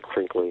noise with the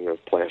crinkling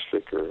of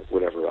plastic or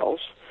whatever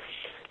else.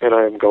 And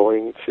I am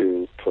going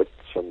to put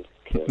some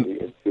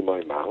candy into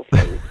my mouth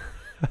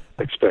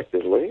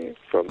unexpectedly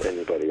from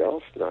anybody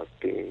else, not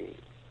being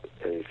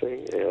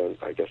anything. And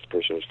I guess the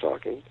person was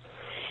talking.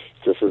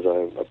 Just as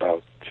I'm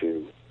about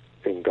to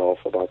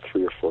engulf about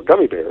 3 or 4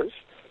 gummy bears,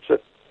 said,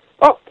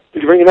 "Oh,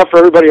 did you bring enough for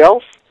everybody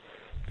else?"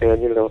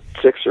 And,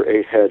 6 or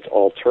 8 heads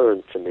all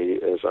turned to me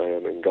as I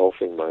am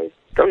engulfing my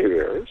gummy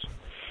bears.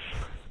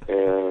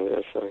 And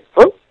I said,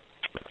 "Oh,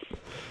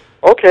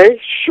 okay,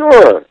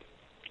 sure."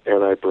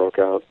 And I broke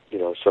out,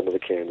 some of the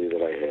candy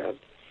that I had,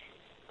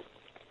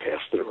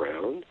 passed it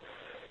around.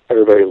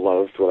 Everybody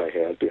loved what I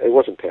had. It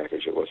wasn't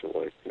packaged. It wasn't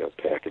like,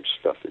 packaged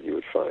stuff that you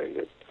would find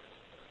at a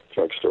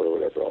drugstore or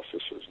whatever else.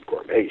 This was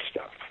gourmet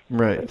stuff.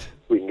 Right.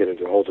 We can get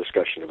into a whole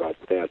discussion about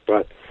that.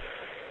 But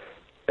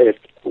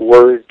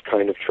word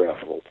kind of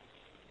traveled.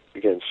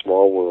 Again,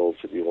 small worlds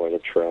that you wind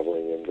up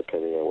traveling in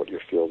depending on what your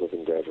field of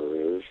endeavor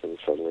is, and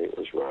suddenly it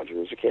was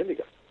Roger as a candy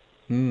guy.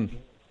 Mm.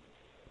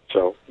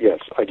 So, yes,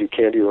 I do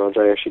candy runs.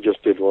 I actually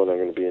just did one. I'm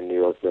going to be in New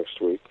York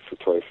next week for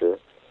Toy Fair.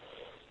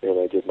 And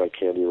I did my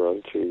candy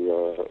run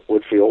to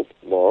Woodfield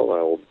Mall.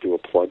 I will do a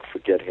plug for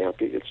Get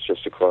Happy. It's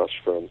just across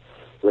from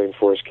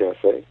Rainforest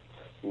Cafe.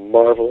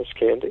 Marvelous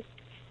candy.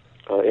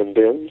 in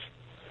bins.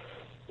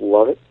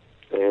 Love it.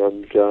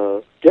 And,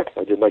 yeah,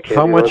 I did my candy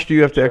How much run. do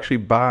you have to actually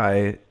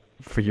buy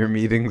for your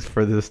meetings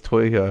for this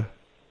toy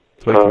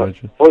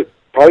convention? Well,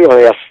 probably want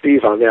to ask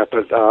Steve on that,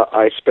 but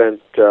I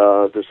spent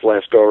this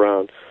last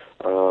go-around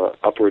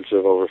upwards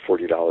of over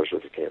 $40 worth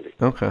of candy.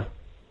 Okay.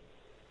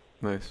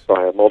 Nice. So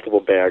I have multiple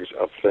bags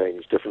of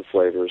things, different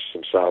flavors,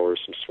 some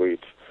sours, some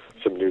sweets,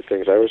 some new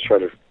things. I always try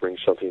to bring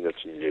something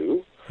that's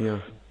new. Yeah.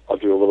 I'll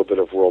do a little bit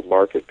of world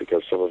market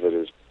because some of it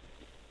is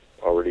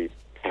already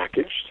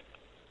packaged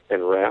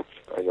and wrapped.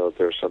 I know that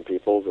there are some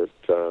people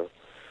that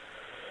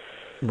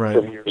Right.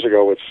 from years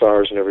ago with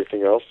SARS and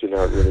everything else do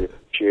not really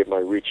appreciate my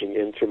reaching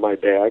into my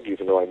bag,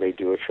 even though I may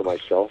do it for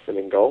myself and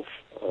engulf.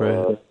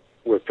 Right.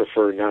 Would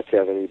prefer not to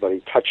have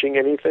anybody touching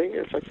anything.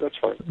 It's like, that's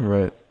fine.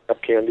 Right.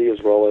 Up candy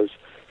as well as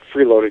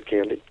freeloaded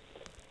candy.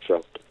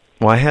 So.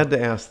 Well, I had to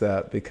ask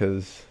that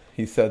because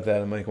he said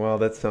that. I'm like, well,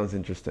 that sounds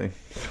interesting.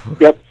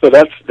 Yep. So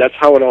that's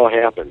how it all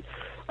happened.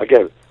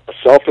 Again, a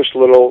selfish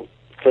little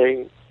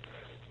thing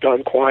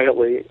done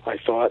quietly, I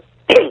thought,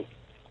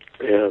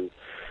 and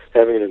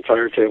having an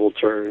entire table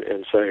turn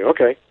and saying,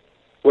 okay,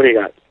 what do you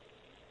got?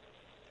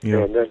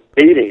 Yeah. And then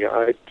needing,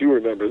 I do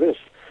remember this,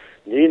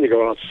 needing to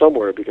go out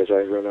somewhere because I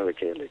had run out of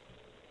candy.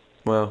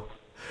 Wow.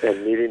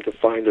 And needing to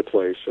find a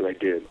place, and I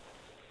did,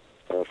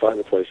 find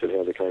a place that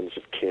had the kinds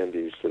of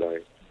candies that I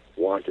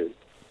wanted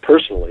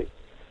personally,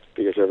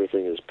 because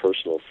everything is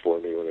personal for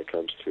me when it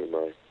comes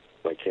to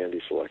my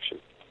candy selection.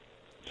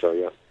 So,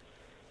 yeah.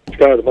 It's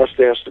got the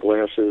mustache, the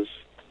glasses,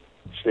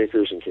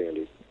 sneakers, and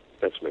candy.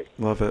 That's me.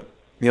 Love it.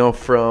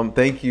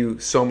 Thank you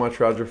so much,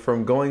 Roger,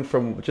 from going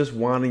from just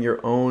wanting your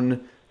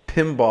own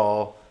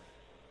pinball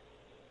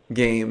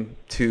game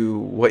to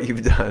what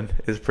you've done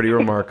is pretty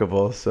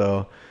remarkable.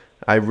 So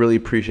I really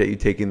appreciate you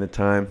taking the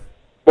time.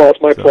 Well, it's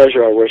my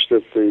pleasure. I wish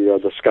that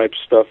the Skype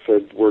stuff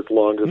had worked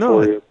longer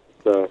for you.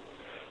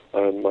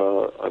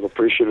 I'm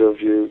appreciative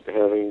of you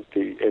having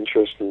the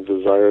interest and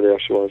desire to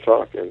actually want to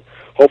talk. And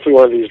hopefully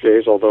one of these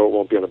days, although it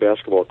won't be on a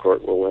basketball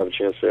court, we'll have a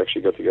chance to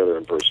actually get together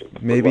in person.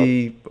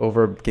 Maybe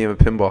over a game of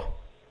pinball.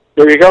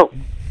 There you go.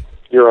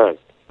 You're on.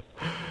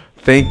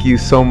 Thank you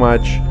so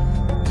much.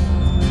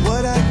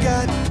 What I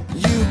got,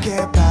 you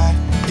can't buy.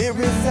 It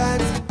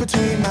resides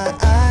between my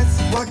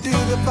eyes. Walked through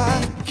the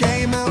fire,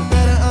 came out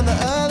better on the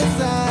other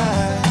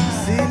side.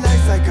 See,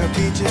 life's like a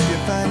beach if you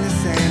find the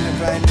sand. And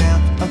right now,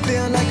 I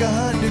feel like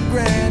 $100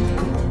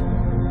 grand.